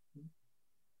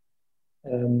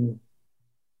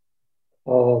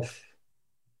 of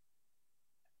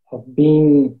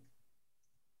being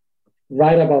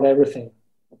right about everything,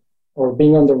 or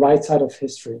being on the right side of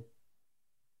history.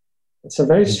 It's a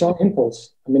very strong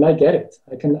impulse. I mean, I get it.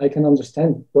 I can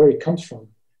understand where it comes from,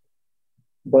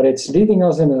 but it's leading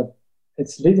us down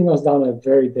a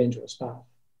very dangerous path.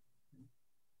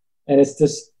 And it's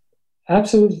this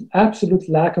absolute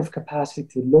lack of capacity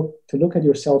to look at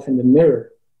yourself in the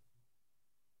mirror.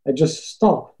 Like, just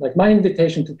stop. Like, my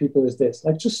invitation to people is this: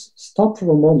 like, just stop for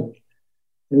a moment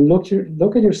and look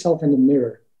at yourself in the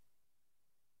mirror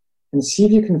and see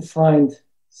if you can find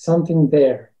something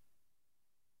there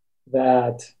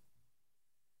that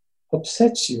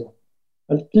upsets you,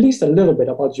 at least a little bit,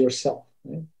 about yourself,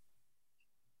 right?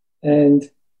 And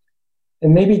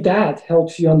maybe that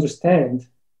helps you understand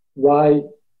why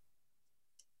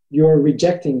you're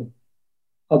rejecting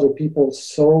other people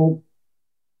so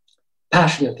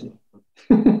passionately.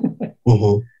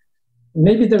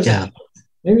 Maybe there's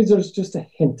just a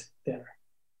hint there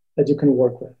that you can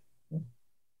work with.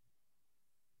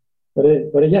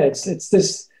 But yeah, it's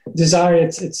this desire.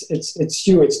 It's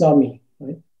you. It's not me.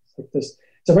 Right? It's like this.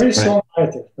 It's a very strong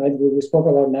narrative, right? We spoke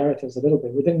about narratives a little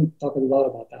bit. We didn't talk a lot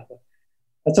about that, but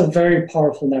that's a very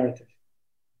powerful narrative.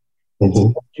 It's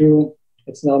not you.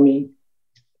 It's not me.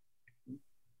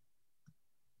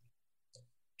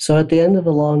 So at the end of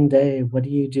a long day, what do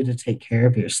you do to take care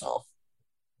of yourself?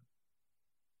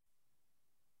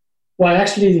 Well,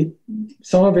 actually,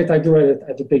 some of it I do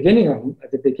at the beginning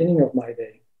of my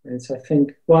day. And so I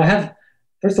think,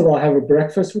 first of all, I have a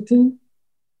breakfast routine.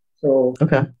 So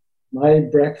my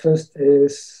breakfast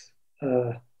is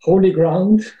holy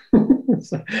ground.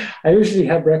 So I usually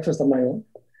have breakfast on my own,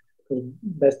 because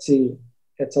Betsy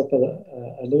gets up a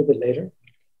little bit later.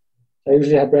 So I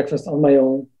usually have breakfast on my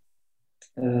own.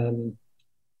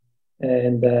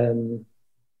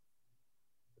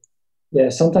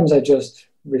 Sometimes I just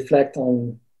reflect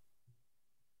on,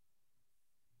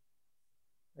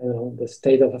 the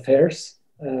state of affairs,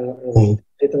 or the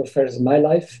state of affairs in my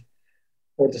life,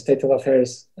 or the state of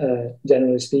affairs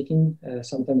generally speaking.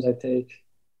 Sometimes I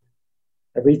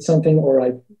read something, or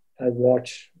I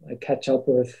catch up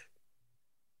with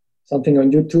something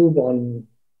on YouTube on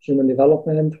human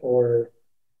development, or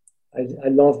I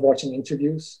love watching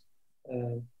interviews.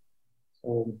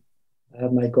 So I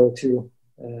have my go-to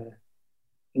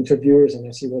interviewers, and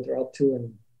I see what they're up to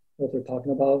and what they're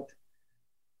talking about.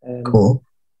 Cool.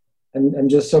 I'm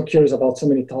just so curious about so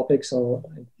many topics, so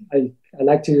I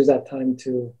like to use that time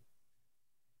to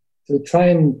try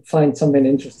and find something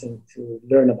interesting to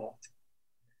learn about.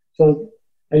 So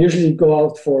I usually go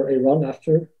out for a run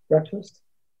after breakfast.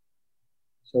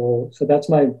 So that's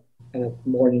my kind of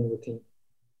morning routine.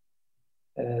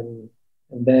 And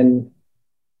then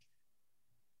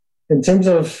in terms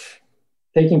of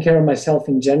taking care of myself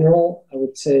in general, I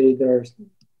would say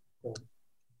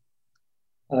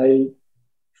I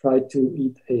try to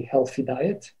eat a healthy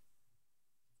diet.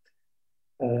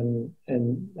 And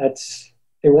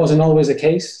it wasn't always the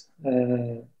case.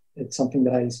 It's something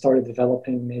that I started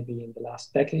developing maybe in the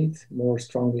last decade, more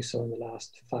strongly so in the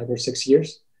last 5 or 6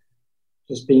 years.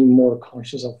 Just being more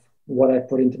conscious of what I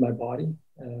put into my body.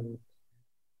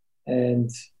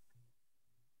 And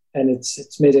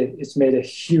it's made a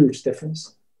huge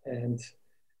difference. And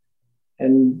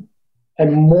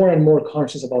I'm more and more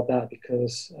conscious about that,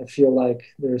 because I feel like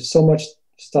there's so much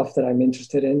stuff that I'm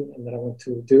interested in and that I want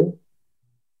to do.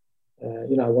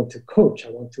 I want to coach, I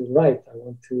want to write,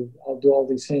 I'll do all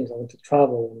these things. I want to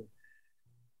travel.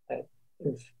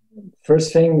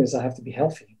 First thing is I have to be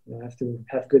healthy. I have to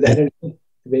have good energy to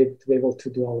be able to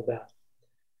do all of that.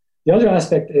 The other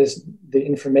aspect is the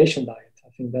information diet. I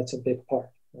think that's a big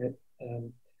part, right?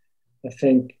 I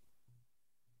think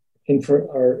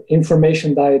our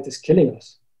information diet is killing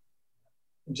us,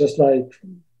 just like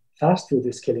fast food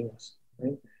is killing us,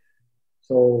 right?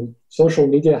 So social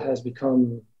media has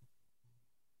become,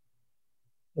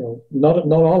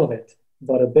 not all of it,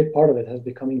 but a big part of it has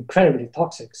become incredibly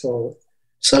toxic. So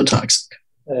toxic.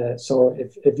 So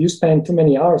if you spend too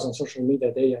many hours on social media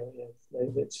a day,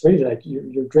 it's really like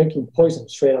you're drinking poison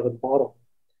straight out of the bottle.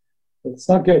 It's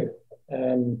not good.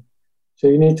 So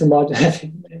you need to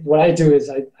modulate. What I do is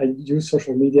I use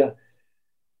social media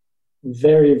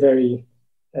very, very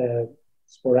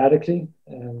sporadically,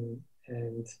 and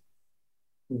I'm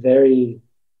very,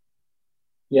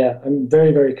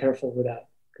 very careful with that,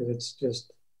 because it's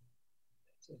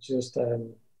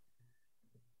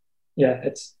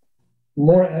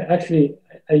more, actually,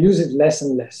 I use it less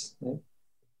and less, right?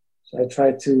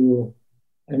 So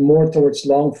I'm more towards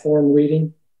long form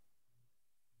reading.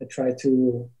 I try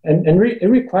to, it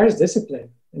requires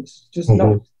discipline. It's just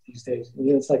not these days.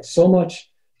 It's like so much,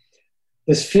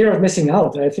 this fear of missing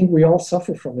out. I think we all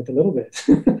suffer from it a little bit.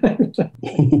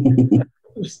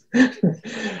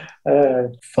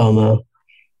 FOMO.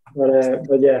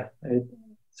 But yeah.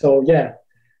 So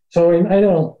I don't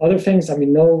know, other things,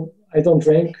 no, I don't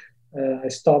drink. I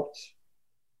stopped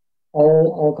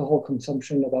all alcohol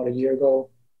consumption about a year ago.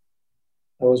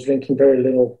 I was drinking very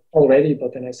little already,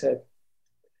 but then I said,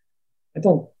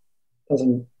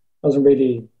 doesn't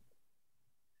really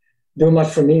do much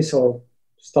for me, so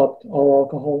stopped all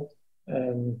alcohol.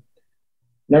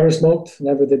 Never smoked,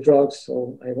 never did drugs,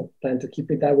 so I plan to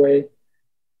keep it that way.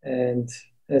 And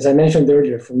as I mentioned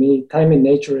earlier, for me, time in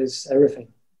nature is everything.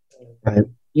 Right.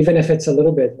 Even if it's a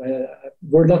little bit.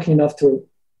 We're lucky enough to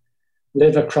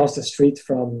live across the street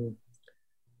from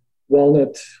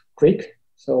Walnut Creek,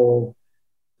 so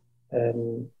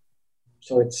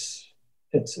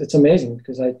it's amazing,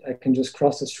 because I can just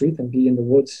cross the street and be in the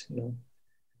woods.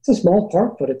 It's a small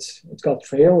park, but it's got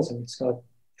trails, and it's got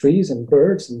trees and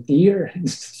birds and deer.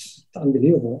 It's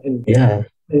unbelievable in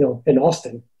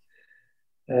Austin.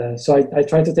 So I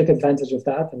try to take advantage of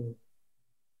that, and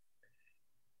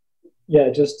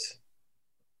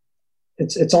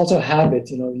it's also a habit,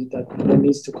 that one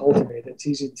needs to cultivate. It's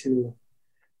easy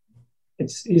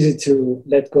to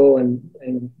let go and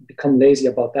become lazy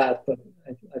about that, but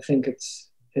I think it's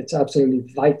absolutely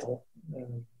vital.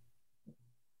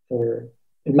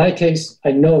 In my case,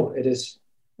 I know it is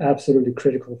absolutely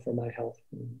critical for my health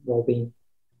and well-being,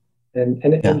 and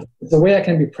the way I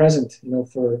can be present,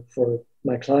 for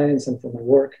my clients and for my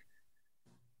work,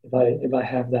 if I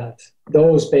have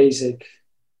those basic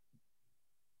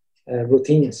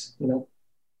routines,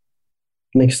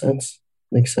 Makes sense.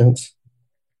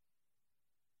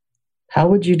 How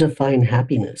would you define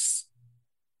happiness?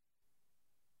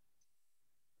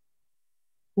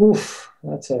 Oof,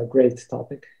 that's a great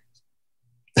topic.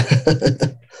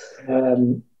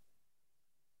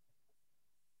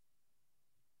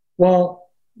 Well,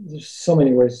 there's so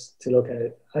many ways to look at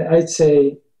it. I'd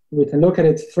say we can look at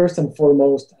it first and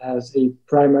foremost as a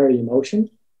primary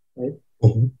emotion, right?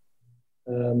 Mm-hmm.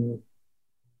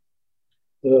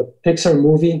 The Pixar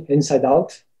movie Inside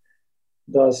Out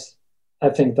does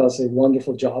a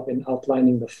wonderful job in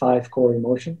outlining the 5 core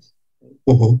emotions.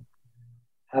 Mm-hmm.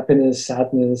 Happiness,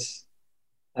 sadness,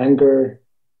 anger,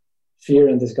 fear,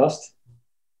 and disgust.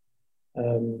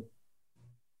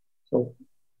 So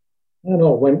I don't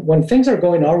know, when things are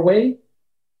going our way,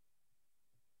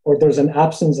 or there's an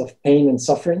absence of pain and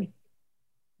suffering,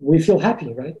 we feel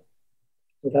happy, right?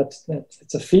 So that's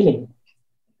it's a feeling.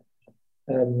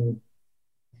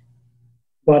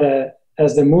 But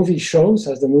as the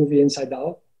movie Inside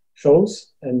Out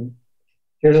shows, and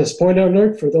here's a spoiler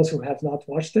alert for those who have not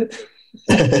watched it,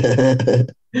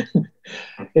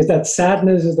 is that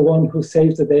sadness is the one who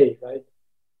saves the day, right?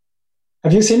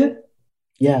 Have you seen it?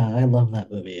 Yeah, I love that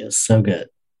movie. It's so good.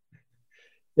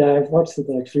 Yeah, I've watched it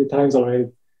like a few times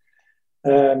already.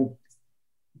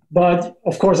 But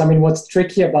of course, I mean, what's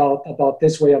tricky about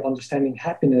this way of understanding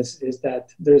happiness is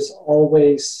that there's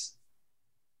always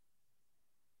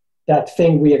that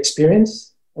thing we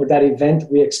experience or that event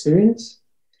we experience,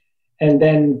 and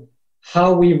then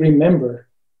how we remember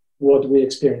what we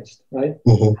experienced, right?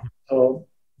 Mm-hmm. So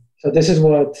this is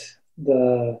what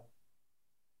the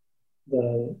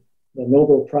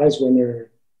Nobel Prize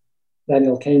winner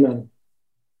Daniel Kahneman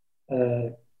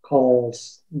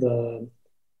calls the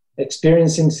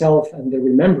experiencing self and the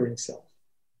remembering self.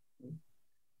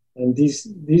 And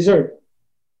these are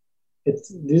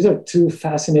 2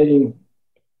 fascinating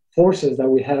forces that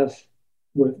we have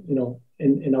with,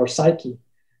 in our psyche.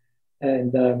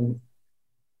 And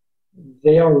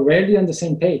they are rarely on the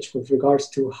same page with regards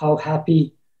to how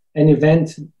happy an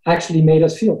event actually made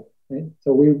us feel, right?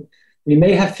 So we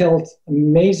may have felt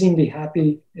amazingly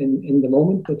happy in the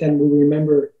moment, but then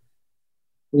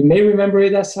we may remember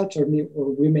it as such, or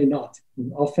we may not.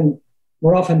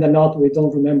 More often than not, we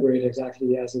don't remember it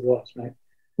exactly as it was, right?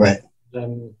 Right.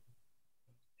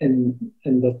 And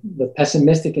the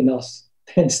pessimistic in us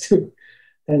tends to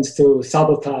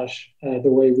sabotage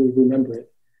the way we remember it.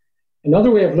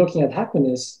 Another way of looking at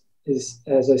happiness is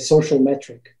as a social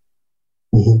metric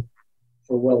mm-hmm.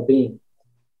 for well-being.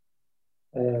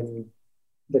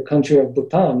 The country of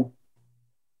Bhutan,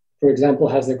 for example,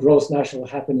 has the gross national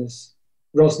happiness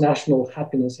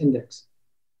index,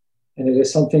 and it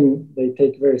is something they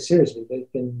take very seriously.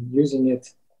 They've been using it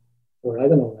for, I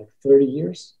don't know, like 30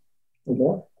 years or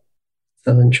more.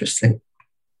 So interesting.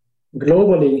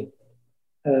 Globally,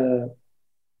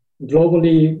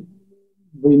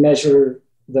 we measure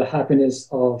the happiness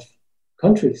of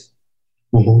countries.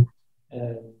 Mm-hmm.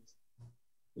 And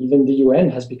even the UN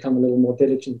has become a little more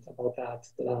diligent about that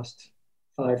the last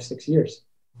 5-6 years.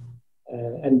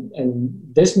 And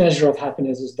this measure of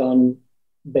happiness is done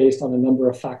based on a number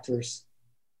of factors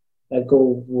that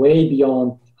go way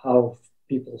beyond how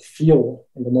people feel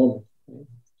in the moment. Right?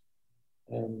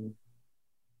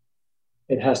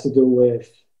 It has to do with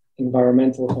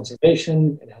environmental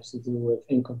conservation. It has to do with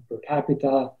income per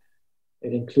capita.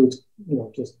 It includes,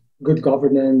 just good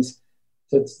governance.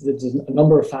 So there's a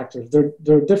number of factors. There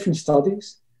are different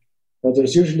studies, but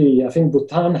there's usually, I think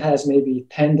Bhutan has maybe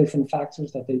 10 different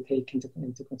factors that they take into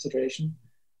consideration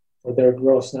for their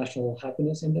gross national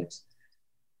happiness index.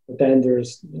 But then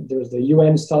there's the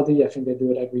UN study. I think they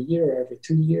do it every year or every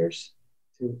 2 years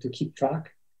to keep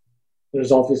track.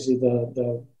 There's obviously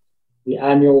the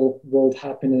annual World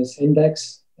Happiness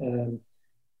Index,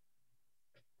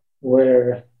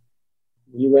 where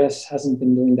the US hasn't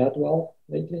been doing that well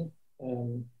lately.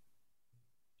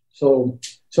 So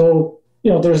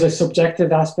there's a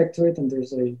subjective aspect to it, and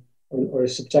there's a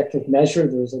subjective measure.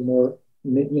 There's a more,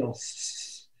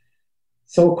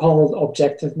 so-called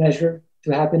objective measure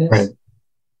to happiness. Right.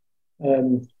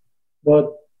 But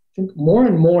I think more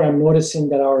and more I'm noticing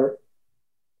that our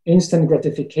instant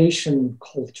gratification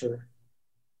culture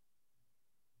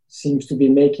seems to be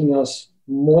making us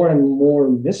more and more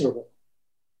miserable.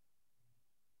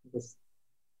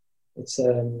 It's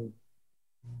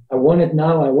I want it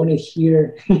now. I want it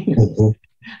here. Mm-hmm.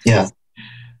 Yeah,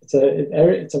 it's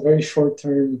a very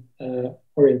short-term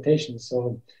orientation.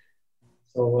 So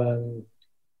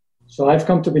I've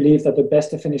come to believe that the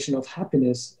best definition of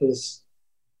happiness is,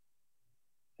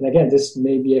 and again, this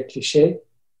may be a cliche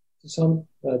to some,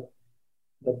 but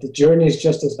the journey is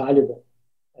just as valuable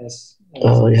as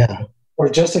or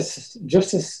just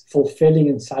as fulfilling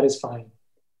and satisfying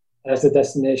as the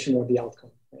destination or the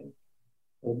outcome. Right?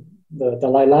 The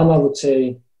Dalai Lama would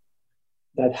say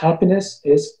that happiness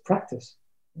is practice.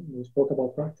 We spoke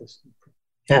about practice.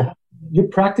 Yeah. You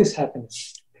practice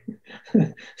happiness.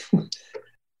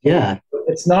 Yeah.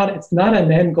 It's not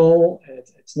an end goal.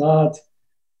 It's not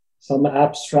some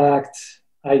abstract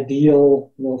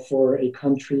ideal, for a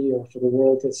country or for the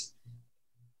world. It's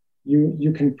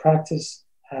you can practice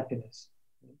happiness.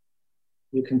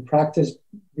 You can practice,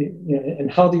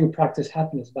 and how do you practice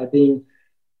happiness? By being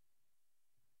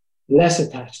less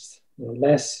attached,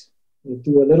 you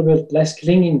do a little bit less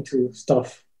clinging to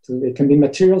stuff. It can be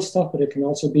material stuff, but it can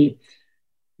also be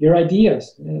your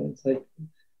ideas. It's like,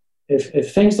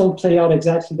 if things don't play out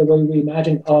exactly the way we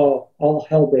imagine, all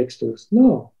hell breaks loose.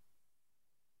 No.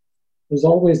 There's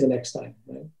always the next time,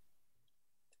 right?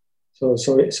 So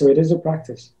it is a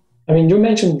practice. I mean, you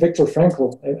mentioned Viktor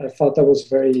Frankl. I thought that was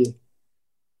very,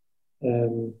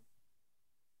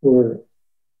 we're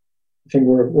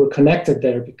connected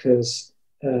there because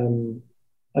I'm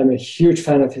a huge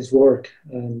fan of his work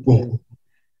and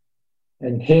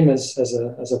him as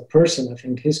a person. I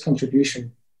think his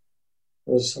contribution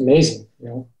was amazing,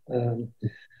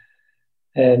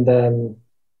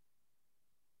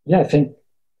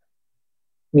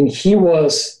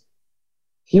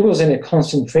 he was in a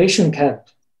concentration camp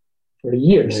for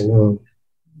years. I know.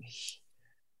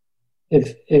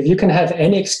 If you can have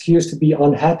any excuse to be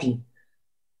unhappy,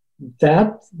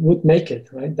 that would make it,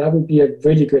 right? That would be a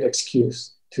really good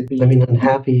excuse to be.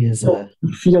 Unhappy is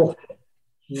you feel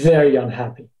very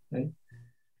unhappy, right?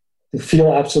 To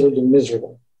feel absolutely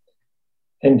miserable.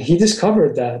 And he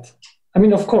discovered that.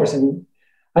 Of course, and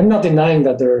I'm not denying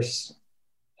that there's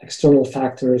external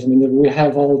factors. We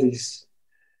have all these,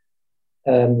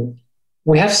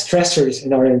 we have stressors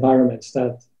in our environments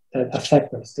that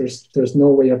affect us. There's no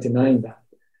way of denying that.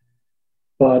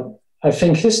 But I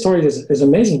think his story is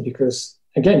amazing because,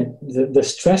 again, the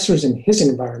stressors in his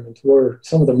environment were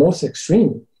some of the most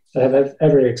extreme that have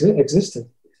ever existed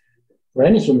for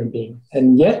any human being.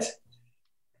 And yet,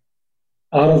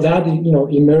 out of that,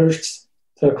 emerged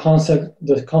the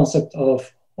concept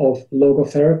of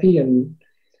logotherapy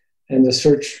and the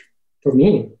search for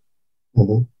meaning,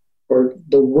 or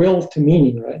the will to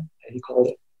meaning, right? He called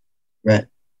it. Right.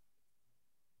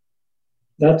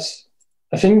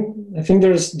 I think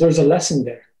there's a lesson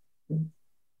there.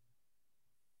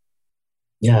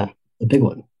 Yeah, a big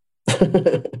one.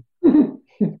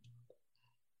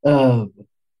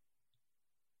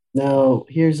 Now,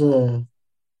 here's a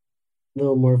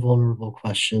little more vulnerable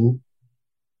question.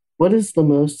 What is the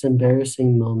most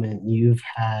embarrassing moment you've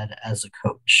had as a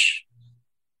coach?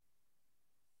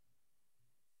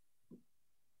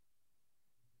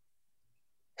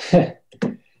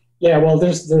 Yeah, well,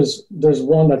 there's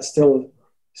one that's still,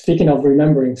 speaking of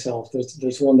remembering self,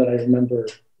 there's one that I remember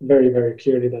very, very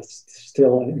clearly that's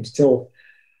I'm still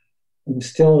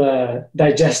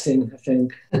digesting, I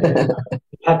think. It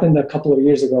happened a couple of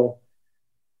years ago.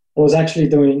 I was actually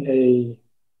doing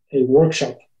a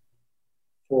workshop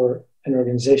for an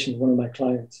organization, one of my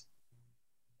clients.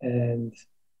 And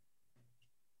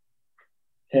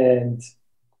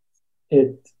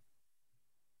there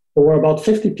were about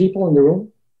 50 people in the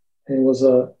room. And it was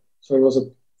a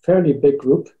fairly big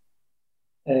group.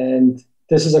 And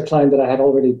this is a client that I had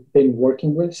already been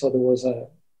working with. So there was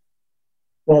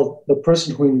the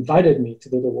person who invited me to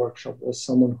do the workshop was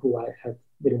someone who I had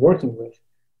been working with.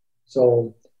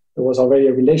 So there was already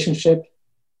a relationship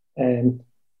and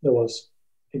there was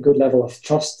a good level of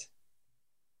trust.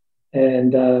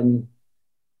 And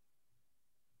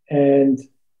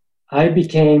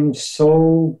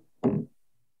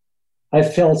I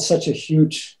felt such a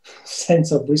huge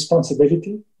sense of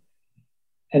responsibility.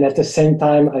 And at the same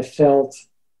time, I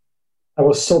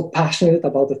was so passionate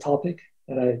about the topic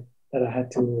that I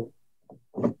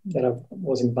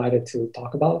was invited to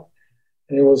talk about.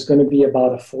 And it was going to be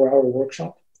about a 4-hour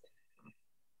workshop.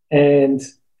 And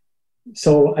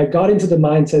so I got into the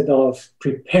mindset of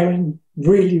preparing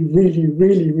really, really,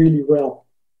 really, really well.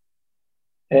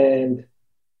 And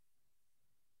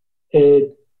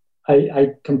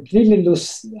I completely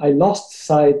lost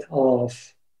sight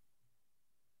of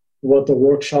what the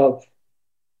workshop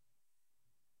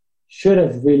should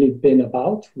have really been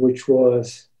about, which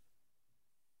was,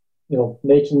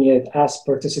 making it as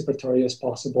participatory as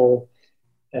possible,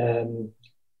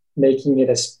 making it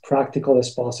as practical as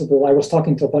possible. I was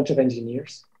talking to a bunch of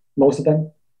engineers, most of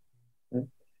them.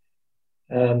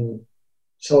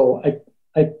 So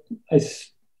I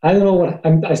don't know what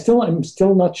I'm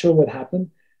still not sure what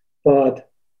happened, but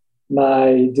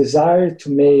my desire to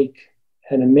make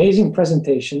an amazing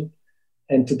presentation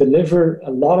and to deliver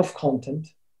a lot of content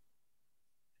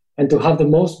and to have the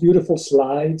most beautiful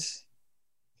slides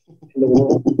in the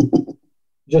world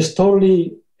just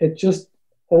totally, it just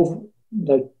over,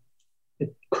 like,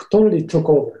 it totally took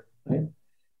over, right?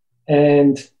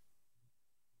 And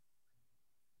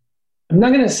I'm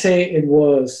not going to say it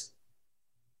was,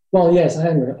 well, yes,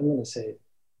 I'm going to say it.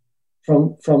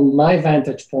 From my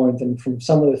vantage point and from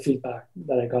some of the feedback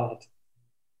that I got,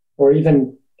 or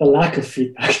even the lack of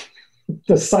feedback,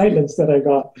 the silence that I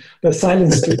got, the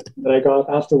silence that I got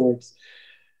afterwards,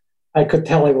 I could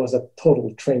tell it was a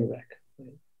total train wreck.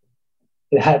 Right?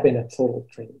 It had been a total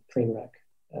train wreck.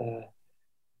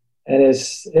 And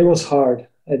it was hard.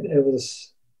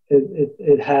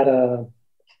 It had a,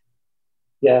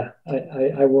 yeah,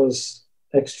 I was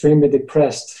extremely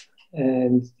depressed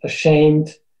and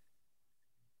ashamed.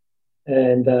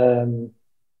 And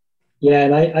yeah,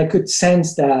 and I could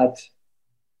sense that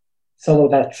some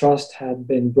of that trust had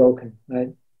been broken, right?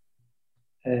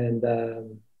 And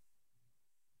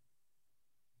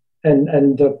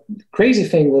the crazy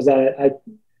thing was that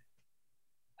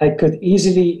I could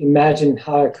easily imagine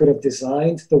how I could have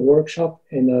designed the workshop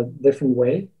in a different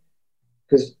way,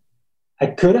 because I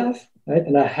could have, right?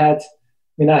 And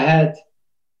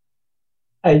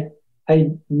I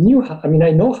knew how, I mean,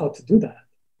 I know how to do that.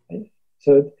 Right?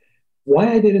 So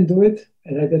why I didn't do it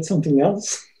and I did something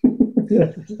else.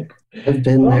 I've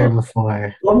been there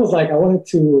before. Almost like I wanted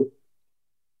to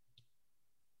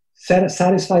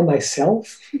satisfy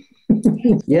myself.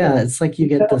 Yeah, it's like you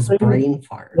get this brain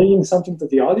fart. Bringing something to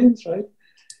the audience, right?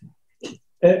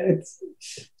 And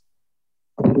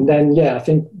then, yeah, I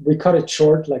think we cut it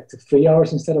short, like to 3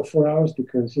 hours instead of 4 hours,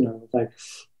 because, you know, like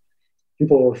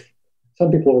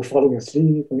some people were falling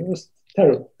asleep, and it was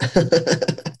terrible.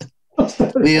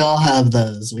 We all have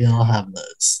those.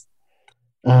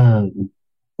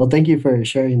 Well, thank you for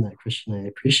sharing that, Christian. I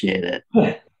appreciate it.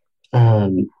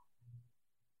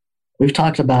 We've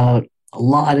talked about a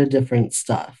lot of different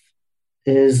stuff.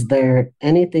 Is there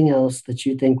anything else that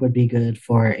you think would be good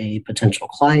for a potential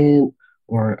client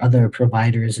or other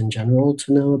providers in general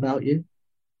to know about you?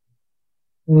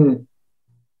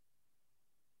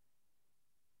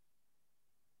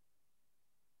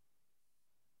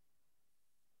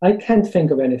 I can't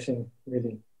think of anything,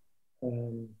 really.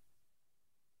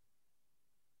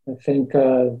 I think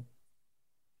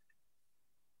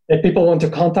if people want to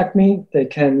contact me, they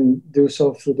can do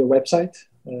so through the website.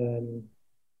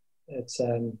 It's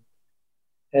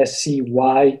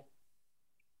SCYROCCO,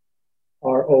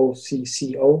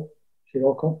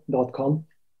 Scyrocco.com.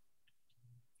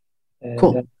 And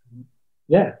cool.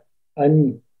 Yeah,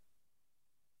 I'm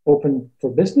open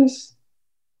for business.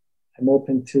 I'm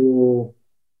open to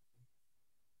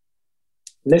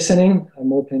listening.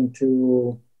 I'm open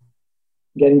to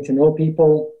getting to know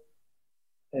people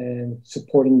and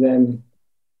supporting them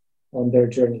on their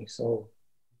journey. So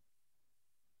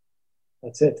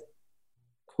that's it.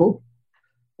 Cool.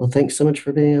 Well, thanks so much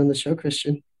for being on the show,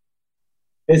 Christian.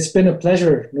 It's been a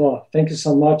pleasure, Noah. Thank you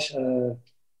so much. I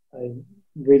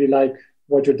really like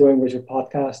what you're doing with your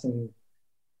podcast,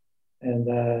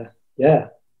 and yeah,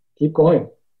 keep going.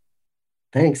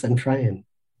 Thanks. I'm trying.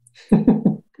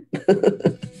 The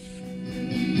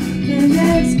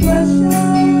next question.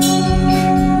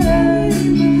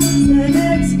 The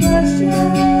next question.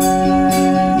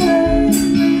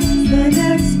 The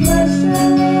next question.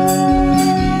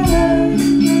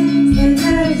 The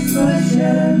next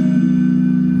question.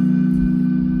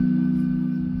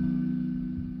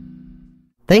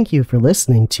 Thank you for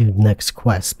listening to Next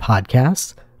Quest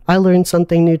podcast. I learned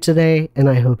something new today, and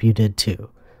I hope you did too.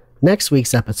 Next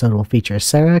week's episode will feature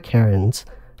Sarah Cairns,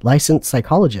 licensed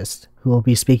psychologist, who will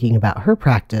be speaking about her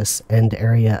practice and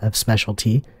area of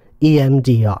specialty,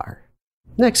 EMDR.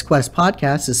 Next Quest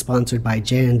podcast is sponsored by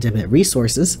Jan Dimmitt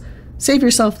Resources. Save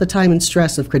yourself the time and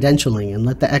stress of credentialing and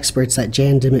let the experts at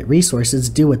Jan Dimmitt Resources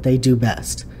do what they do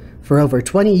best. For over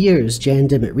 20 years, Jan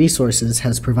Dimmitt Resources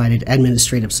has provided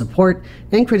administrative support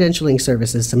and credentialing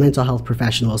services to mental health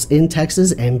professionals in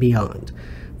Texas and beyond.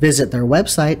 Visit their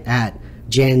website at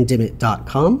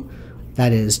jandimmitt.com.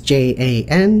 That is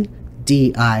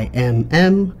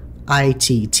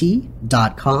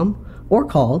JANDIMMITT.com, or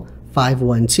call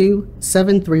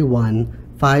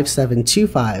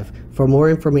 512-731-5725 for more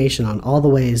information on all the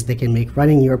ways they can make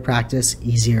running your practice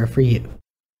easier for you.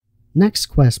 Next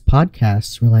Quest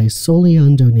Podcasts relies solely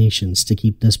on donations to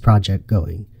keep this project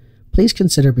going. Please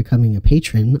consider becoming a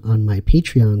patron on my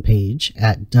Patreon page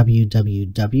at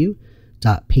www.patreon,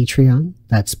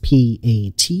 that's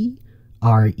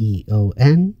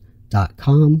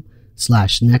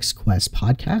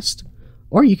patreon.com/NextQuestPodcast,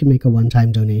 or you can make a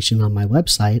one-time donation on my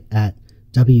website at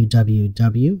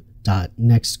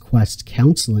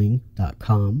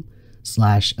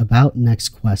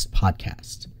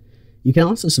www.nextquestcounseling.com/aboutnextquestpodcast. You can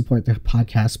also support the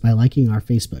podcast by liking our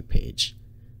Facebook page.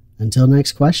 Until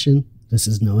next question, this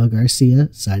is Noah Garcia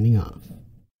signing off.